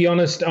 To be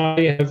honest,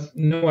 I have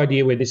no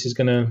idea where this is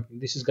going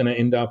to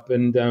end up,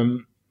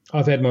 and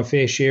I've had my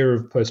fair share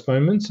of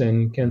postponements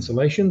and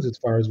cancellations as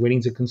far as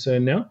weddings are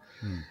concerned now.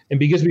 And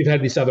because we've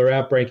had this other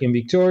outbreak in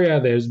Victoria,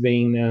 there's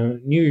been a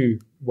new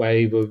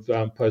wave of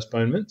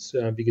postponements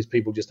because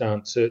people just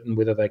aren't certain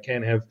whether they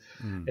can have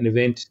an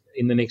event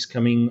in the next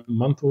coming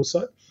month or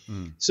so.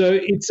 So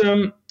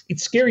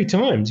it's scary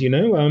times, For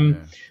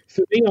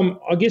me,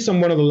 I guess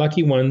I'm one of the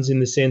lucky ones in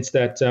the sense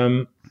that,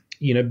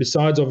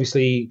 besides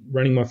obviously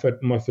running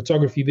my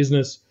photography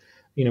business,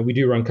 we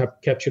do run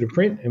capture to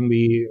print, and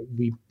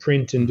we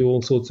print and do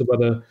all sorts of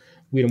other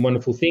weird and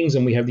wonderful things.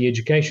 And we have the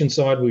education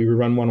side. We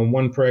run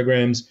one-on-one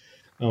programs.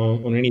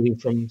 on anything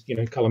from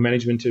color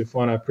management to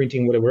fine art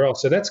printing, whatever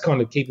else. So that's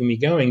kind of keeping me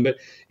going. But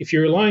if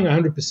you're relying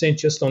 100%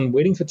 just on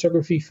wedding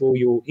photography for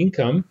your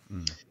income,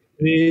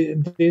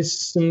 there's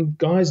some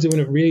guys doing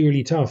it really,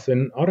 really tough,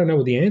 and I don't know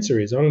what the answer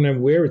is. I don't know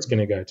where it's going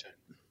to go to.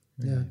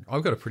 Yeah,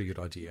 I've got a pretty good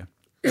idea.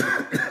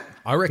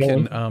 I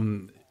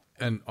reckon,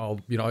 and I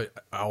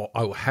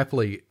will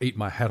happily eat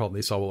my hat on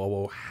this. I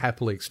will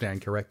happily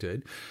stand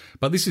corrected,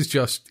 but this is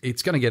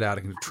it's going to get out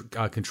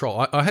of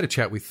control. I had a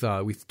chat with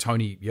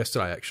Tony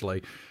yesterday,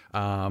 actually,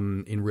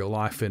 in real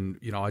life, and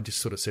I just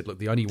sort of said, look,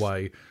 the only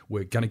way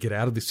we're going to get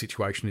out of this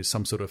situation is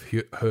some sort of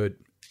herd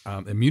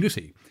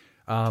immunity.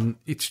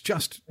 It's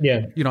just,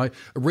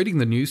 reading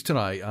the news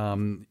today,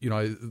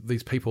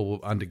 these people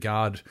under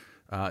guard,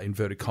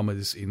 inverted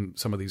commas, in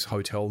some of these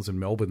hotels in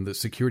Melbourne, the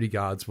security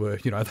guards were,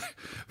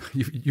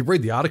 you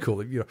read the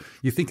article, you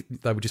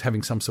think they were just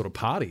having some sort of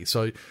party.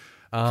 So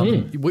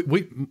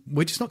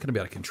we're just not going to be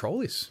able to control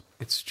this.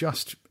 It's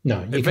just,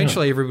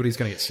 eventually everybody's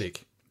going to get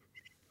sick.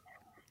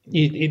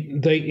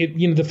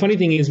 The funny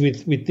thing is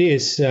with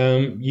this,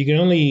 you can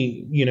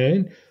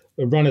only,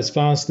 run as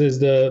fast as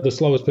the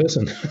slowest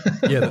person.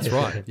 Yeah, that's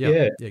right.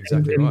 Yeah,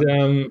 exactly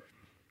right.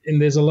 And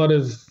there's a lot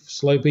of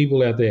slow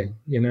people out there,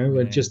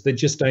 they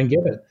just don't get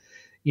it.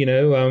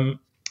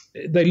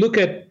 They look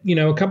at,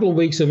 a couple of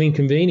weeks of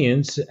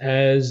inconvenience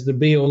as the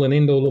be all and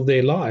end all of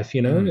their life,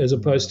 as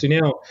opposed to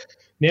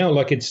now,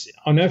 like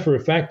I know for a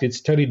fact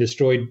it's totally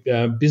destroyed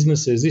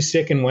businesses. This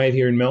second wave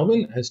here in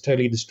Melbourne has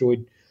totally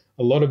destroyed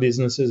a lot of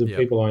businesses of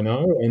people I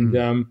know.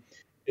 And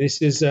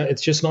this is,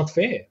 it's just not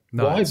fair.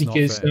 No, why?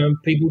 Because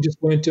people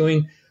just weren't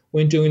doing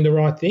the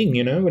right thing,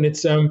 and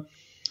it's,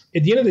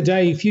 at the end of the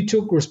day, if you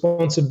took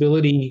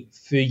responsibility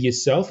for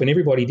yourself and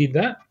everybody did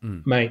that,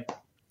 mate,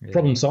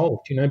 problem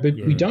solved, but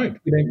we don't.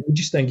 We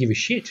just don't give a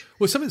shit.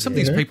 Well, some of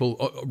these people,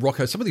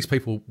 Rocco, some of these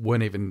people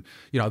weren't even,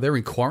 they're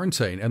in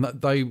quarantine and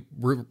they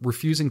were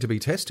refusing to be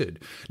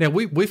tested. Now,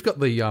 we've got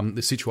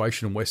the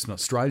situation in Western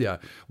Australia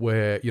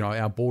where,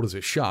 our borders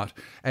are shut,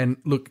 and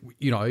look,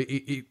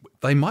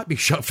 they might be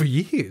shut for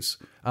years.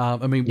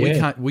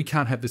 We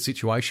can't have the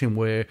situation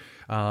where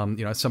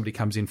somebody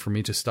comes in from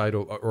interstate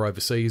or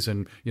overseas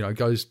and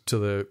goes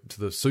to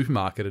the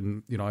supermarket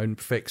and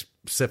infects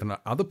 7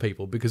 other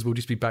people, because we'll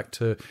just be back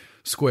to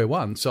square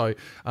one. So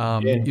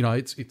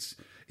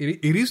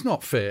it is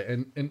not fair,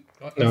 and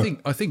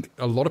I think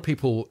a lot of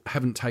people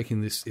haven't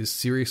taken this as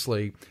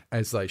seriously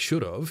as they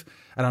should have,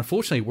 and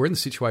unfortunately we're in the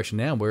situation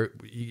now where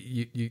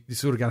you're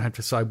sort of going to have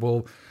to say,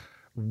 well,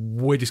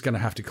 we're just going to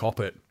have to cop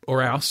it,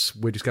 or else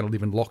we're just going to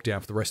live in lockdown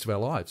for the rest of our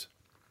lives.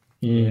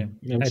 I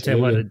tell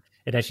you what,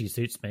 it actually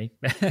suits me.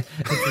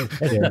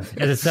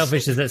 As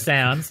selfish as it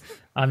sounds,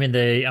 I'm in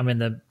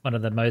the one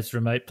of the most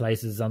remote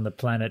places on the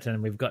planet,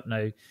 and we've got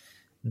no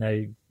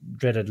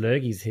dreaded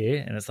lurgies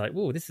here, and it's like,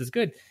 oh, this is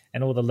good,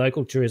 and all the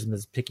local tourism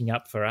is picking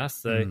up for us.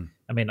 So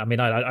I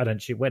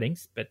don't shoot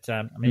weddings, but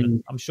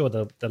I'm sure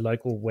the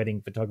local wedding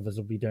photographers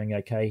will be doing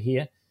okay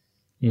here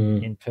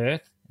in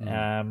Perth.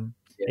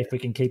 If we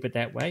can keep it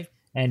that way.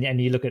 And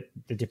you look at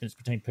the difference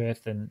between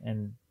Perth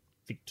and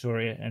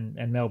Victoria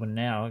and Melbourne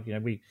now,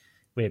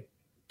 we're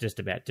just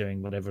about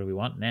doing whatever we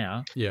want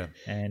now. Yeah.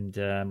 And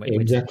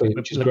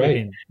which is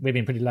great. We've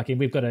been pretty lucky.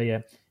 We've got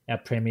our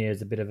premier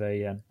is a bit of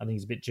I think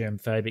he's a bit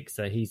germphobic,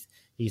 so he's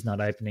not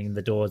opening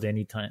the doors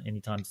anytime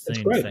soon. That's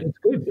great. That's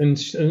good. And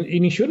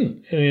he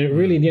shouldn't.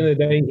 Really, at the end of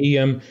the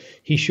day,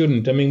 he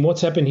shouldn't. I mean,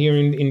 what's happened here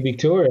in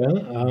Victoria,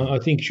 I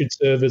think should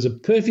serve as a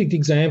perfect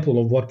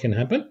example of what can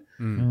happen.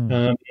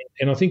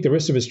 And I think the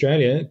rest of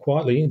Australia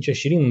quietly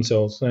just shitting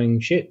themselves, saying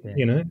shit,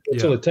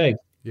 that's all it takes.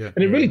 Yeah.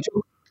 And it really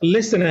took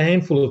less than a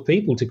handful of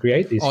people to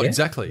create this. Oh,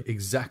 exactly.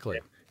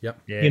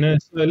 Yep. Yeah.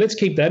 So let's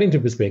keep that into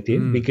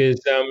perspective, because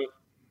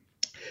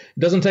it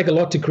doesn't take a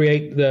lot to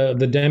create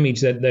the damage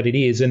that it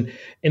is. And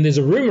there's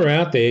a rumor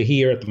out there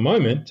here at the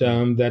moment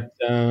that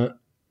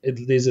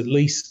there's at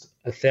least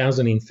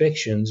 1,000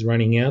 infections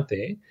running out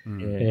there.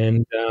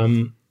 And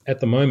at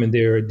the moment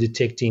they're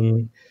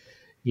detecting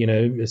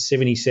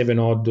 77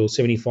 odd or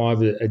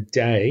 75 a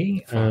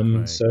day.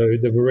 So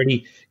they've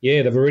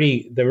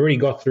already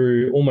got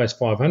through almost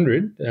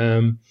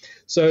 500.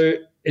 So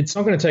it's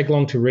not going to take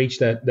long to reach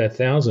that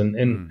 1,000.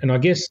 And I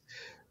guess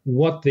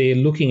what they're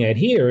looking at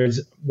here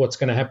is what's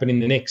going to happen in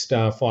the next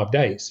 5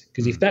 days.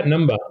 Because if that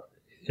number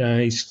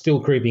is still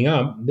creeping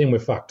up, then we're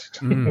fucked.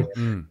 I've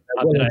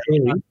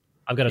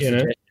got a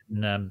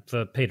suggestion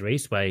for Peter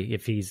Eastway,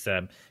 if he's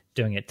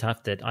doing it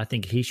tough, that I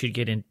think he should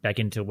get back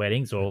into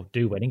weddings or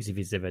do weddings if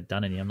he's ever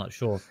done any. I'm not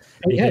sure.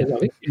 He's had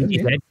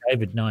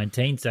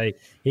COVID-19, so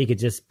he could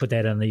just put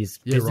that on these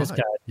business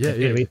cards.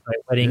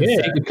 Weddings.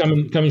 Yeah, he could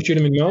come and shoot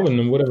him in Melbourne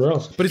and whatever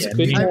else. But is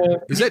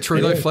that true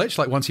though, Fletch?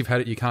 Like once you've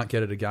had it, you can't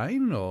get it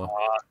again, or?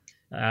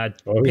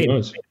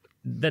 Peter,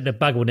 the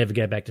bug will never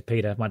go back to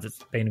Peter once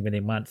it's been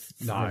within months.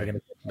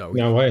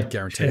 No way.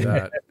 Guarantee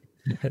that.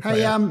 Hey,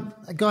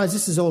 guys,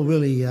 this is all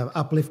really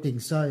uplifting.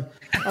 So,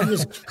 I'm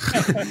just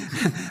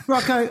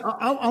Rocco.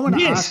 I want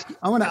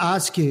to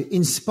ask you,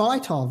 in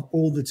spite of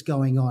all that's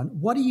going on,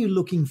 what are you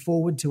looking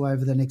forward to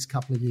over the next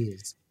couple of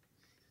years?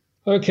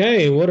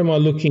 Okay, what am I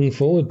looking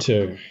forward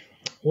to?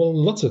 Well,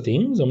 lots of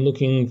things. I'm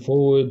looking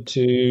forward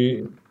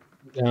to,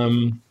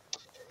 going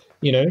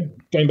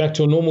back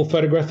to a normal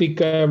photographic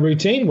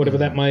routine, whatever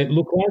that might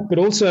look like. But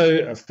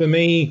also for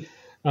me,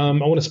 I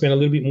want to spend a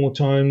little bit more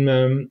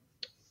time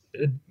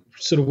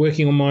sort of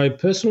working on my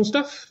personal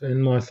stuff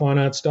and my fine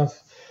art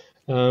stuff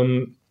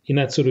in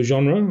that sort of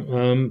genre.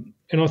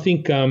 And I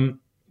think,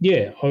 I'm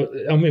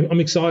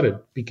excited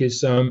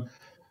because I've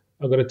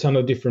got a ton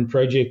of different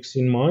projects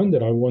in mind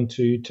that I want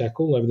to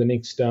tackle over the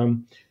next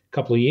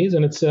couple of years,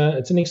 and it's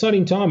an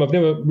exciting time. I've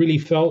never really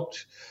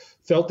felt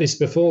this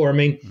before. I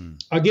mean,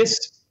 I guess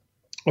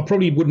I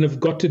probably wouldn't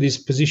have got to this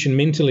position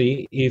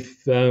mentally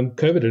if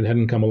COVID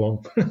hadn't come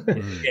along.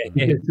 I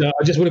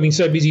just would have been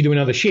so busy doing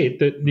other shit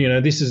that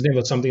this is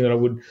never something that I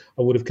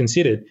would have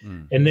considered.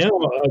 And now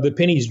the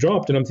penny's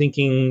dropped, and I'm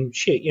thinking,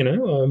 shit,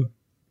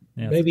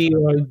 maybe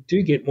I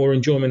do get more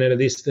enjoyment out of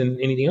this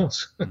than anything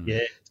else.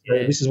 So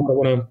this is what I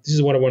want to. This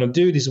is what I want to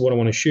do. This is what I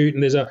want to shoot.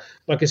 And there's a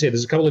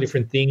couple of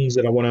different things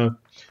that I want to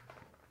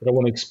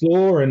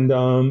explore. And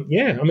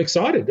I'm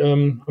excited.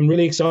 I'm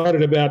really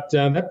excited about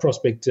that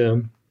prospect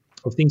of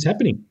things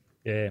happening.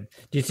 Yeah.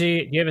 Do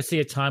you ever see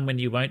a time when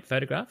you won't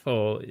photograph,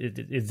 or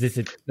is this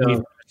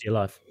your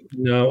life?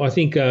 No, I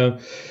think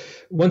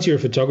once you're a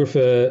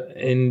photographer,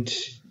 and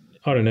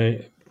I don't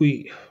know,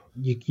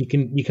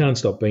 you can't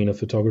stop being a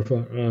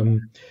photographer.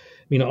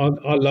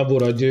 I love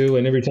what I do,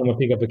 and every time I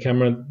pick up a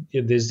camera,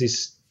 there's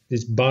this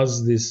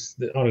buzz, I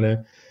don't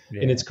know,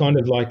 and it's kind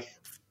of like,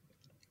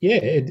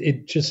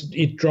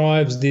 it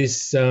drives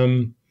this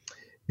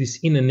this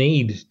inner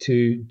need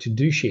to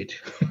do shit.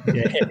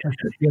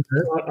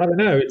 I don't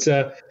know. It's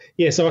so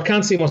I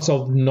can't see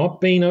myself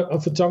not being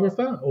a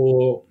photographer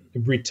or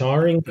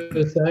retiring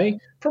per se.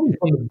 Probably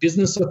from the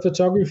business of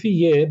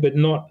photography, but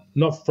not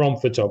from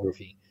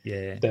photography.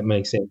 Yeah, if that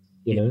makes sense.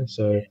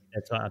 So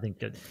that's what I think.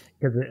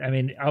 Because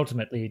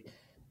ultimately,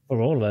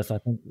 for all of us, I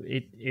think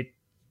it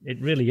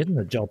really isn't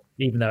a job,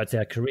 even though it's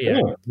our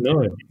career.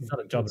 No, it's not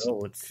a job at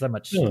all. It's so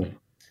much.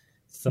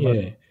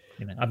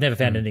 I've never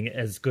found anything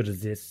as good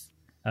as this.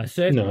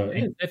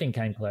 Surfing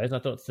came close. I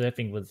thought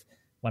surfing was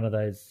one of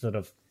those sort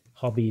of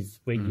hobbies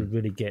where you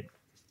really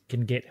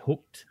can get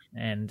hooked,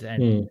 and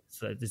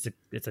so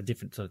it's a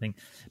different sort of thing.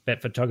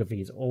 But photography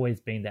has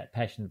always been that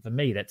passion for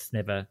me. That's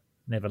never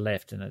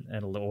left, and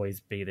it'll always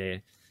be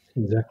there.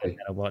 Exactly. No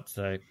matter what.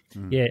 So,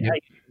 Hey,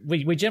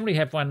 we generally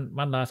have one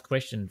last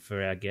question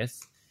for our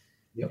guests.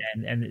 Yep.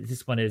 And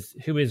this one is,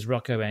 who is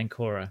Rocco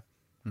Ancora?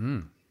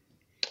 I'm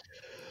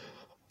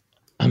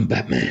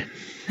Batman.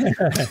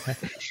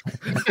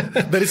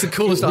 That is the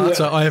coolest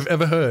answer I have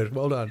ever heard.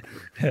 Well done.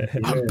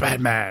 I'm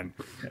Batman.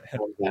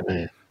 I'm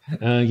Batman.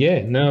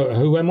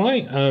 Who am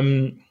I?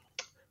 I'm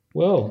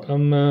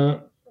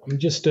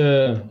just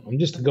a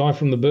guy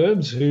from the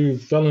burbs who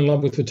fell in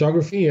love with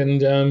photography,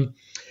 and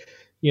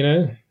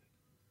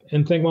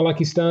and thank my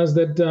lucky stars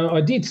that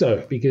I did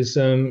so, because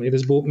it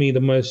has brought me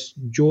the most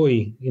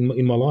joy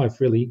in my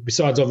life, really.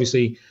 Besides,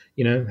 obviously,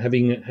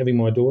 having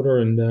my daughter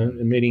and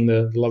meeting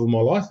the love of my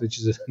life, which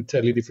is a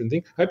totally different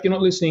thing. Hope you're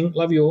not listening.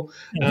 Love you all.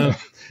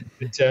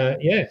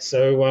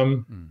 So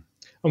I'm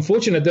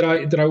fortunate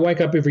that I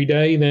wake up every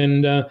day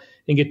and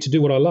get to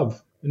do what I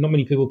love. Not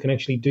many people can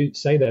actually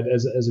say that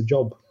as a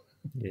job.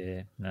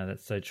 Yeah, no,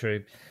 that's so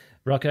true.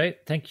 Rocco,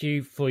 thank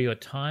you for your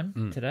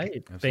time today.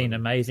 It's been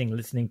amazing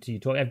listening to you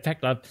talk. In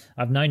fact,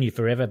 I've known you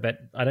forever, but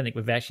I don't think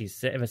we've actually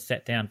ever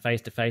sat down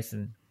face to face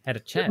and had a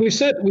chat. We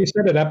sat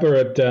at Upper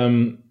at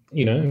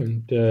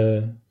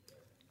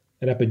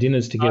at Upper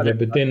dinners together,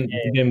 but then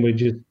we're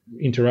just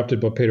interrupted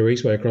by Peter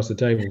Eastway across the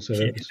table. So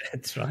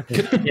that's right.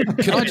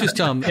 Can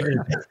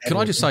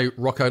I just say,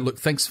 Rocco, look,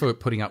 thanks for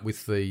putting up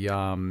with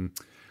the.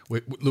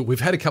 We've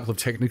had a couple of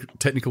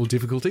technical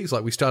difficulties.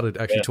 Like we started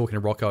actually talking to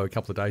Rocco a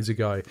couple of days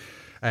ago,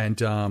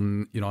 and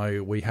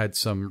we had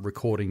some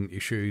recording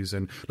issues.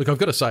 And look, I've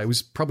got to say, it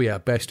was probably our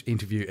best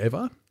interview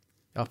ever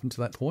up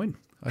until that point,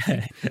 I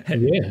think.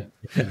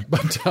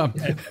 But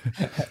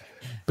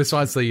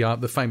besides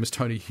the famous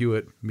Tony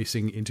Hewitt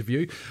missing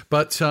interview,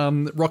 but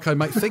Rocco,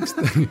 mate, thanks,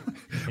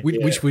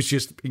 which was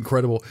just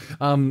incredible,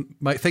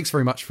 mate. Thanks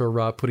very much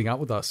for putting up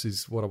with us.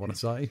 Is what I want to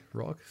say,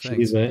 Rock.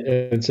 Thanks. Cheers, mate.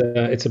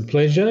 It's a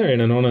pleasure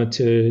and an honour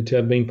to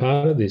have been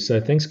part of this.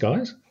 So thanks,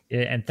 guys.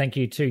 Yeah, and thank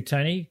you too,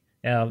 Tony.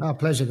 Our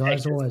pleasure,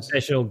 guys. Always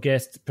special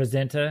guest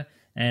presenter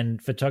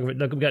and photographer.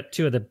 Look, we've got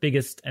two of the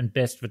biggest and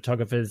best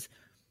photographers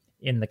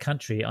in the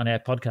country on our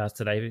podcast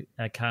today,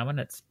 Carmen.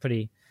 It's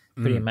pretty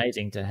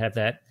amazing to have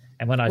that.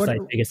 And when I say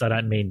biggest, I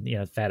don't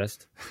mean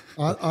fattest.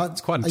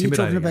 It's quite intimidating. Are you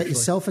talking about actually.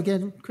 Yourself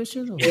again,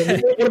 Christian? Or?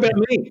 What about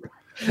me?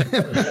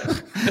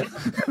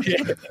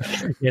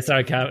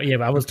 Sorry, Carmen. Yeah,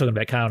 I was talking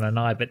about Carmen and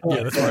I, but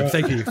yeah, that's right.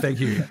 Thank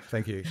you.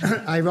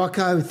 Hey,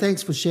 Rocco,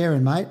 thanks for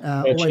sharing, mate.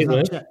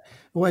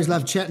 Always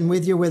love chatting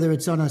with you, whether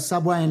it's on a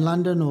subway in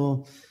London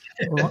or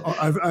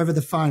over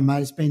the phone,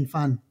 mate. It's been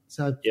fun.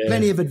 So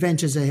plenty of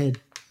adventures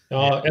ahead.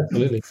 Oh,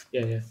 absolutely.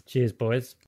 Yeah. Cheers, boys.